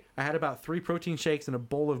one day, I had about 3 protein shakes and a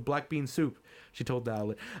bowl of black bean soup, she told the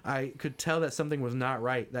outlet. I could tell that something was not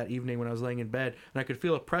right that evening when I was laying in bed, and I could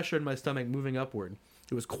feel a pressure in my stomach moving upward.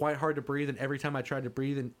 It was quite hard to breathe, and every time I tried to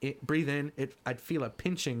breathe in, I'd feel a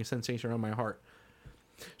pinching sensation around my heart.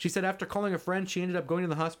 She said after calling a friend, she ended up going to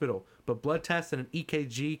the hospital, but blood tests and an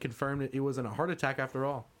EKG confirmed that it wasn't a heart attack after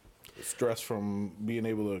all. Stress from being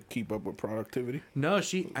able to keep up with productivity? No, I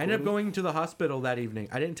ended up going to the hospital that evening.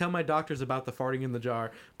 I didn't tell my doctors about the farting in the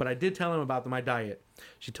jar, but I did tell them about my diet,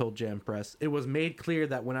 she told Jam Press. It was made clear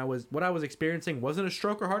that what I was experiencing wasn't a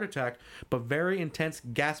stroke or heart attack, but very intense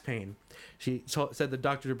gas pain. She said the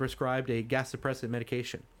doctor prescribed a gas suppressant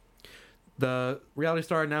medication. The reality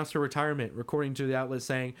star announced her retirement, according to the outlet,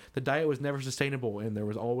 saying the diet was never sustainable and there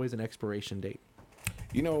was always an expiration date.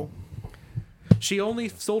 You know, she only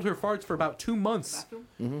sold her farts for about 2 months.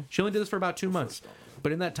 Mm-hmm. She only did this for about 2 months.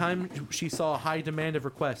 But in that time, she saw a high demand of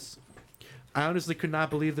requests. I honestly could not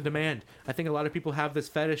believe the demand. I think a lot of people have this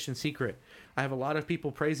fetish in secret. I have a lot of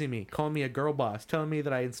people praising me, calling me a girl boss, telling me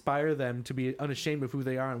that I inspire them to be unashamed of who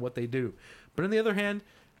they are and what they do. But on the other end,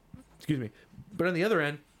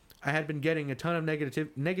 I had been getting a ton of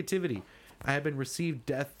negativity. I had been received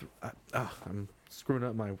death. I'm screwing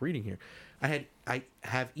up my reading here. I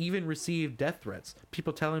have even received death threats,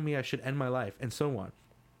 people telling me I should end my life, and so on.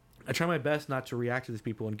 I try my best not to react to these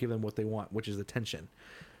people and give them what they want, which is attention.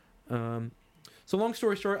 So long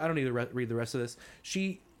story short, I don't need to read the rest of this.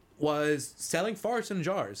 She was selling farts in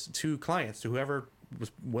jars to clients, to whoever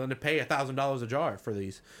was willing to pay $1,000 a jar for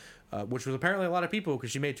these, which was apparently a lot of people because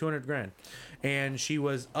she made $200,000, and she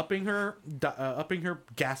was upping her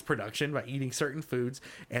gas production by eating certain foods,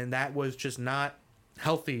 and that was just not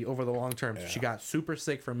healthy over the long term. Yeah. She got super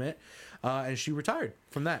sick from it, and she retired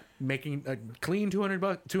from that, making a clean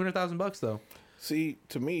 $200,000 though. See,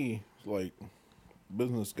 to me, like,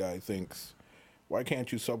 business guy thinks, why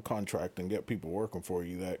can't you subcontract and get people working for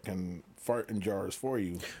you that can fart in jars for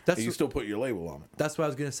you, and you still put your label on it? That's what I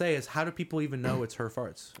was gonna say. Is how do people even know it's her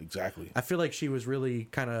farts? Exactly. I feel like she was really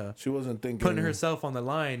she wasn't thinking, putting herself on the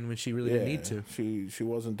line when she really didn't need to. She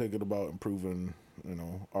wasn't thinking about improving,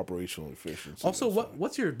 operational efficiency. Also,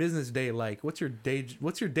 what's your business day like? What's your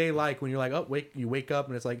day like when you're like, you wake up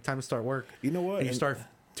and it's like time to start work? You know what? And you start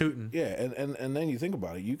tooting. Yeah, and then you think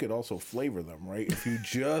about it. You could also flavor them, right? If you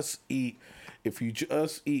just eat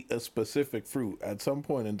a specific fruit, at some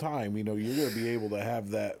point in time, you're gonna be able to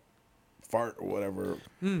have that fart or whatever.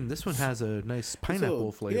 This one has a nice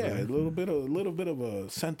pineapple flavor. Yeah, a little bit of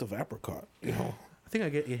a scent of apricot. I think I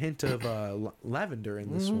get a hint of lavender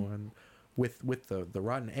in this one, with the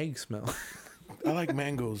rotten egg smell. I like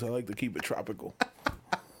mangoes. I like to keep it tropical.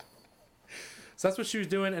 So that's what she was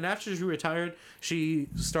doing, and after she retired, she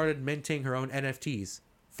started minting her own NFTs,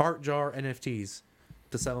 fart jar NFTs,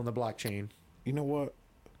 to sell on the blockchain. You know what?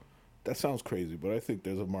 That sounds crazy, but I think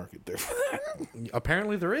there's a market there for that.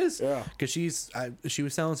 Apparently there is. Yeah. Because she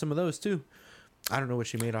was selling some of those too. I don't know what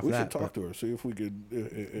she made off of that. We should talk to her, see if we could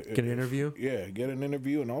get an interview. Yeah, get an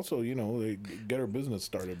interview, and also, get her business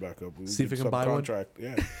started back up. See if we can buy one.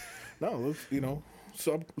 Yeah. No, let's,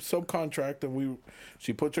 subcontract, and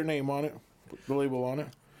she puts her name on it, put the label on it.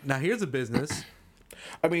 Now here's a business.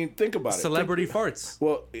 I mean, think about Celebrity farts.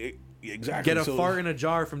 Well, exactly. Get a fart in a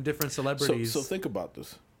jar from different celebrities. So think about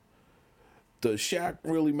this. Does Shaq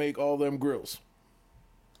really make all them grills?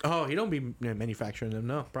 Oh, he don't be manufacturing them.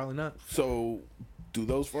 No, probably not. So, do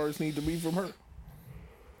those farts need to be from her?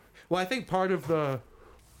 Well, I think part of the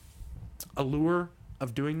allure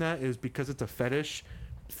of doing that is because it's a fetish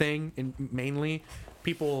thing, and mainly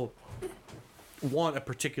people want a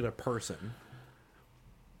particular person.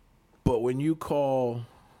 But when you call...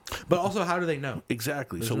 But also, how do they know?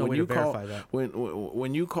 Exactly. There's so no when way you to call, verify that.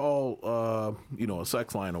 when you call, a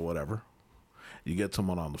sex line or whatever, you get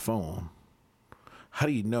someone on the phone. How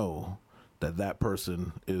do you know that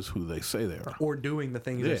person is who they say they are, or doing the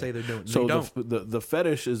things they say they're doing? So the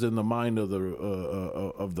fetish is in the mind of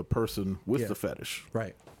the person with the fetish,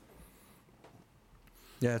 right?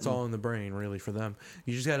 Yeah, it's all in the brain, really, for them.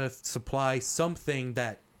 You just gotta supply something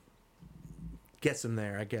that gets them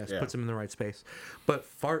there, I guess, puts them in the right space. But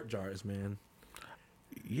fart jars, man.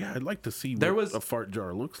 Yeah, I'd like to see what a fart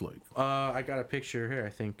jar looks like. I got a picture here, I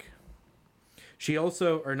think. She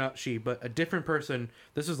also, or not she, but a different person.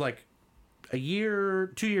 This is like 2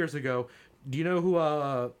 years ago. Do you know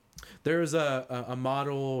who? There's a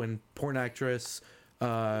model and porn actress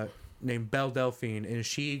named Belle Delphine, and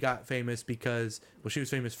she got famous because, well, she was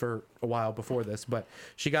famous for a while before this, but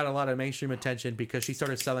she got a lot of mainstream attention because she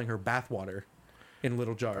started selling her bath water in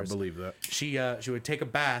little jars. I believe that. She would take a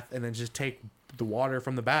bath and then just take the water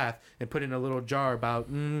from the bath and put it in a little jar about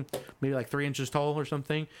maybe like 3 inches tall or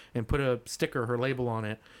something, and put a sticker, her label on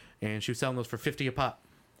it, and she was selling those for $50 a pop.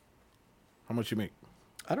 How much you make?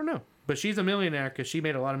 I don't know, but she's a millionaire because she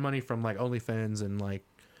made a lot of money from like OnlyFans and like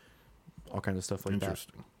all kinds of stuff like that.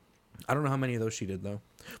 Interesting. I don't know how many of those she did though,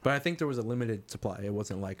 but I think there was a limited supply. It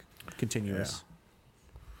wasn't like continuous.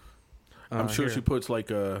 Yeah. I'm sure here. she puts like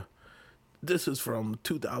a. This is from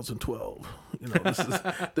 2012. You know,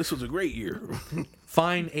 this was a great year.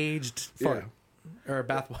 Fine aged fart or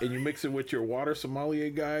bath water. And you mix it with your water sommelier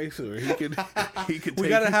guy, so he could. We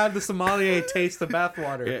gotta have the sommelier taste the bath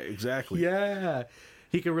water. Yeah, exactly. Yeah,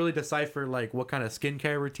 he can really decipher like what kind of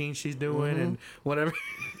skincare routine she's doing and whatever.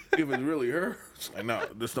 If it's really her, I know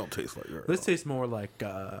this don't taste like her. This tastes more like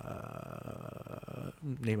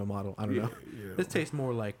name a model. I don't know. Yeah. This tastes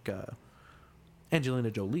more like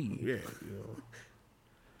Angelina Jolie. Yeah, you know.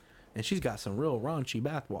 And she's got some real raunchy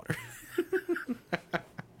bathwater.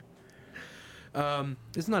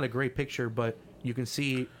 It's not a great picture, but you can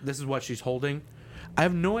see this is what she's holding. I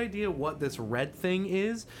have no idea what this red thing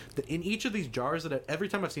is. In each of these jars, every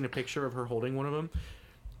time I've seen a picture of her holding one of them,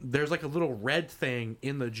 there's like a little red thing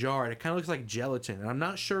in the jar, and it kind of looks like gelatin. And I'm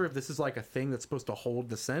not sure if this is like a thing that's supposed to hold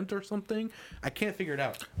the scent or something. I can't figure it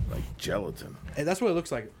out. Like gelatin. And that's what it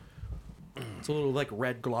looks like. It's a little like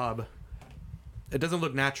red glob. It doesn't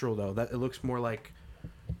look natural though. That it looks more like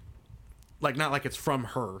not like it's from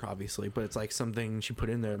her, obviously, but it's like something she put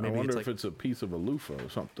in there. Maybe I wonder it's if like, it's a piece of a loofah or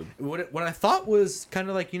something. what I thought was kind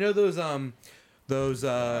of like, you know, those Wow.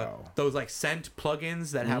 those like scent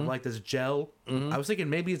plugins that have like this gel. I was thinking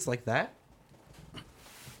maybe it's like that.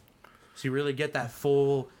 So you really get that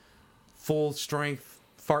full strength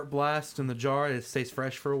fart blast in the jar. And it stays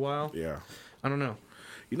fresh for a while. Yeah. I don't know.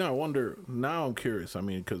 You know, I wonder. Now I'm curious. I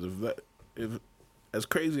mean, because if as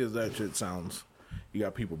crazy as that shit sounds, you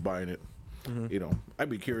got people buying it. You know, I'd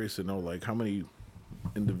be curious to know like how many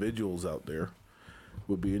individuals out there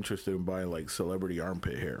would be interested in buying like celebrity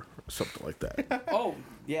armpit hair or something like that. Oh,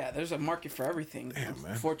 yeah, there's a market for everything. Damn,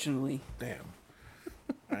 man. Unfortunately. Damn.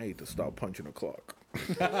 I need to stop punching the clock.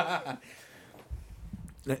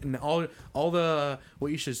 And all the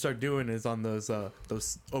what you should start doing is on those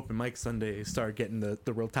open mic Sundays, start getting the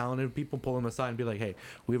real talented people, pull them aside and be like, hey,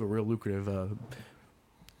 we have a real lucrative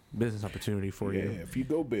business opportunity for Yeah, you. if you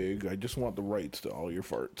go big, I just want the rights to all your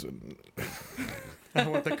farts and. I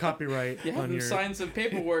want the copyright You have on them your. sign some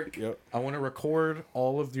paperwork. Yep. I want to record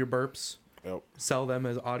all of your burps, Yep. sell them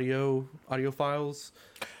as audio files.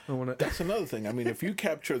 I want to. That's another thing. I mean, if you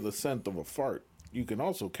capture the scent of a fart, you can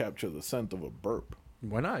also capture the scent of a burp.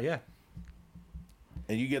 Why not? Yeah.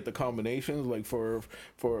 And you get the combinations like for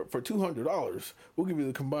 $200, we'll give you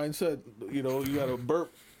the combined set. You know, you got a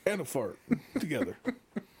burp and a fart together.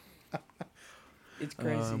 It's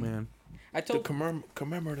crazy. Oh man. I The told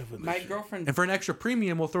commemorative edition. my girlfriend. And for an extra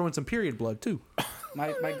premium, we'll throw in some period blood too.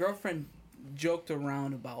 My girlfriend joked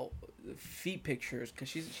around about feet pictures because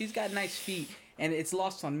she's got nice feet, and it's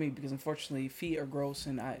lost on me because unfortunately feet are gross,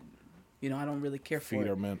 and I don't really care for Feet it.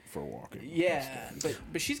 are meant for walking. Yeah,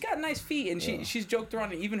 but she's got nice feet, and she's joked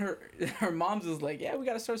around, and even her mom's is like, yeah, we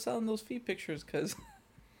got to start selling those feet pictures because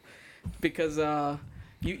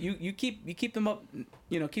you keep them up,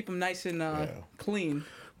 keep them nice and clean.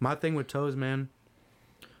 My thing with toes, man,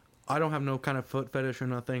 I don't have no kind of foot fetish or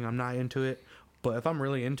nothing. I'm not into it. But if I'm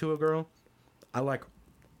really into a girl, I like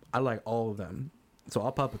all of them. So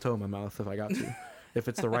I'll pop a toe in my mouth if I got to. If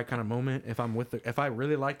it's the right kind of moment. If I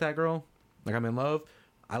really like that girl, like I'm in love,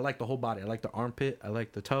 I like the whole body. I like the armpit. I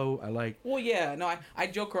like the toe. Well, yeah, no, I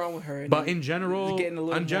joke around with her. But in general, getting a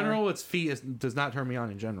little more. its feet does not turn me on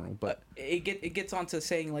in general. But it gets on to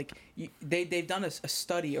saying like they've done a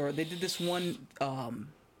study, or they did this one.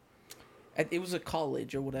 It was a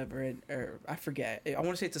college or whatever, or I forget. I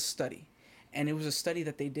want to say it's a study, and it was a study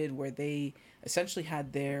that they did where they essentially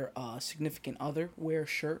had their significant other wear a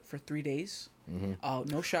shirt for 3 days,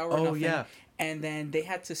 no shower, nothing, yeah. and then they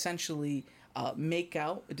had to essentially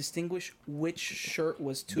distinguish which shirt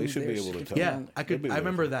was to They should their be able to significant tell. yeah, other. I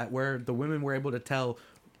remember that where the women were able to tell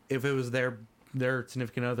if it was their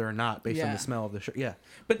significant other or not based on Yeah. the smell of the shirt. Yeah.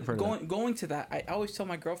 But I've heard of going to that, I always tell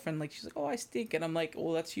my girlfriend, like, she's like, oh, I stink, and I'm like,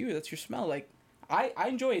 well, that's you, that's your smell. Like, I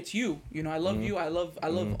enjoy it's you, I love you, I love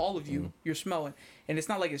all of you, your smell, and it's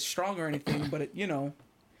not like it's strong or anything, but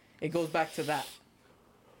it goes back to that.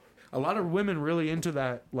 a lot of women really into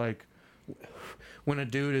that, like when a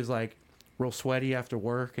dude is like real sweaty after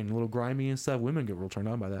work and a little grimy and stuff. Women get real turned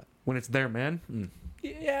on by that when it's their man.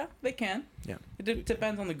 Yeah, they can. Yeah, it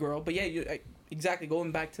depends on the girl, but yeah, exactly.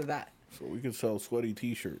 Going back to that. So we could sell sweaty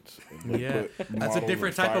T-shirts. And Yeah, put that's a models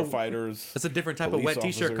different of type of firefighters. That's a different type of police wet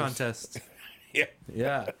T-shirt officers. contest. Yeah.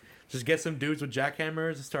 Yeah, just get some dudes with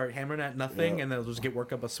jackhammers and start hammering at nothing, Yeah. and they'll just get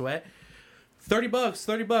work up a sweat.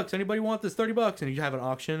 $30. Anybody want this? $30, and you have an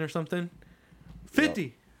auction or something.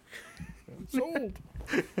 50. Sold.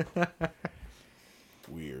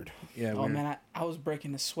 Weird. Yeah. Oh man, I was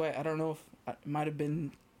breaking a sweat. I don't know if it might have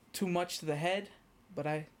been too much to the head, but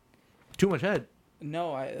Too much head.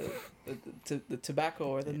 the tobacco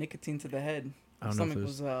or the nicotine to the head. I don't know if Stomach it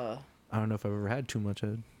was I don't know if I've ever had too much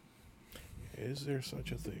head. Is there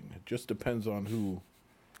such a thing? It just depends on who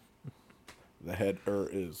the header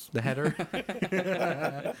is. The header.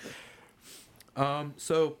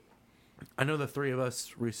 So I know the three of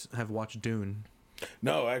us have watched Dune.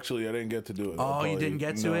 No, actually, I didn't get to do it. Oh, you didn't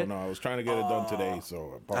get to it? No, I was trying to get it done today,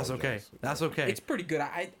 so I That's apologize. okay. That's okay. It's pretty good.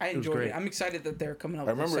 I enjoyed great. it. I'm excited that they're coming out.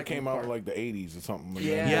 I with the remember it second came out part. in like the 80s or something. And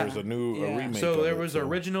Yeah. then there was a new Yeah. remake. So of there it, was an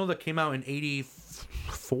original that came out in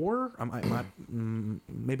 '84,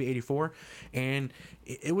 maybe '84, and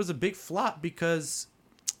it was a big flop because.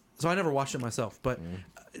 So I never watched it myself, but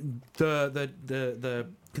the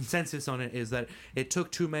consensus on it is that it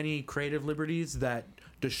took too many creative liberties that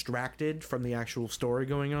distracted from the actual story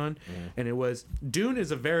going on, and it was Dune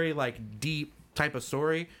is a very like deep type of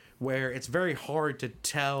story where it's very hard to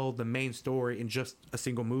tell the main story in just a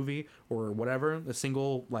single movie or whatever, a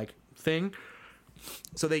single like thing.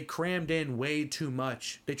 So they crammed in way too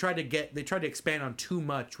much. They tried to expand on too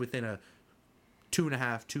much within a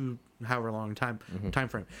 2.5, however long time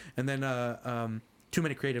frame, and then too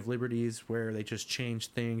many creative liberties where they just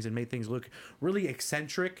changed things and made things look really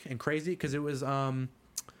eccentric and crazy because it was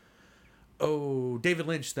David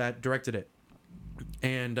Lynch that directed it,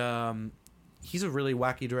 and he's a really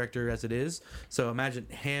wacky director as it is. So imagine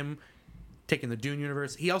him taking the Dune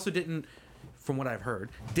universe. He also didn't, from what I've heard,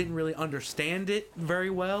 didn't really understand it very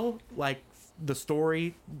well, like the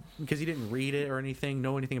story, because he didn't read it or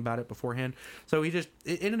know anything about it beforehand. So it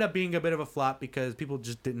ended up being a bit of a flop because people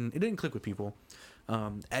just didn't click with people.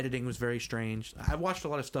 Editing was very strange. I've watched a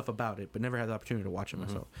lot of stuff about it, but never had the opportunity to watch it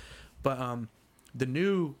myself. But the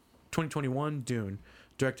new 2021 Dune,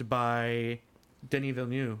 directed by Denis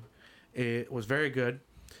Villeneuve, it was very good.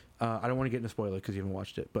 I don't want to get into spoiler because you haven't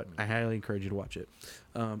watched it, but I highly encourage you to watch it.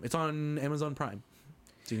 It's on Amazon Prime,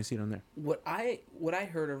 so you can see it on there. What I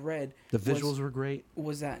heard or read, The visuals were great.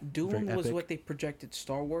 was that Very Dune was epic. what they projected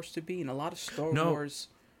Star Wars to be, and a lot of Star No. Wars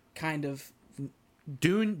kind of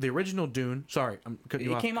Dune, the original Dune. Sorry, I'm cutting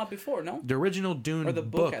you it off. came out before, no? The original Dune Or the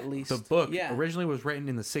book, at least. The book Yeah. originally was written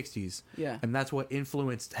in the 60s. Yeah. And that's what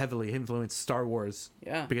heavily influenced Star Wars.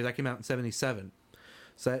 Yeah. Because that came out in 77.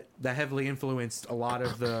 So that heavily influenced a lot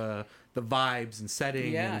of the vibes and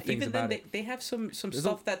setting Yeah, and things even about then it. they have some There's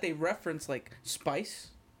stuff that they reference like spice,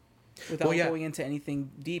 without Well, yeah. going into anything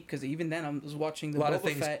deep. Because even then, I was watching the A lot Boba of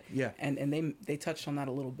things- Fett, yeah. and they touched on that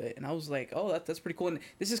a little bit, and I was like, oh, that's pretty cool. And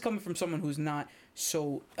this is coming from someone who's not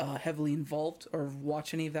so heavily involved or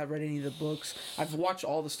watch any of that, read any of the books. I've watched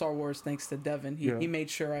all the Star Wars thanks to Devin. He made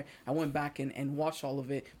sure I went back and watched all of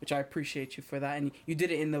it, which I appreciate you for that. And you did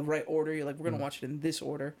it in the right order. You're like, we're gonna watch it in this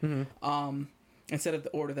order, instead of the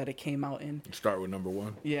order that it came out in. Start with number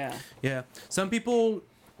one. Yeah. Yeah. Some people,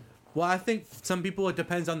 well, I think some people, it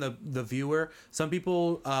depends on the viewer. Some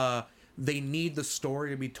people, they need the story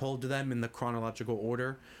to be told to them in the chronological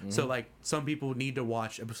order. So, like, some people need to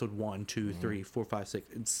watch episode 1, 2, 3, 4, 5,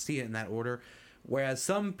 6, and see it in that order. Whereas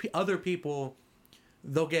some other people,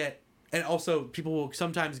 they'll get, and also people will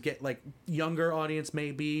sometimes get, like, younger audience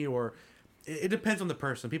maybe, or it depends on the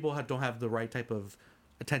person. People don't have the right type of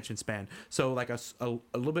attention span. So, like, a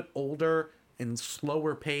little bit older and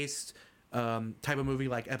slower paced type of movie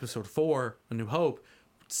like episode 4, A New Hope,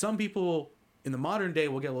 some people in the modern day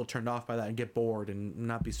will get a little turned off by that and get bored and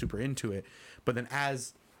not be super into it. But then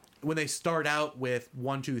when they start out with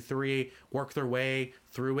 1, 2, 3, work their way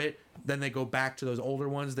through it, then they go back to those older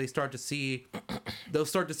ones, they'll start to see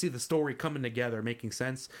the story coming together, making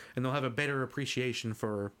sense, and they'll have a better appreciation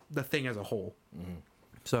for the thing as a whole.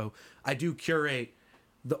 So I do curate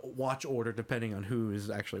the watch order depending on who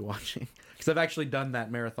is actually watching, because I've actually done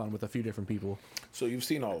that marathon with a few different people. So you've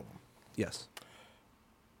seen all of them. Yes.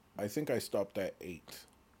 I think I stopped at 8.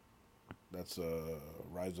 That's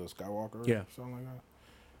Rise of Skywalker. Yeah. Or something like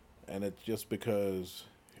that. And it's just because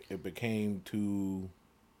it became too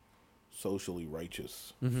socially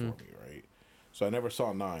righteous for me, right? So I never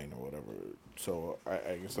saw 9 or whatever. So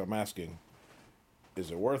I guess I'm asking,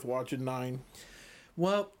 is it worth watching 9?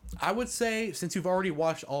 Well, I would say since you've already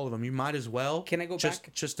watched all of them, you might as well. Can I go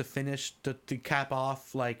back? Just to finish to cap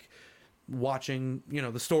off like watching,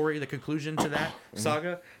 the story, the conclusion to that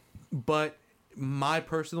saga. But my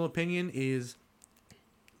personal opinion is,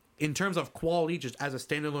 in terms of quality, just as a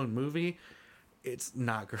standalone movie, it's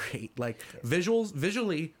not great. Like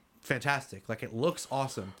visually fantastic. Like it looks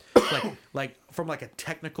awesome. like from like a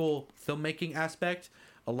technical filmmaking aspect,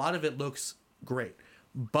 a lot of it looks great.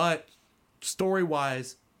 But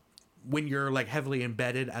story-wise, when you're like heavily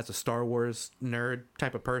embedded as a Star Wars nerd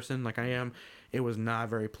type of person like I am, it was not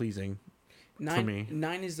very pleasing for me.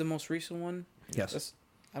 9 is the most recent one. Yes.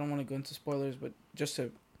 I don't want to go into spoilers, but just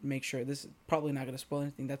to make sure, this is probably not going to spoil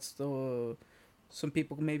anything. That's the some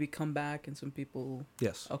people maybe come back and some people.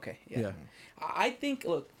 Yes. Okay. Yeah. I think.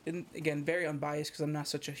 Look, and again, very unbiased because I'm not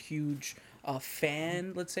such a huge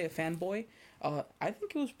fan. Let's say a fanboy. I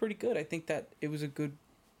think it was pretty good. I think that it was a good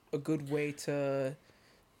way to.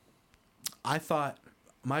 I thought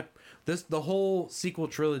the whole sequel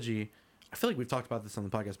trilogy. I feel like we've talked about this on the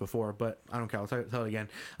podcast before, but I don't care. I'll tell it again.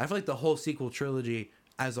 I feel like the whole sequel trilogy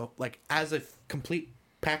as a complete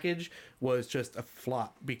package was just a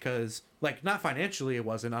flop because, like, not financially it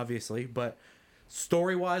wasn't, obviously, but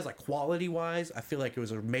story wise, like quality wise, I feel like it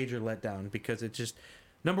was a major letdown because it just,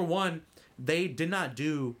 number one, they did not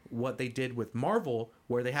do what they did with Marvel,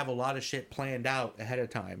 where they have a lot of shit planned out ahead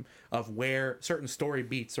of time of where certain story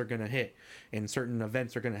beats are going to hit and certain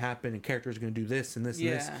events are going to happen and characters are going to do this and this and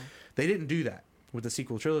this. They didn't do that with the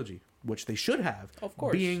sequel trilogy, which they should have. Of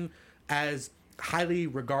course. Being as highly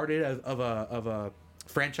regarded of a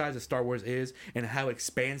franchise as Star Wars is and how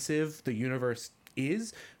expansive the universe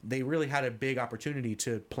is, they really had a big opportunity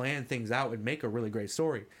to plan things out and make a really great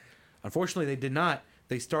story. Unfortunately, they did not.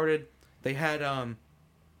 They had I'm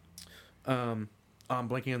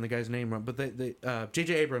blanking on the guy's name, but they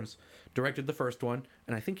J.J. Abrams directed the first one,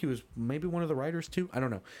 and I think he was maybe one of the writers too. I don't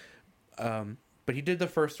know. But he did the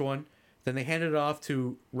first one. Then they handed it off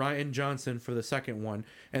to Rian Johnson for the second one,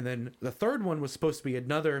 and then the third one was supposed to be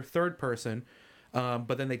another third person,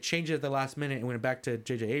 but then they changed it at the last minute and went back to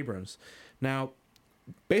J.J. Abrams. Now,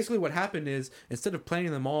 basically what happened is, instead of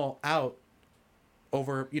planning them all out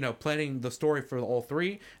over, planning the story for all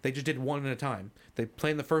three, they just did one at a time. They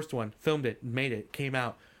planned the first one, filmed it, made it, came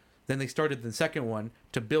out. Then they started the second one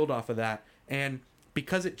to build off of that. And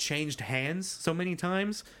because it changed hands so many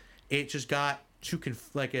times, it just got too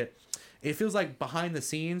it feels like behind the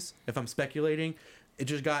scenes, if I'm speculating, I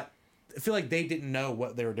feel like they didn't know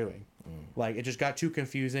what they were doing. Like, it just got too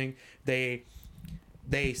confusing. They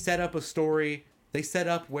set up a story. They set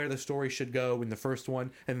up where the story should go in the first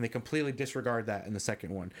one, and then they completely disregard that in the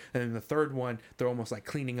second one. And in the third one, they're almost like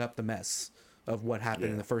cleaning up the mess of what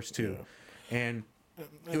happened in the first two. Yeah. And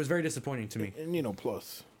it was very disappointing to me. And,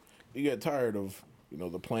 plus, you get tired of,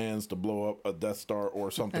 the plans to blow up a Death Star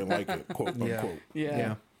or something like it, quote unquote.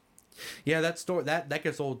 Yeah, that story that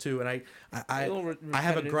gets old too, and I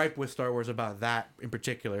have a gripe with Star Wars about that in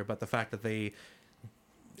particular, about the fact that they,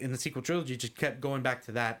 in the sequel trilogy, just kept going back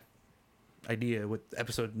to that idea with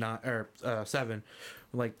episode 9 or 7.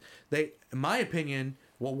 Like, in my opinion,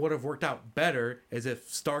 what would have worked out better is if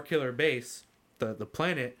Starkiller Base, the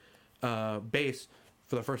planet base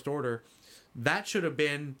for the First Order, that should have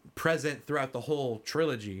been present throughout the whole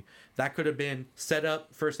trilogy. That could have been set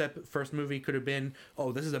up. First movie could have been,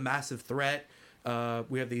 this is a massive threat.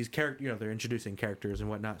 We have these characters, they're introducing characters and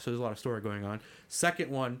whatnot, so there's a lot of story going on.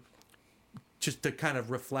 Second one, just to kind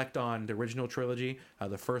of reflect on the original trilogy.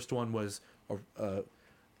 The first one was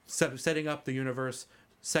setting up the universe.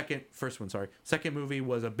 Second movie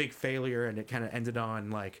was a big failure, and it kind of ended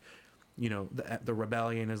on like, the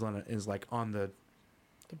rebellion is on the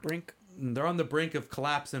brink. They're on the brink of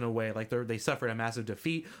collapse in a way. Like, they suffered a massive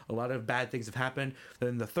defeat. A lot of bad things have happened.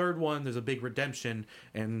 Then the third one, there's a big redemption,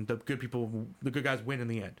 and the good guys win in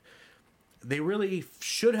the end. They really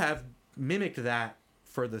should have mimicked that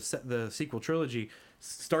for the sequel trilogy.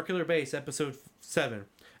 Starkiller Base, episode 7,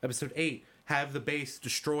 episode 8, have the base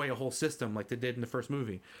destroy a whole system like they did in the first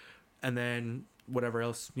movie, and then whatever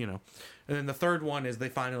else, and then the third one is they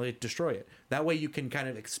finally destroy it. That way you can kind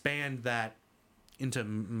of expand that into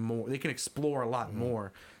more. They can explore a lot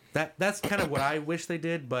more. That's kind of what I wish they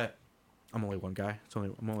did, but I'm only one guy.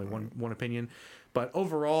 I'm only one opinion. But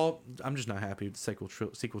overall, I'm just not happy with the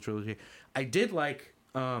sequel trilogy. I did like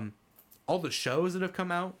all the shows that have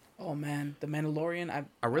come out. Oh man, The Mandalorian.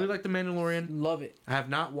 I really like The Mandalorian. Love it. I have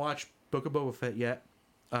not watched Book of Boba Fett yet.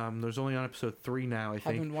 There's only on episode 3 now, I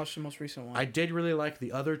think. Haven't watched the most recent one. I did really like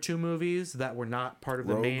the other 2 movies that were not part of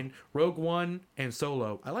the main. Rogue One and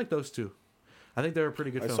Solo. I like those 2. I think they were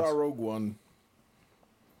pretty good I films. saw Rogue One.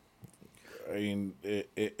 I mean,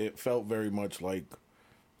 it felt very much like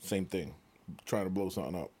same thing, trying to blow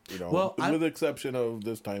something up. You know, Well, with the exception of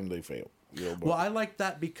this time they failed. You know, but Well, I like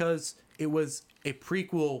that because it was a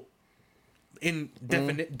prequel. In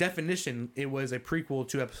definition, it was a prequel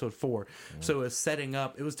to Episode 4. So it was setting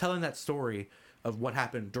up. It was telling that story of what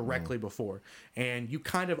happened directly before, and you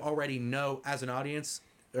kind of already know as an audience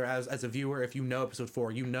or as a viewer, if you know Episode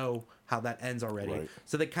 4, you know how that ends already. Right.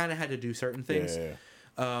 So they kind of had to do certain things.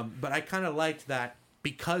 Yeah. But I kind of liked that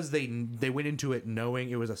because they went into it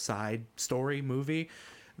knowing it was a side story movie.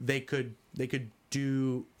 They could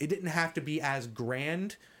do. It didn't have to be as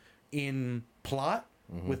grand in plot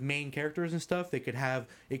with main characters and stuff. They could have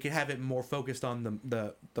it more focused on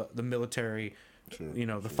the military, you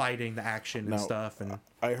know, the fighting, the action Now, and stuff. And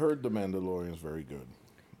I heard The Mandalorian is very good.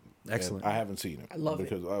 excellent. And I haven't seen it. I love it.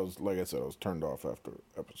 because I was, like I said, I was turned off after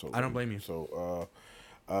episode. I don't 8. blame you. So,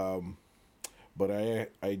 but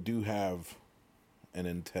I do have an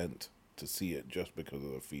intent to see it just because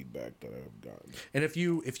of the feedback that I've gotten. And if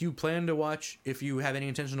you plan to watch, if you have any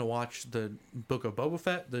intention to watch the Book of Boba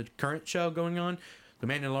Fett, the current show going on, The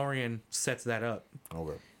Mandalorian sets that up.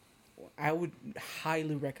 Okay. I would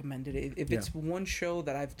highly recommend it. If it's one show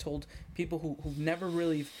that I've told people who've never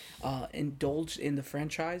really indulged in the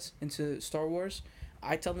franchise, into Star Wars,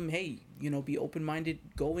 I tell them, hey, you know, be open-minded,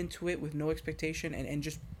 go into it with no expectation, and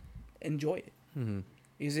just enjoy it. Mm-hmm.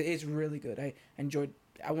 It's really good. I enjoyed,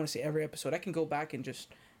 I want to say, every episode. I can go back and just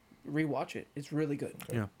rewatch it. It's really good.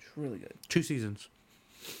 Yeah. It's really good. 2 seasons.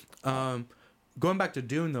 Going back to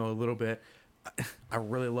Dune, though, a little bit, I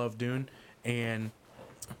really love Dune, and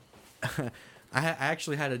I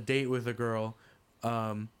actually had a date with a girl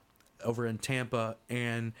over in Tampa,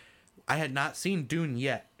 and I had not seen Dune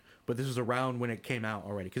yet, but this was around when it came out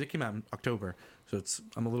already, because it came out in October, so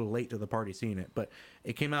I'm a little late to the party seeing it, but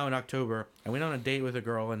it came out in October. I went on a date with a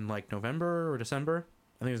girl in like November or December.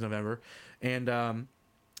 I think it was November, and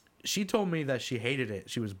she told me that she hated it.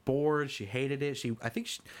 She was bored. She hated it.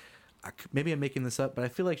 Maybe I'm making this up, but I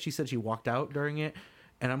feel like she said she walked out during it,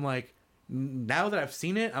 and I'm like, now that I've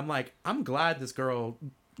seen it, I'm like, I'm glad this girl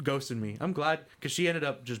ghosted me. I'm glad, because she ended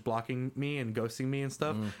up just blocking me and ghosting me and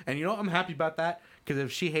stuff. And you know, I'm happy about that, because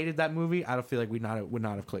if she hated that movie, I don't feel like we would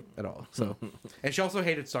not have clicked at all. So, and she also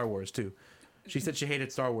hated Star Wars too. She said she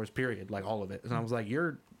hated Star Wars, period, like all of it. And I was like,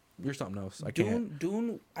 you're something else. I can't.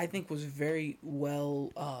 Dune, I think, was very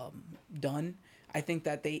well done. I think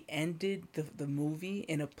that they ended the movie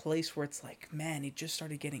in a place where it's like, man, it just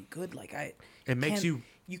started getting good. Like It makes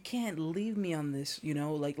you can't leave me on this, you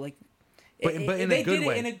know, like. But in a good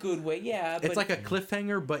way. In a good way, yeah. It's like a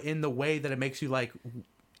cliffhanger, but in the way that it makes you like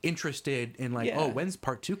interested in like, oh, when's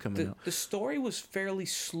part 2 coming out? The story was fairly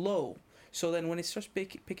slow. So then when it starts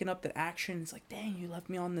picking up the action, it's like, dang, you left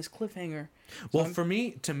me on this cliffhanger. Well, to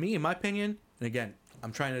me, in my opinion, and again,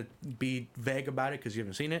 I'm trying to be vague about it because you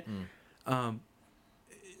haven't seen it.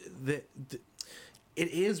 It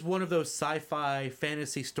is one of those sci-fi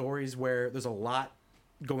fantasy stories where there's a lot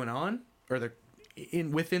going on, or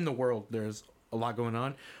within the world there's a lot going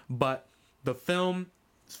on, but the film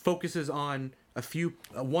focuses on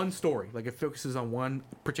one story. Like, it focuses on one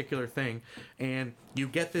particular thing, and you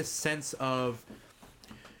get this sense of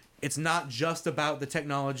it's not just about the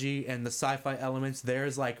technology and the sci-fi elements.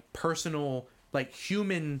 There's like personal, like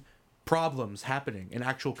human problems happening and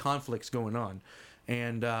actual conflicts going on.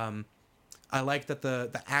 And I like that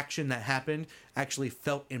the action that happened actually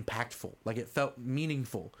felt impactful. Like, it felt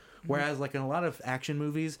meaningful. Whereas like in a lot of action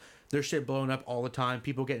movies, there's shit blowing up all the time,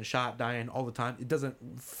 people getting shot, dying all the time. It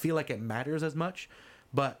doesn't feel like it matters as much.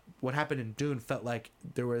 But what happened in Dune felt like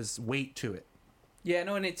there was weight to it. Yeah,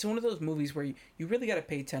 no, and it's one of those movies where you really got to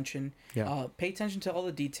pay attention. Yeah. Pay attention to all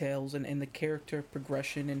the details and the character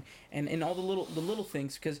progression and all the little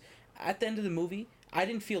things, because at the end of the movie, I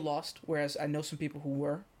didn't feel lost, whereas I know some people who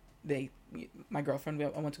were. My girlfriend,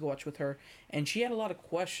 I went to go watch with her, and she had a lot of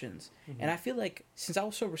questions. And I feel like since I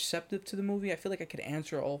was so receptive to the movie, I feel like I could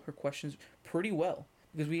answer all her questions pretty well,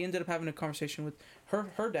 because we ended up having a conversation with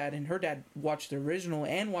her dad, and her dad watched the original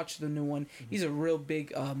and watched the new one. He's a real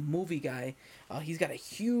big movie guy. He's got a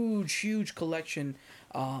huge collection.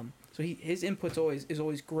 So his input's is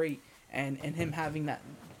always great, and him having that,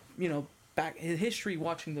 you know, back his history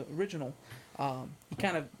watching the original, he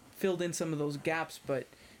kind of filled in some of those gaps, but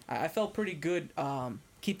I felt pretty good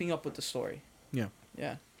keeping up with the story. Yeah.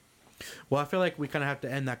 Yeah. Well, I feel like we kind of have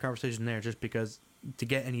to end that conversation there, just because to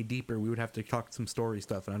get any deeper, we would have to talk some story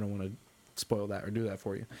stuff, and I don't want to spoil that or do that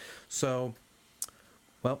for you. So,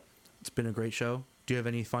 well, it's been a great show. Do you have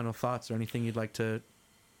any final thoughts or anything you'd like to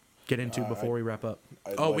get into before we wrap up?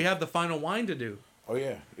 I'd We have the final wine to do. Oh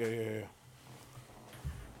yeah.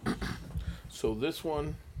 So this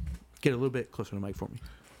one, Get a little bit closer to the mic for me.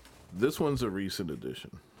 this one's a recent addition.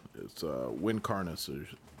 It's Wincarnis.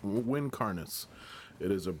 Wincarnis.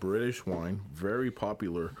 It is a British wine, very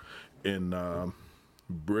popular in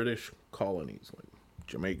British colonies. Like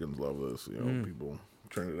Jamaicans love this, people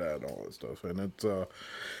Trinidad and all that stuff. And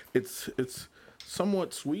it's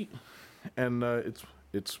somewhat sweet, and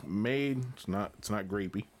it's made. It's not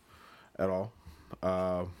grapey at all.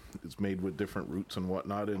 It's made with different roots and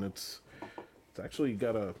whatnot, and it's actually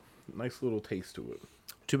got a nice little taste to it.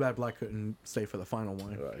 Too bad Black couldn't stay for the final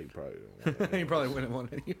wine. He probably didn't want He probably wouldn't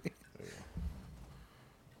want it. I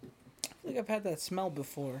feel like I've had that smell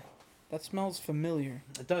before. That smells familiar.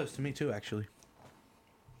 It does to me too, actually.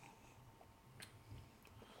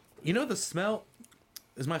 You know the smell.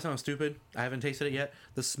 This might sound stupid. I haven't tasted it yet.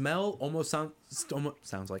 The smell almost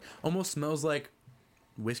smells like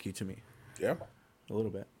whiskey to me. Yeah, A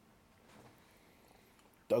little bit.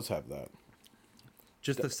 does have that.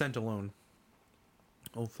 Just the scent alone.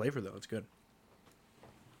 Oh, flavor though, it's good.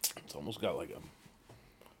 It's almost got like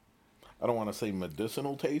I don't want to say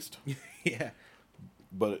medicinal taste, Yeah.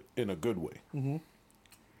 but in a good way.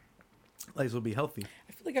 Like this will be healthy.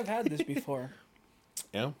 I feel like I've had this before.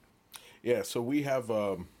 Yeah. Yeah, so we have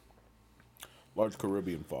large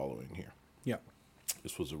Caribbean following here. Yeah.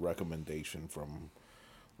 This was a recommendation from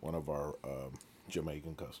one of our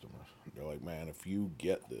Jamaican customers. They're like, man, if you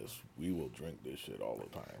get this, we will drink this shit all the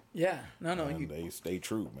time. Yeah. No. And they stay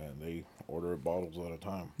true, man. They order bottles at a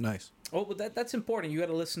time. Nice. Oh, but that's important. You got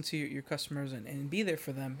to listen to your customers and be there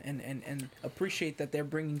for them and appreciate that they're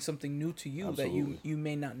bringing something new to you that Absolutely. you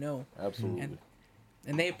may not know. Absolutely.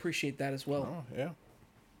 And they appreciate that as well. Oh, yeah.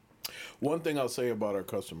 One thing I'll say about our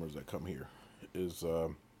customers that come here is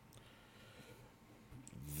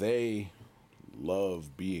they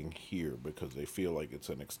love being here because they feel like it's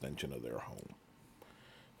an extension of their home.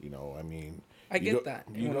 I mean... I get that.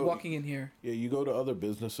 When walking in here. Yeah, you go to other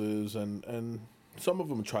businesses, and some of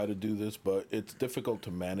them try to do this, but it's difficult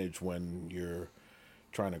to manage when you're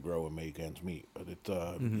trying to grow and make ends meet. But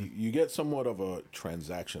you get somewhat of a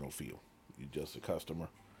transactional feel. You're just a customer,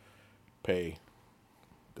 pay,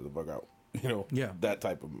 get the fuck out. Yeah. That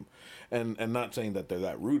type of, and not saying that they're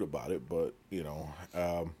that rude about it, but here,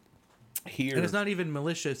 And it's not even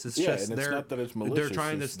malicious. It's yeah, just and it's they're not that it's malicious. they're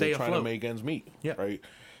trying to it's stay they're trying afloat. to make ends meet. Yeah. Right.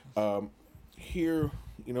 Here,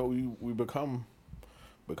 we become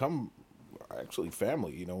actually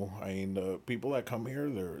family. I mean, people that come here,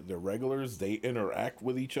 they're regulars. They interact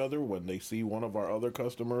with each other. When they see one of our other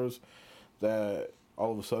customers that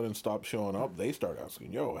all of a sudden stop showing up, they start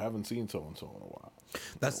asking, "Yo, haven't seen so and so in a while."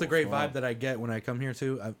 That's the great vibe that I get when I come here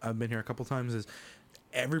too. I've been here a couple times. Is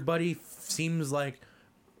everybody seems like,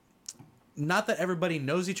 not that everybody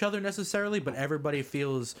knows each other necessarily, but everybody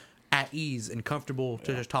feels at ease and comfortable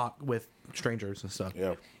to just talk with strangers and stuff.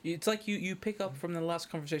 Yeah. It's like you pick up from the last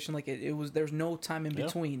conversation, like there's no time in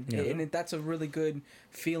between. Yeah. And that's a really good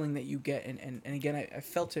feeling that you get. And again, I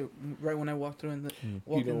felt it right when I walked through in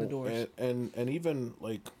the doors. And even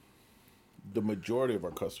like the majority of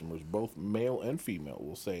our customers, both male and female,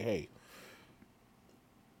 will say, "Hey,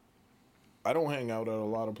 I don't hang out at a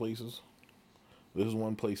lot of places. This is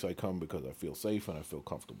one place I come because I feel safe and I feel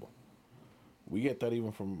comfortable." We get that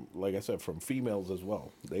even from, like I said, from females as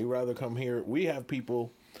well. They rather come here. We have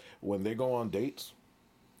people, when they go on dates,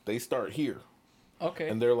 they start here. Okay.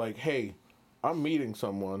 And they're like, "Hey, I'm meeting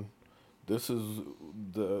someone. This is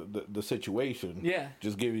the situation. Yeah.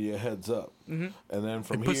 Just give you a heads up." Mm-hmm. And then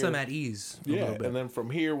from It here, puts them at ease. A yeah. little bit. And then from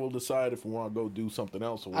here, we'll decide if we want to go do something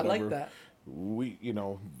else or I whatever. like that. We,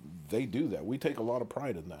 they do that. We take a lot of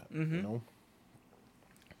pride in that. Mm-hmm.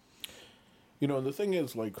 And the thing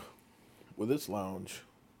is, like, with this lounge,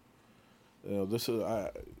 this is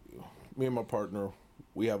me and my partner.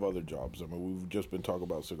 We have other jobs. I mean, we've just been talking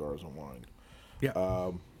about cigars and wine.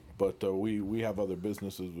 Yeah. But we have other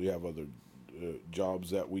businesses. We have other jobs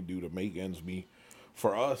that we do to make ends meet.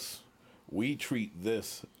 For us, we treat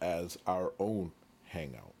this as our own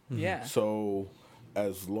hangout. Yeah. So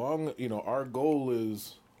as long, our goal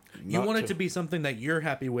is You want it to be something that you're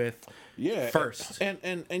happy with. Yeah. First.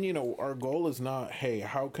 And our goal is not, hey,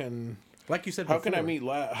 how can Like you said how before. can I meet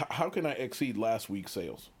how can I exceed last week's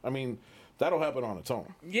sales? I mean, that'll happen on its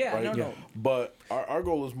own. Yeah, right? no. But our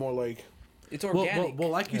goal is more like, It's organic. Well,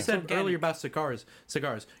 like you It's said organic. earlier about cigars,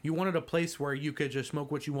 you wanted a place where you could just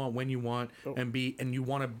smoke what you want when you want and you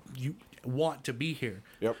want to be here.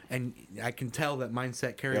 Yep. And I can tell that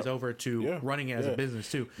mindset carries Yep. over to running it as a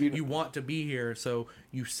business too. You know- You want to be here, so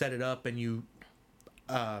you set it up and you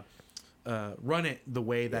run it the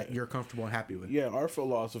way that you're comfortable and happy with. Yeah, our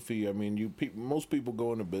philosophy. I mean, most people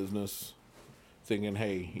go into business thinking,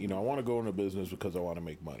 "Hey, I want to go into business because I want to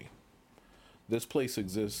make money." This place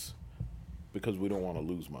exists because we don't want to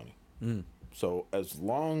lose money. So as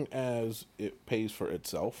long as it pays for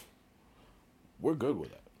itself, we're good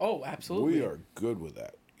with that. Oh, absolutely. We are good with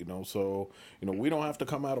that. So we don't have to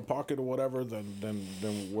come out of pocket or whatever. Then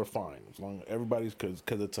we're fine as long as everybody's because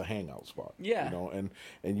it's a hangout spot. Yeah.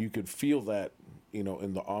 And you could feel that in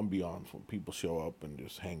the ambiance when people show up and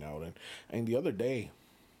just hang out. And the other day,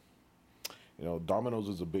 dominoes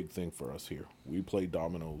is a big thing for us here. We play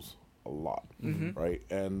dominoes a lot, right?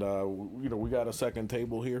 And we got a second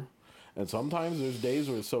table here, and sometimes there's days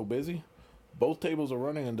where it's so busy, both tables are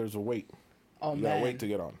running and there's a wait. Oh, you man. gotta wait to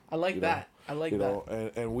get on. I like that. I like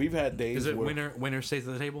that. And we've had days. Is it where, winner stays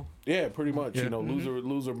at the table? Yeah, pretty much. Yeah.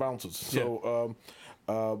 Loser bounces. So,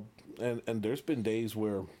 and there's been days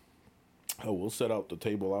where we'll set out the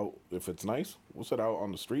table out if it's nice. We'll set out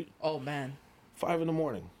on the street. Oh, man. 5 a.m.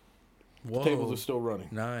 Whoa. Tables are still running.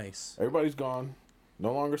 Nice. Everybody's gone.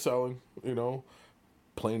 No longer selling.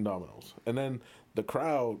 Playing dominoes. And then the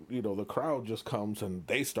crowd just comes and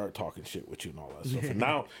they start talking shit with you and all that stuff. And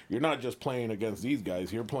now you're not just playing against these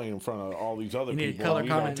guys. You're playing in front of all these other You need people. color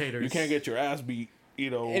commentators. You can't get your ass beat,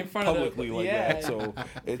 in front publicly of like that. So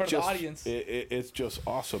in front of the audience. It's just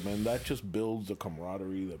awesome, and that just builds the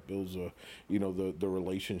camaraderie. That builds the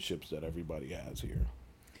relationships that everybody has here.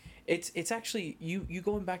 It's actually you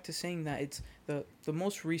going back to saying that it's the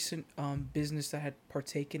most recent business that I had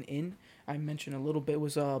partaken in. I mentioned a little bit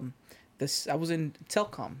was this. I was in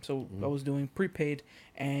telecom, so I was doing prepaid,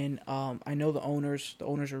 and I know the owners. The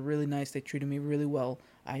owners are really nice. They treated me really well.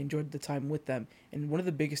 I enjoyed the time with them. And one of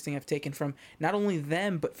the biggest thing I've taken from not only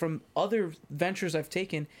them but from other ventures I've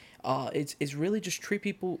taken, it's really just treat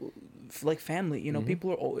people like family.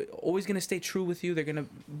 People are always gonna stay true with you. They're gonna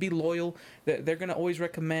be loyal. They're gonna always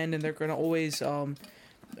recommend, and they're gonna always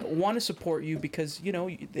want to support you because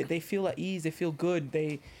they feel at ease. They feel good.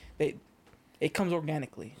 It comes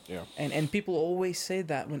organically. Yeah. And people always say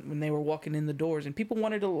that when they were walking in the doors, and people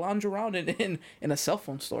wanted to lounge around in a cell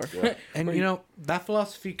phone store. Yeah. And that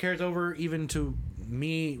philosophy carries over even to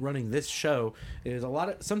me running this show. Is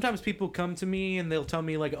sometimes people come to me and they'll tell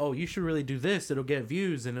me like, oh, you should really do this. It'll get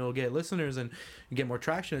views and it'll get listeners and get more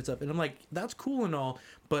traction and stuff. And I'm like, that's cool and all,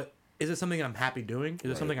 but is it something I'm happy doing?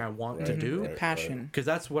 Is it something I want to do? Passion. Because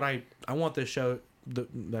that's what I want this show. The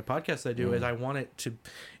podcast I do is I want it to,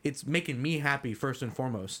 it's making me happy first and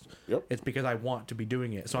foremost. Yep. It's because I want to be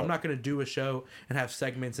doing it. So I'm not going to do a show and have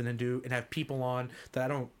segments and have people on that I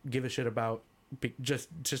don't give a shit about just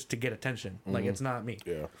to get attention. Like it's not me.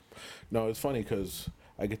 Yeah. No, it's funny because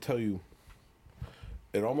I could tell you,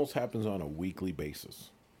 it almost happens on a weekly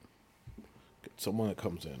basis. Someone that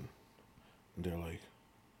comes in and they're like,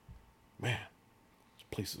 man, this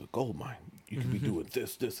place is a gold mine. You can be doing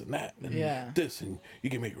this, and that, and this, and you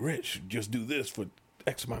can make rich. Just do this for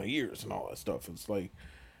X amount of years and all that stuff. It's like,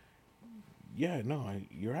 yeah, no,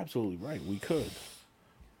 you're absolutely right. We could,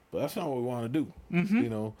 but that's not what we want to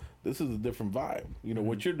do. This is a different vibe.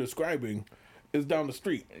 What you're describing is down the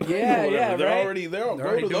street. Yeah, yeah, They're right. already there. Go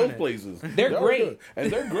already to doing those it. places. They're great. good.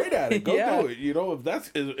 And they're great at it. Go Yeah. do it.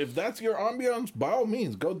 If that's your ambiance, by all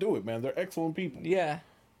means, go do it, man. They're excellent people. Yeah.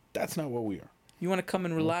 That's not what we are. You want to come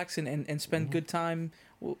and relax and spend good time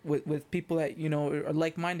with people that are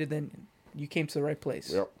like-minded, then you came to the right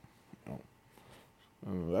place. Yep.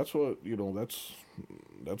 That's what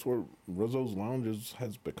that's what Rizzo's Lounge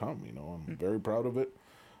has become. I'm very proud of it.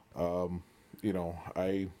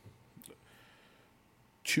 I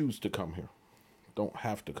choose to come here. Don't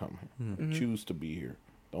have to come here. Choose to be here.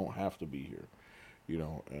 Don't have to be here.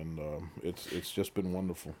 And it's just been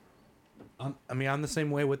wonderful. I'm the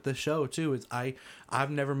same way with the show too.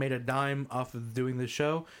 I've never made a dime off of doing this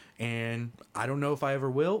show, and I don't know if I ever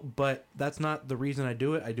will, but that's not the reason I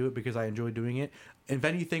do it. I do it because I enjoy doing it. If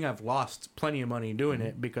anything, I've lost plenty of money doing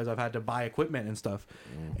it because I've had to buy equipment and stuff.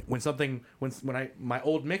 When my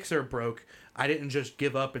old mixer broke, I didn't just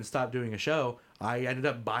give up and stop doing a show. I ended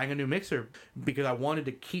up buying a new mixer because I wanted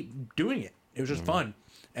to keep doing it. It was just fun.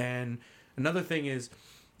 And another thing is,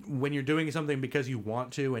 when you're doing something because you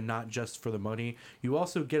want to and not just for the money, you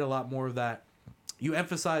also get a lot more of that. You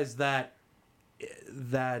emphasize that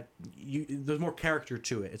there's more character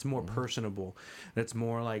to it. It's more personable. It's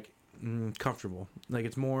more like comfortable. Like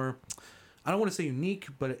it's more, I don't want to say unique,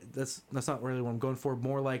 but that's not really what I'm going for.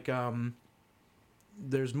 More like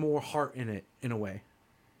there's more heart in it in a way.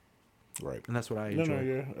 Right. And that's what I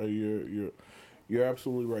enjoy. No, you're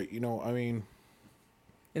absolutely right. And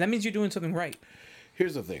that means you're doing something right.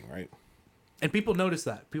 Here's the thing, right? And people notice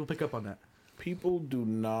that. People pick up on that. People do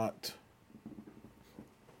not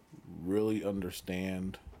really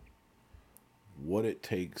understand what it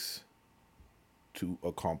takes to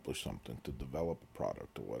accomplish something, to develop a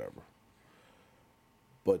product or whatever.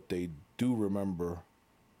 But they do remember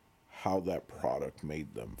how that product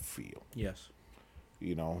made them feel. Yes.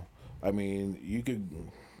 You know, I mean, you could,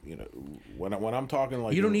 you know, when I'm talking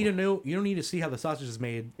like You don't need to know. You don't need to see how the sausage is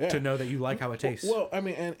made Yeah. to know that you like how it tastes. Well, I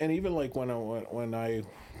mean, and even like when I,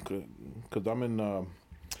 because I'm in,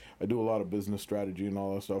 I do a lot of business strategy and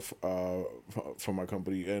all that stuff for my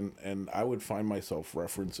company, and I would find myself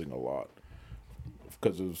referencing a lot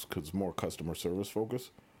because it's more customer service focused,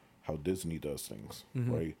 how Disney does things,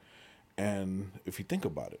 right? And if you think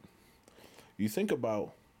about it, you think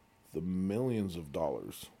about the millions of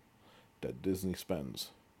dollars that Disney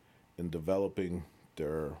spends in developing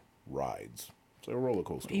their rides. It's a roller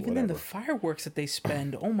coaster. Even whatever. then, the fireworks that they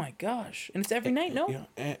spend. Oh my gosh! And it's every night, no?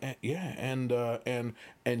 Yeah, and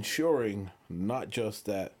ensuring not just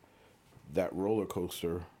that roller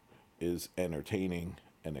coaster is entertaining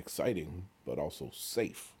and exciting, but also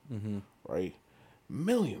safe, right?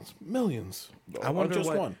 Millions. I wonder just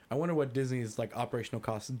what one. I wonder what Disney's like operational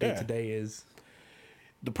costs day to day is.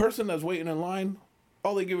 The person that's waiting in line,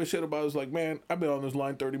 all they give a shit about is like, man, I've been on this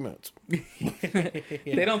line 30 minutes.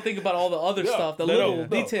 They don't think about all the other stuff, the they little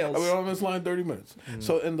don't. No. details. I've been on this line 30 minutes.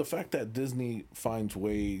 So, and the fact that Disney finds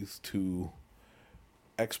ways to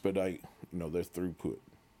expedite, their throughput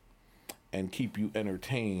and keep you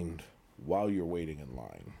entertained while you're waiting in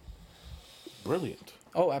line. Brilliant.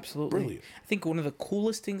 Oh, absolutely. Brilliant. I think one of the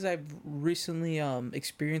coolest things I've recently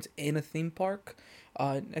experienced in a theme park,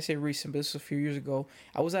 I say recent, but this was a few years ago,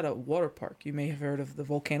 I was at a water park. You may have heard of the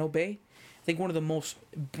Volcano Bay. I think one of the most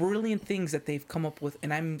brilliant things that they've come up with,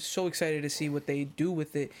 and I'm so excited to see what they do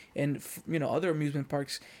with it, and other amusement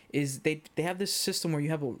parks, is they have this system where you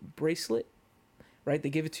have a bracelet, right? They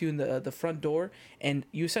give it to you in the front door, and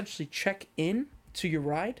you essentially check in to your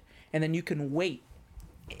ride, and then you can wait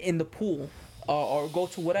in the pool or go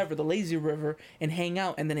to whatever, the lazy river, and hang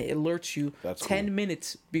out, and then it alerts you That's 10 cool.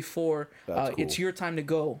 minutes before That's it's cool. your time to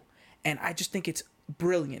go. And I just think it's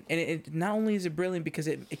brilliant. And it not only is it brilliant because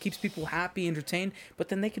it keeps people happy, entertained, but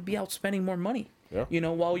then they could be out spending more money. Yeah.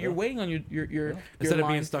 While you're waiting on your Instead of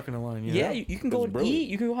line. being stuck in a line. Yeah, you can go It's and brilliant. eat.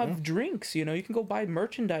 You can go have drinks. You can go buy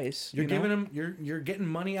merchandise. You're giving them, you're getting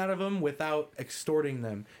money out of them without extorting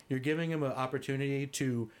them. You're giving them an opportunity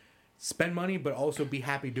to spend money, but also be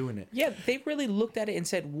happy doing it. Yeah, they really looked at it and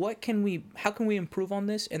said, how can we improve on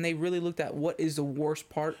this? And they really looked at what is the worst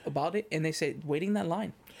part about it, and they said, waiting that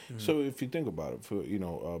line. So if you think about it, for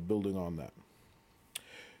building on that,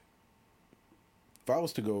 if I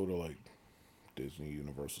was to go to like Disney,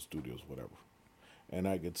 Universal Studios, whatever, and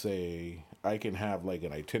I could say I can have like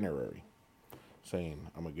an itinerary saying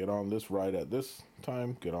I'm gonna get on this ride at this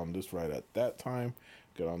time, get on this ride at that time,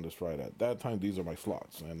 get on this ride at that time. These are my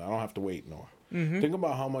slots, and I don't have to wait no. Think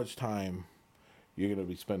about how much time you're going to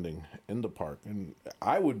be spending in the park. And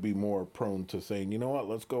I would be more prone to saying, you know what,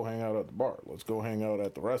 let's go hang out at the bar. Let's go hang out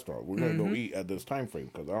at the restaurant. We're going to go eat at this time frame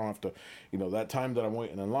because I don't have to, that time that I'm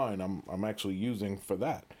waiting in line, I'm actually using for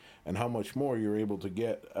that. And how much more you're able to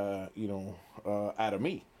get, out of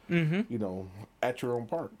me, at your own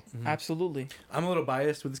park. Absolutely. I'm a little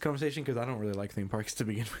biased with this conversation because I don't really like theme parks to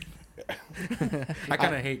begin with. I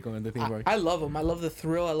kind of hate going to theme parks. I love them. I love the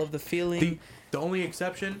thrill. I love the feeling. The only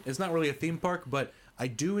exception, it's not really a theme park, but I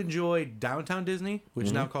do enjoy Downtown Disney, which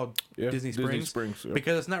is now called Disney Springs. Yeah.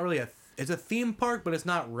 Because it's not really it's a theme park, but it's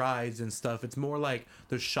not rides and stuff. It's more like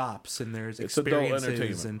there's shops and there's It's adult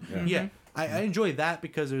experiences. entertainment. And I enjoy that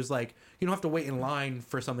because there's like, you don't have to wait in line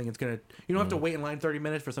for something you don't have to wait in line 30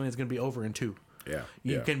 minutes for something that's going to be over in 2. Yeah.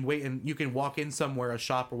 You can wait and you can walk in somewhere, a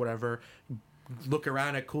shop or whatever, look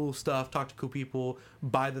around at cool stuff, talk to cool people,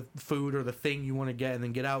 buy the food or the thing you want to get, and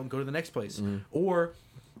then get out and go to the next place. Or,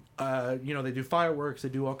 they do fireworks, they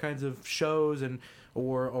do all kinds of shows, and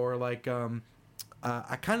or like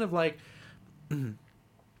I kind of like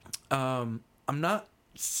I'm not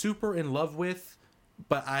super in love with,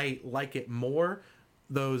 but I like it more.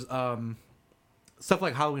 Those stuff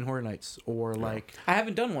like Halloween Horror Nights or like I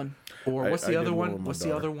haven't done one. or what's I the other did one one? with my What's the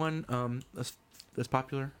daughter. other one that's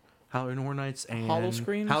popular? Halloween Horror Nights and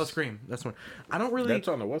Howl-O-Screams? Howl-O-Scream. That's one. I don't really. That's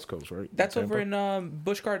on the West Coast, right? That's Tampa? over in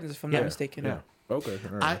Busch Gardens, if I'm not mistaken. Yeah. Okay.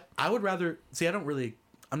 All right. I would rather see.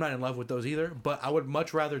 I'm not in love with those either. But I would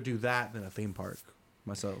much rather do that than a theme park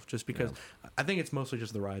myself, just because I think it's mostly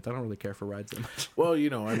just the rides. I don't really care for rides that much. Well,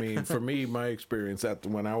 for me, my experience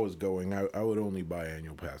when I was going, I would only buy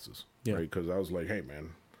annual passes, Yeah. right? Because I was like, hey,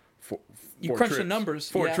 man, You crunch the numbers.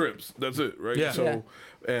 4 trips. That's it, right? Yeah. So,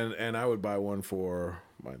 and I would buy one for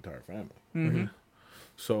my entire family. Mm-hmm.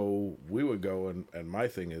 So we would go, and my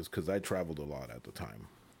thing is, because I traveled a lot at the time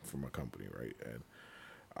for my company, right? And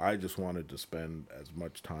I just wanted to spend as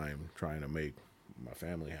much time trying to make my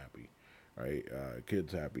family happy, right?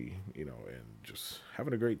 Kids happy, you know, and just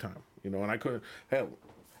having a great time, you know. And I couldn't, hell,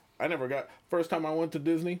 I never got, first time I went to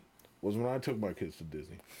Disney was when I took my kids to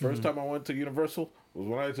Disney. First time I went to Universal was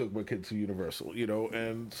when I took my kids to Universal, you know.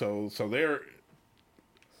 And so they're,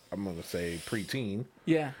 I'm going to say preteen.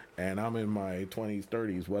 Yeah. And I'm in my 20s,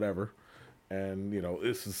 30s, whatever. And, you know,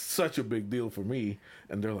 this is such a big deal for me.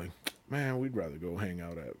 And they're like, man, we'd rather go hang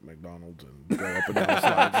out at McDonald's and go up and down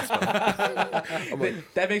slides and stuff. I'm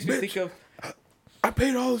like, That makes me "Bitch, think of I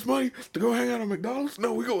paid all this money to go hang out at McDonald's?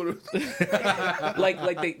 No, we go to...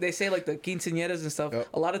 like they say like the quinceañeras and stuff. Yep.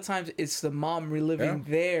 A lot of times it's the mom reliving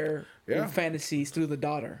their Yeah. fantasies through the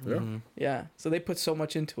daughter. Yeah. Yeah. So they put so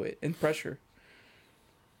much into it and pressure.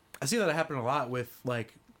 I see that happen a lot with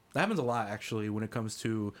like that happens a lot actually when it comes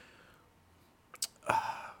to.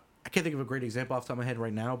 I can't think of a great example off the top of my head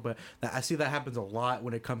right now, but I see that happens a lot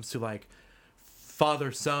when it comes to like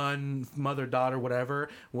father son, mother daughter, whatever.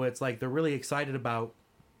 Where it's like they're really excited about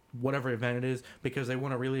whatever event it is because they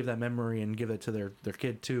want to relive that memory and give it to their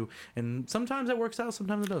kid too. And sometimes that works out,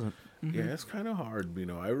 sometimes it doesn't. Yeah, it's kind of hard. You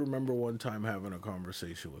know, I remember one time having a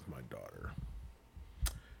conversation with my daughter.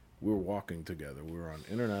 We were walking together. We were on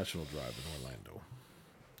International Drive in Orlando.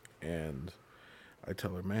 And I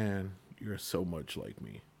tell her, man, you're so much like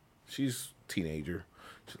me. She's a teenager.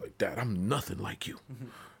 She's like, Dad, I'm nothing like you.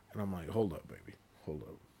 And I'm like, hold up, baby. Hold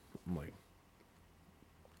up. I'm like,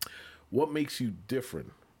 what makes you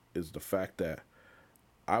different is the fact that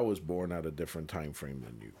I was born at a different time frame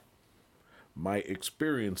than you. My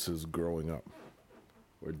experiences growing up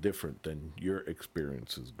were different than your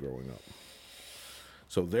experiences growing up.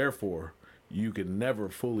 So therefore, you can never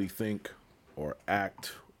fully think or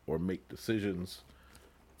act or make decisions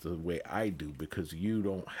the way I do because you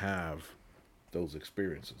don't have those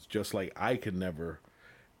experiences. Just like I can never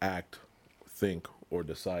act, think, or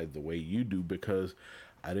decide the way you do because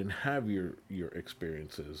I didn't have your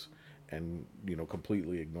experiences and, you know,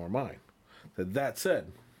 completely ignore mine. That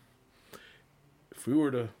said, if we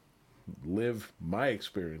were to live my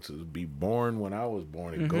experiences, be born when I was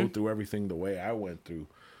born and go through everything the way I went through,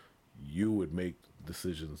 you would make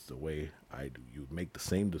decisions the way I do. You would make the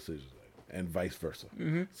same decisions and vice versa.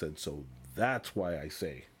 Said, so that's why I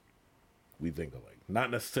say we think alike. Not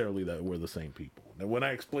necessarily that we're the same people. And when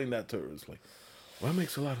I explained that to her, it's like, well, that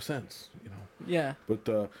makes a lot of sense, you know. Yeah.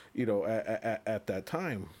 But, you know, at that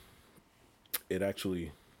time, it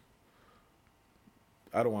actually,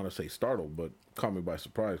 I don't want to say startled, but caught me by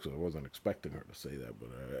surprise because I wasn't expecting her to say that. But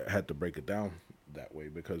I had to break it down that way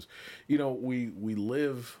because, you know, we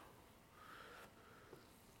live,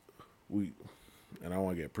 and I don't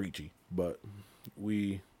want to get preachy, but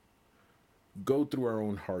we go through our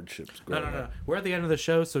own hardships. No. We're at the end of the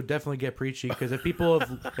show, so definitely get preachy because if people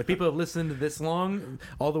have listened to this long,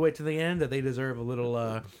 all the way to the end, that they deserve a little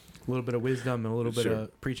bit of wisdom and a little bit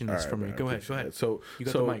of preachiness from you. Go ahead. That. So you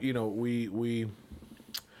got the mic. You know, we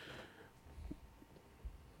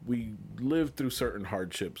lived through certain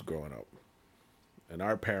hardships growing up, and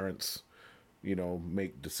our parents, you know,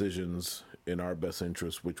 make decisions in our best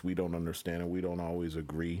interest, which we don't understand and we don't always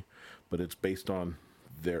agree, but it's based on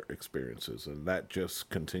their experiences, and that just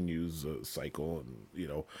continues a cycle. And you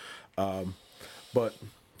know, but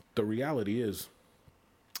the reality is,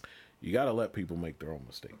 you got to let people make their own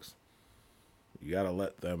mistakes. You got to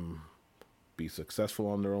let them be successful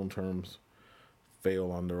on their own terms,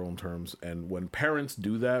 fail on their own terms. And when parents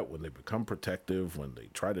do that, when they become protective, when they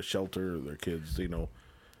try to shelter their kids, you know,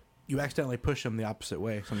 you accidentally push them the opposite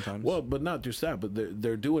way sometimes. well, but not just that, but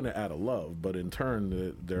they're doing it out of love, but in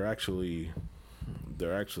turn they're actually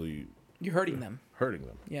You're hurting them. hurting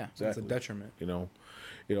them. Yeah. It's a detriment. You know,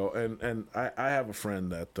 and I have a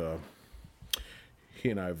friend that he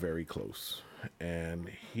and I are very close, and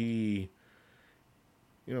he,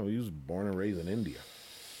 you know, he was born and raised in India.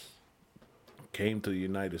 Came to the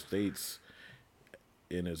United States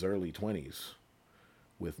in his early 20s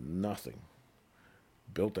with nothing.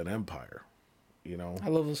 Built an empire, you know. I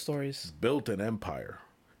love those stories. Built an empire.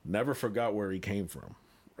 Never forgot where he came from,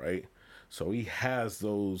 right? So he has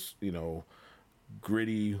those, you know,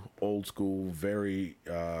 gritty, old school, very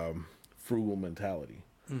frugal mentality.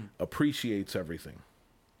 Appreciates everything.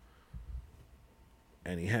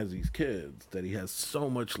 And he has these kids that he has so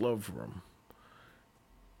much love for them.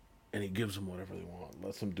 And he gives them whatever they want,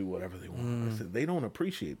 lets them do whatever they want. I said, they don't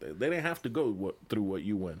appreciate that. They didn't have to go through what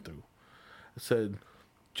you went through. I said,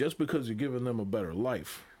 just because you're giving them a better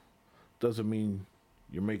life doesn't mean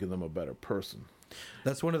you're making them a better person.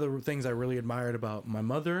 That's one of the things I really admired about my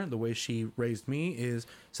mother. The way she raised me is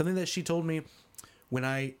something that she told me when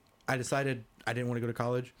I decided I didn't want to go to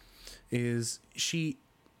college. Is she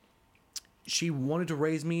wanted to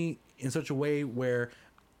raise me in such a way where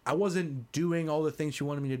I wasn't doing all the things she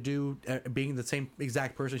wanted me to do, being the same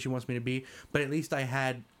exact person she wants me to be, but at least I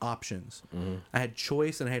had options. Mm-hmm. I had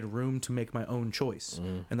choice and I had room to make my own choice.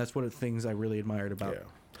 Mm-hmm. And that's one of the things I really admired about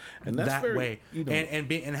and that's that very, way. You know,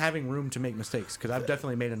 and having room to make mistakes, because I've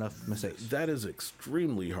definitely made enough mistakes. That is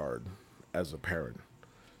extremely hard as a parent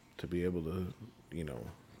to be able to, you know,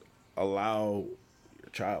 allow your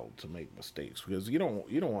child to make mistakes, because you don't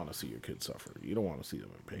want to see your kids suffer. You don't want to see them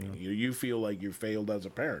in pain. Yeah. You feel like you failed as a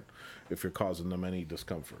parent if you're causing them any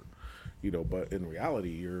discomfort, you know. But in reality,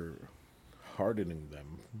 you're hardening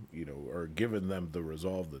them, you know, or giving them the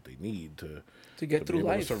resolve that they need to get through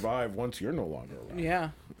life, to survive once you're no longer around. Yeah,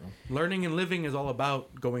 you know? Learning and living is all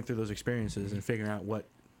about going through those experiences and figuring out what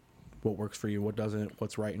works for you, what doesn't,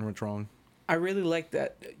 what's right and what's wrong. I really like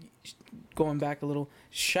that. Going back a little,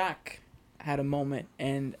 Shaq had a moment,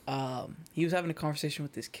 and he was having a conversation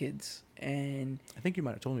with his kids, and I think you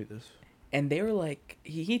might have told me this. And they were like,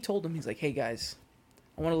 he told them, he's like, "Hey guys,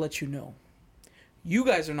 I want to let you know, you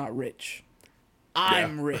guys are not rich.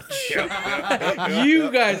 I'm rich.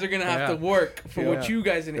 You guys are gonna have to work for what you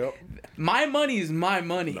guys need. Yep. My money is my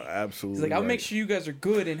money." No, absolutely. He's like, "I'll make sure you guys are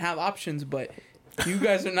good and have options, but you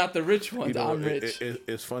guys are not the rich ones. You know, I'm rich."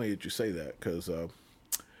 It's funny that you say that, because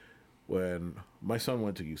when my son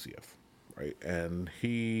went to UCF, right, and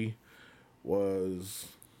he was,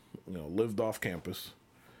 you know, lived off campus,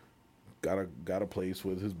 got a place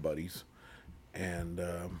with his buddies, and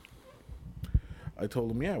I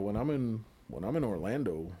told him, yeah, when I'm in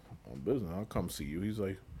Orlando on business, I'll come see you. He's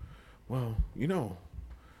like, "Well, you know,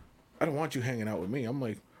 I don't want you hanging out with me." I'm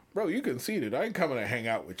like, "Bro, you conceded. I ain't coming to hang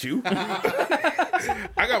out with you.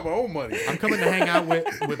 I got my own money. I'm coming to hang out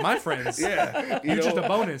with my friends. Yeah, you're just a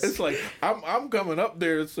bonus." It's like I'm coming up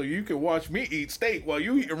there so you can watch me eat steak while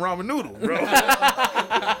you eating ramen noodles, bro.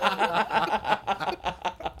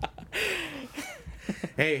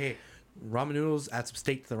 Hey. Ramen noodles, add some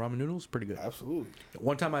steak to the ramen noodles, pretty good. Absolutely.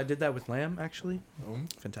 One time I did that with lamb, actually.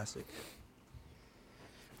 Fantastic.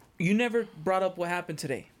 You never brought up what happened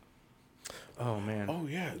today. Oh, man. Oh,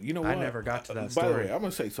 yeah. You know what? I never got to that story. By the way, I'm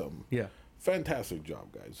going to say something. Yeah. Fantastic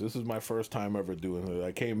job, guys. This is my first time ever doing it.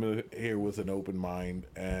 I came in here with an open mind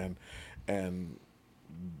and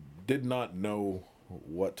did not know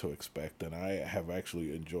what to expect, and I have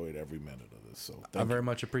actually enjoyed every minute of this. So I very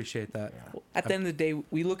much appreciate that. Well, at the end of the day,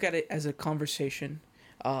 we look at it as a conversation.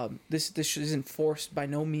 This isn't forced by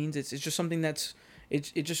no means. It's just something that's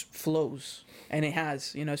it just flows, and it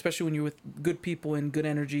has, you know, especially when you're with good people and good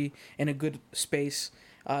energy in a good space.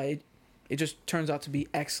 It just turns out to be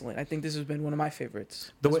excellent. I think this has been one of my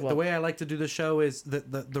favorites. The way I like to do the show is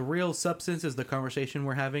the real substance is the conversation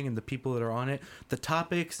we're having and the people that are on it. The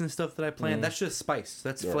topics and stuff that I plan, that's just spice.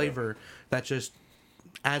 That's flavor. That just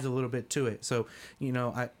adds a little bit to it. So, you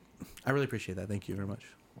know, I really appreciate that. Thank you very much.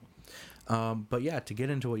 But yeah, to get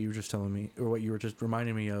into what you were just telling me, or what you were just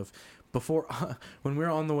reminding me of, before, when we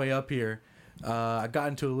were on the way up here, I got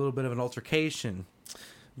into a little bit of an altercation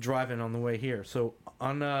driving on the way here. So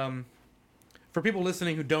for people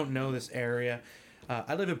listening who don't know this area,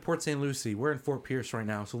 I live in Port St. Lucie. We're in Fort Pierce right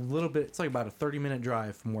now, so a little bit. It's like about a 30-minute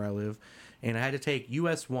drive from where I live, and I had to take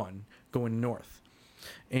US 1 going north,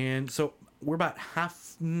 and so we're about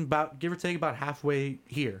give or take about halfway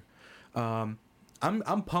here.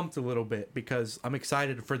 I'm pumped a little bit because I'm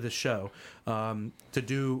excited for this show, to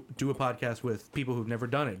do a podcast with people who've never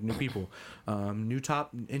done it, new people,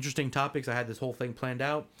 interesting topics. I had this whole thing planned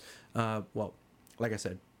out. Well, like I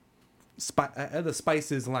said, I had the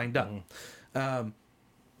spices lined up.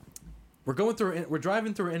 We're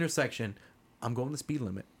driving through an intersection. I'm going the speed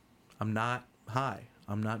limit. I'm not high.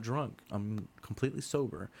 I'm not drunk. I'm completely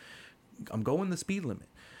sober. I'm going the speed limit.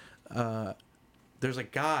 There's a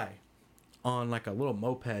guy on like a little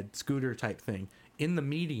moped scooter type thing in the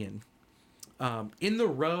median, in the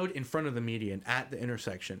road in front of the median at the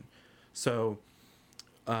intersection. So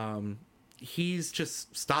he's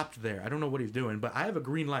just stopped there. I don't know what he's doing, but I have a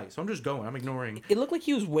green light, so I'm just going. I'm ignoring. It looked like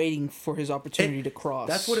he was waiting for his opportunity to cross.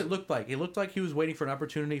 That's what it looked like. It looked like he was waiting for an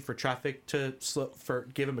opportunity for traffic to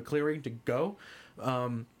give him a clearing to go.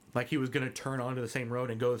 Like he was going to turn onto the same road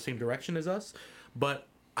and go the same direction as us. But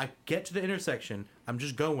I get to the intersection. I'm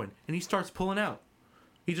just going, and he starts pulling out.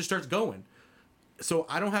 He just starts going. So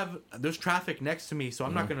there's traffic next to me, so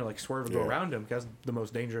I'm not going to like swerve and go around him, because the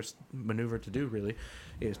most dangerous maneuver to do really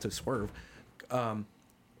is to swerve.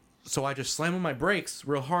 So I just slam on my brakes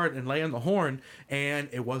real hard and lay on the horn, and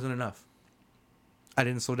it wasn't enough. I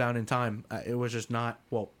didn't slow down in time. It was just not,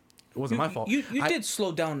 well, it wasn't my fault. You did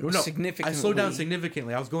slow down significantly. I slowed down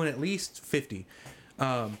significantly. I was going at least 50.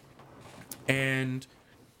 And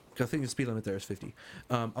I think the speed limit there is 50.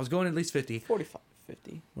 I was going at least 50. 45,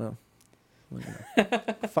 50. Well, you know,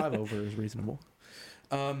 5 over is reasonable.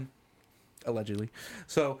 Allegedly.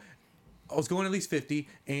 So I was going at least 50,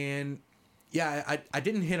 and yeah, I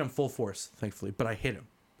didn't hit him full force, thankfully, but I hit him.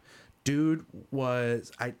 Dude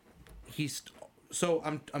was so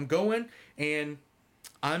I'm going, and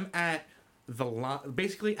I'm at the line,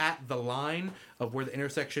 basically at the line of where the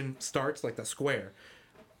intersection starts, like the square.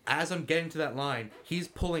 As I'm getting to that line, he's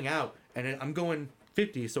pulling out, and I'm going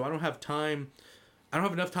 50, so I don't have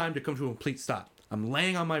enough time to come to a complete stop. I'm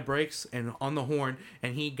laying on my brakes and on the horn,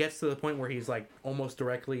 and he gets to the point where he's like almost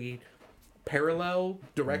directly parallel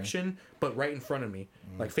direction, but right in front of me,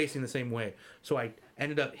 like facing the same way. So I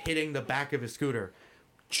ended up hitting the back of his scooter.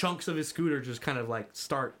 Chunks of his scooter just kind of like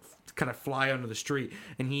fly onto the street,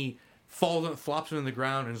 and he flops into the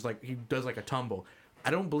ground, and is like, he does like a tumble.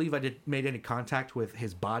 I don't believe I made any contact with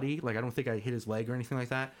his body. Like, I don't think I hit his leg or anything like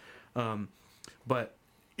that. But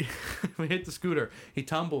we hit the scooter. He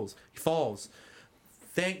tumbles. He falls.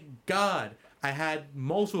 Thank God I had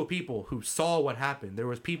multiple people who saw what happened. There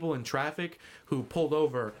was people in traffic who pulled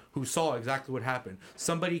over who saw exactly what happened.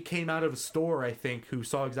 Somebody came out of a store, I think, who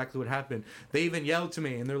saw exactly what happened. They even yelled to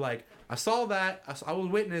me, and they're like, I saw that. I was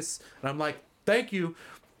witness. And I'm like, thank you,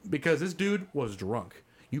 because this dude was drunk.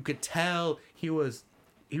 You could tell he was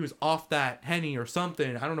off that Henny or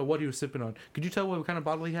something. I don't know what he was sipping on. Could you tell what kind of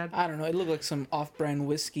bottle he had? I don't know. It looked like some off-brand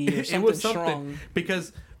whiskey or something, it was something strong.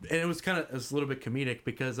 Because, and it was a little bit comedic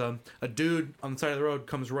because a dude on the side of the road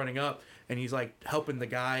comes running up, and he's like helping the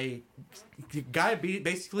guy. The guy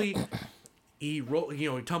basically he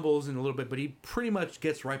tumbles in a little bit, but he pretty much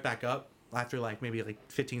gets right back up after maybe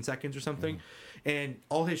 15 seconds or something. And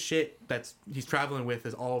all his shit that's he's traveling with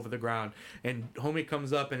is all over the ground. And homie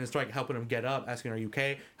comes up and is like helping him get up, asking, "Are you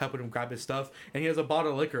okay?" Helping him grab his stuff. And he has a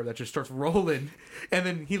bottle of liquor that just starts rolling. And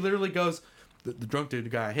then he literally goes, the drunk dude, the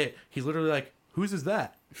guy I hit, he's literally like, "Whose is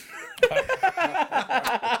that?"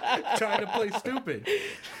 Trying to play stupid.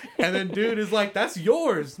 And then dude is like, "That's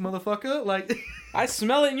yours, motherfucker." Like, I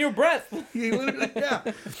smell it in your breath. he literally,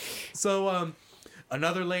 yeah. So,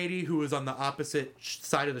 another lady who was on the opposite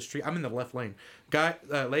side of the street. I'm in the left lane.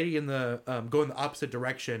 Lady in the going the opposite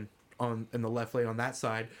direction in the left lane on that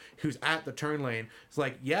side, who's at the turn lane. It's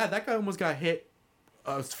like, yeah, that guy almost got hit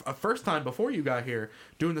a first time before you got here,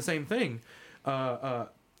 doing the same thing. And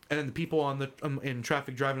then the people on the in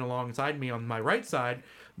traffic driving alongside me on my right side,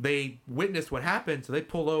 they witnessed what happened, so they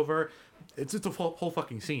pull over. It's just a whole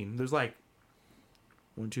fucking scene. There's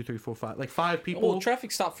 1, 2, 3, 4, 5. 5 people. Well,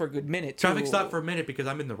 traffic stopped for a good minute, too. Traffic stopped for a minute because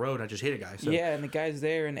I'm in the road. I just hit a guy. So. Yeah, and the guy's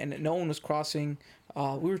there, and no one was crossing.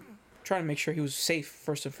 We were trying to make sure he was safe,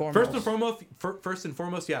 first and foremost. First and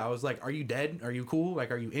foremost, yeah. I was like, "Are you dead? Are you cool?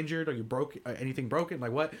 Are you injured? Are you broke? Anything broken?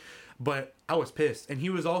 What?" But I was pissed. And he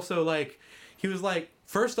was also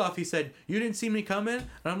first off, he said, "You didn't see me coming?"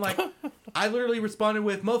 And I'm like, I literally responded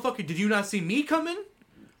with, "Motherfucker, did you not see me coming?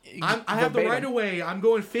 I have the right of way. I'm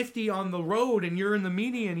going 50 on the road, and you're in the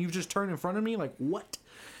median. You just turned in front of me. What?"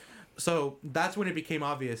 So that's when it became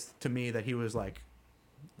obvious to me that he was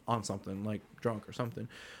on something, drunk or something.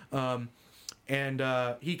 And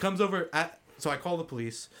he comes over. So I call the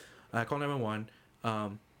police. I call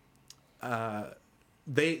 911.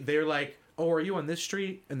 They're like, "Oh, are you on this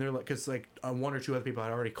street?" And they're like, because 1 or 2 other people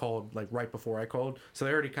had already called right before I called, so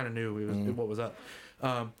they already kind of knew what was up.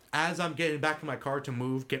 As I'm getting back in my car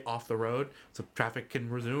to get off the road so traffic can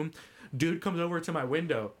resume, dude comes over to my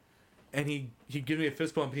window, and he gives me a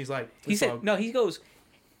fist bump, and he's like, he said, no, he goes,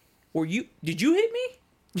 did you hit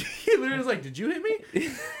me? He literally was like, "Did you hit me?"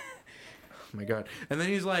 Oh my God. And then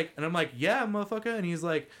he's like, and I'm like, "Yeah, motherfucker." And he's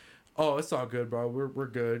like, "Oh, it's all good, bro. We're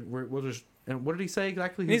good. We'll just." And what did he say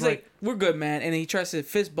exactly? He's like, "We're good, man." And he tries to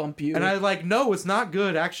fist bump you. And I'm like, "No, it's not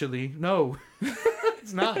good, actually. No,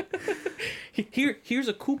 it's not." Here's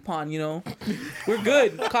a coupon, We're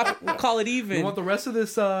good. We'll call it even. You want the rest of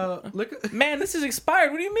this liquor? Man, this is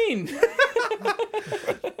expired. What do you mean?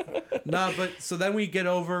 Nah, but so then we get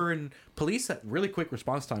over, and police had really quick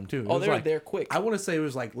response time too. They were there quick. I want to say it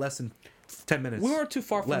was less than 10 minutes. We weren't too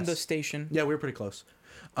far from the station. Yeah, we were pretty close.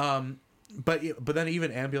 But then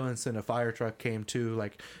even ambulance and a fire truck came too.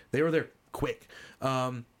 They were there quick.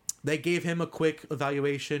 They gave him a quick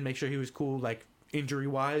evaluation, make sure he was cool. injury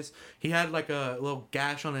wise. He had like a little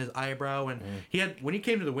gash on his eyebrow, and when he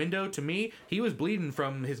came to the window, to me, he was bleeding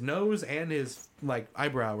from his nose and his like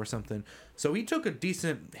eyebrow or something. So he took a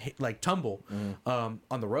decent like tumble on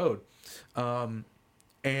the road.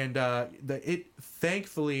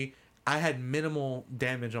 Thankfully I had minimal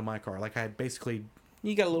damage on my car. Like I had basically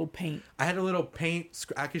You got a little paint. I had a little paint.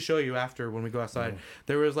 I could show you after when we go outside.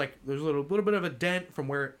 There's a little bit of a dent from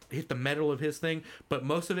where it hit the metal of his thing, but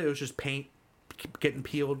most of it was just paint getting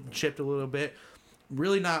peeled, chipped a little bit.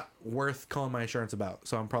 Really not worth calling my insurance about.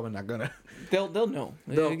 So I'm probably not gonna. They'll know.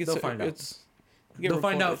 They'll find out. They'll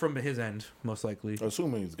find out from his end, most likely.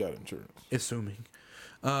 Assuming he's got insurance. Assuming.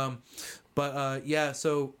 Yeah.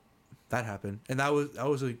 So that happened, and that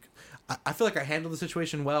was like. I feel like I handled the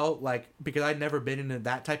situation well, like because I'd never been in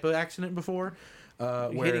that type of accident before.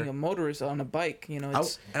 Hitting a motorist on a bike,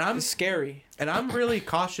 it's scary. And I'm really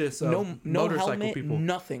cautious of no motorcycle helmet, people.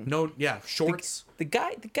 Nothing. Shorts. The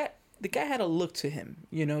guy had a look to him.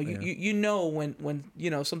 You know when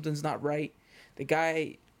something's not right. The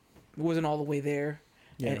guy wasn't all the way there.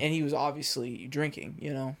 Yeah. And he was obviously drinking,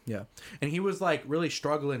 Yeah. And he was like really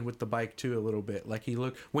struggling with the bike too a little bit. Like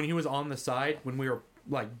when he was on the side, when we were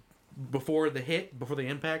like before the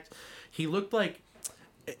impact, he looked like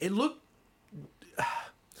it looked.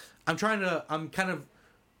 I'm trying to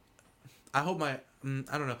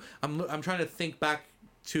think back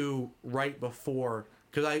to right before,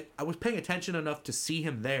 because I was paying attention enough to see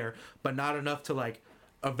him there, but not enough to like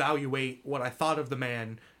evaluate what I thought of the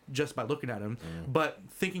man just by looking at him. But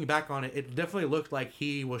thinking back on it, it definitely looked like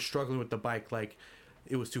he was struggling with the bike, like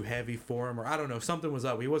it was too heavy for him, or I don't know, something was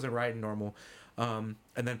up. He wasn't riding normal, and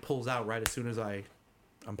then pulls out right as soon as I'm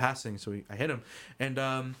passing, so I hit him,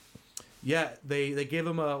 and yeah, they gave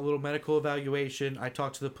him a little medical evaluation. I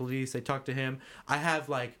talked to the police. They talked to him. I have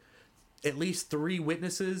like at least 3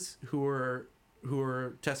 witnesses who are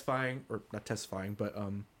testifying, or not testifying, but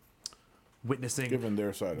witnessing, giving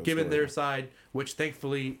their side, which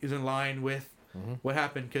thankfully is in line with what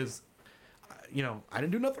happened, because I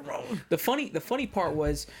didn't do nothing wrong. The funny part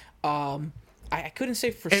was I couldn't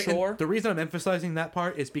say for sure. And the reason I'm emphasizing that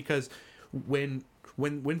part is because when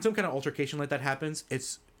some kind of altercation like that happens,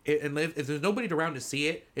 and if there's nobody around to see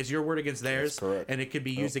it, it's your word against theirs, and it could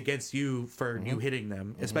be used against you for you hitting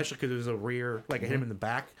them, especially because it was a rear, like I hit him in the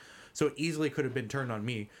back, so it easily could have been turned on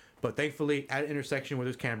me. But thankfully, at an intersection where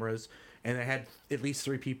there's cameras, and I had at least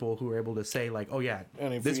 3 people who were able to say like, "Oh yeah,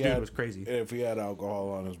 this dude was crazy." If he had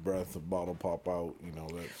alcohol on his breath, a bottle pop out,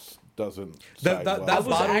 that doesn't. I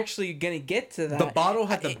was actually gonna get to that. The bottle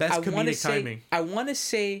had the best comedic timing. I want to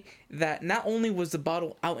say that not only was the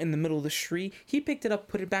bottle out in the middle of the street, he picked it up,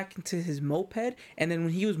 put it back into his moped, and then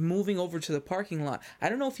when he was moving over to the parking lot, I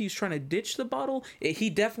don't know if he was trying to ditch the bottle. He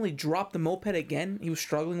definitely dropped the moped again. He was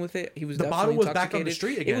struggling with it. He was the bottle was back on the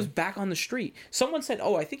street again. It was back on the street. Someone said,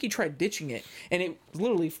 "Oh, I think he tried ditching it," and it was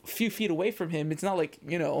literally a few feet away from him. It's not like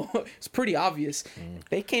it's pretty obvious.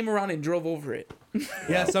 They came around and drove over it.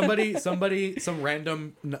 Yeah, somebody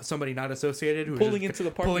not associated who pulling into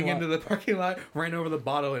the parking lot ran over the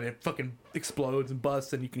bottle, and it fucking explodes and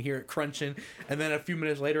busts, and you can hear it crunching. And then a few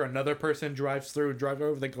minutes later, another person drives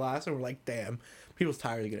over the glass, and we're like, damn, people's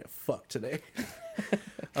tires are getting fucked today.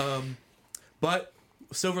 But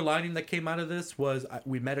silver lining that came out of this was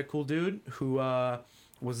we met a cool dude who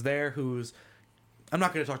was there, I'm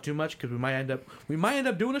not going to talk too much because we might end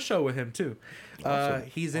up doing a show with him too.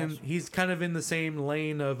 He's kind of in the same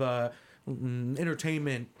lane of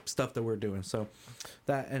entertainment stuff that we're doing. So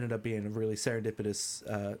that ended up being a really serendipitous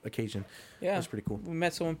occasion. Yeah, it was pretty cool. We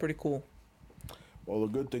met someone pretty cool. Well, the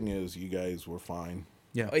good thing is you guys were fine.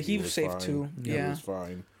 Yeah, he was safe too. Yeah, he was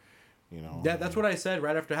fine. Yeah, that's what I said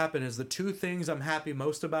right after it happened. Is the 2 things I'm happy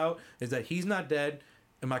most about is that he's not dead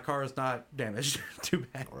and my car is not damaged too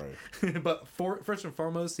bad. Right. But first and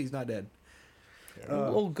foremost, he's not dead.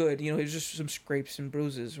 Yeah. Good. It was just some scrapes and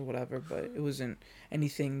bruises or whatever, but it wasn't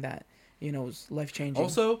anything that was life changing.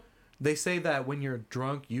 Also, they say that when you're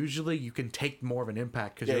drunk, usually you can take more of an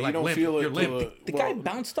impact because you're like limp. You're limp. The guy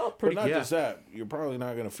bounced up pretty. But not just that, you're probably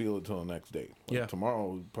not gonna feel it till the next day. Tomorrow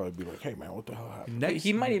will probably be like, hey man, what the hell happened?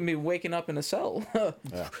 He might even be waking up in a cell.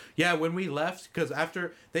 Yeah. When we left, because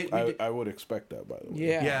after I would expect that, by the way.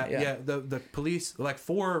 Yeah. The police, like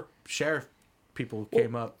 4 sheriff people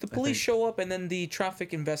came up. The police show up, and then the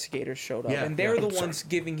traffic investigators showed up, and they're the ones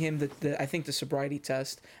giving him the sobriety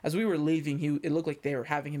test. As we were leaving, it looked like they were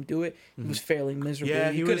having him do it. He was failing miserably.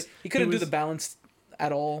 Yeah, he couldn't do the balance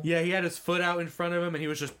at all. Yeah, he had his foot out in front of him, and he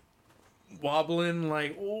was just wobbling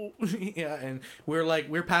like, oh yeah. And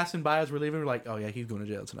we're passing by as we're leaving. We're like, oh yeah, he's going to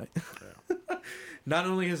jail tonight. Yeah. Not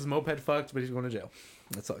only is his moped fucked, but he's going to jail.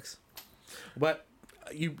 That sucks. But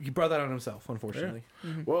he brought that on himself, unfortunately.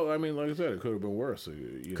 Well, I mean, like I said, it could have been worse.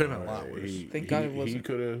 Could have been a lot worse. Thank God it He wasn't.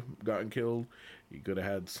 could have gotten killed. He could have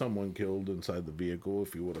had someone killed inside the vehicle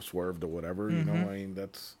if he would have swerved or whatever. You know, I mean,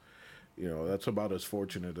 that's about as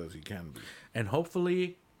fortunate as he can be. And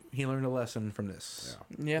hopefully he learned a lesson from this.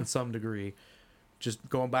 Yeah. In some degree. Just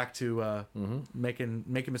going back to making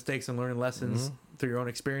mistakes and learning lessons through your own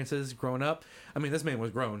experiences growing up. I mean, this man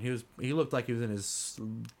was grown. He looked like he was in his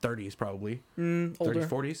 30s probably. Older. 30s,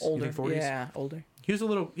 40s? Older. You think 40s? Yeah, older. He was a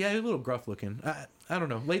little gruff looking. I don't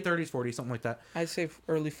know, late 30s, 40s, something like that. I'd say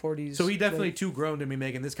early 40s. So he definitely late. too grown to be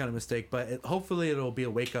making this kind of mistake, but hopefully it'll be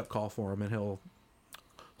a wake up call for him, and he'll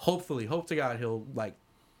hope to God he'll like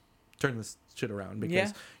turn this shit around,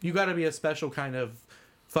 because you got to be a special kind of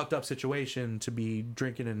fucked up situation to be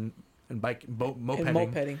drinking and mopeding. And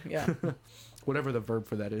mopeding, yeah. Whatever the verb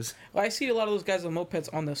for that is. Well, I see a lot of those guys on mopeds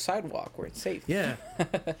on the sidewalk where it's safe. Yeah.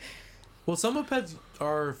 Well, some mopeds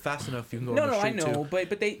are fast enough you can go No, on the I street know, too.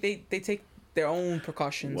 but they take their own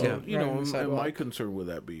precautions. Well, riding on the and sidewalk. my concern with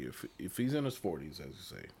that be if he's in his 40s, as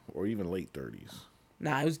you say, or even late 30s.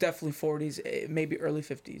 Nah, it was definitely 40s, maybe early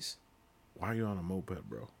 50s. Why are you on a moped,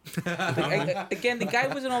 bro? Again, the guy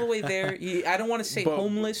wasn't all the way there. I don't want to say But-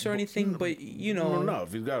 homeless or anything, but you know. No,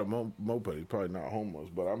 if he's got a moped, he's probably not homeless.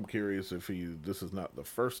 But I'm curious if this is not the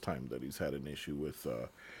first time that he's had an issue with,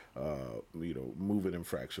 moving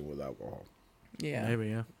infraction with alcohol. Yeah. Maybe,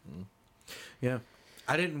 yeah. Yeah.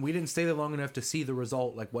 We didn't stay there long enough to see the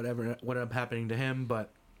result, like what ended up happening to him, but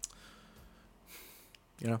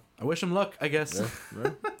I wish him luck, I guess.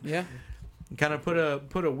 Yeah. Yeah. Kind of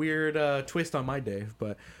put a weird twist on my day,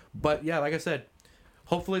 but yeah, like I said,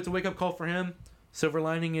 hopefully it's a wake up call for him. Silver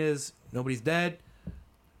lining is nobody's dead.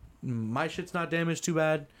 My shit's not damaged too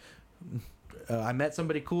bad. I met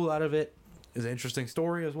somebody cool out of it. It's an interesting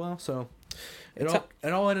story as well. So it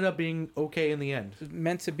all ended up being okay in the end. It was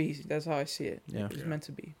meant to be. That's how I see it. Yeah. It was meant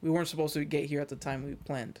to be. We weren't supposed to get here at the time we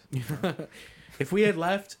planned. If we had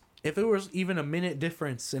left, if it was even a minute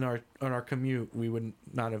difference in our commute, we would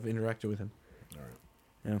not have interacted with him. All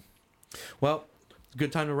right. Yeah. Well, it's a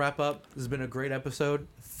good time to wrap up. This has been a great episode.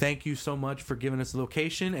 Thank you so much for giving us the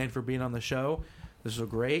location and for being on the show. This was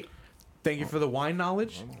great. Thank you for the wine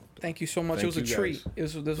knowledge. Thank you so much. Thank it was a you treat. guys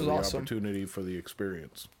This was for the awesome. opportunity for the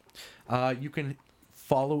experience. You can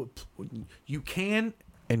follow. You can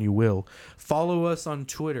and you will follow us on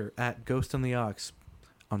Twitter at Ghost on the Ox.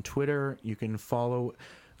 On Twitter, you can follow.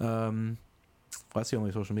 That's the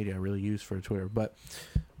only social media I really use for Twitter. But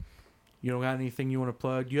you don't got anything you want to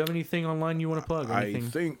plug? Do you have anything online you want to plug? I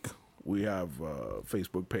think we have a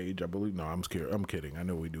Facebook page, I believe. No, I'm scared. I'm kidding. I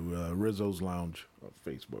know we do. Rizzo's Lounge on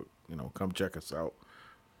Facebook. Come check us out.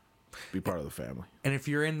 Be part of the family. And if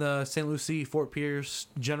you're in the St. Lucie, Fort Pierce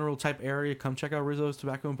general type area, come check out Rizzo's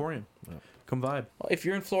Tobacco Emporium. Yeah. Come vibe. If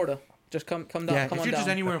you're in Florida, just come down. Yeah, come if on you're down. just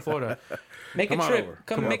anywhere in Florida, Make Come a on trip. over.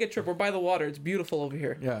 Come Come make a trip. We're by the water. It's beautiful over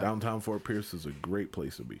here. yeah. Downtown Fort Pierce is a great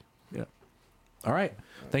place to be. Yeah. All right.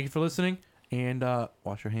 Thank you for listening, and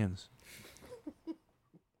wash your hands.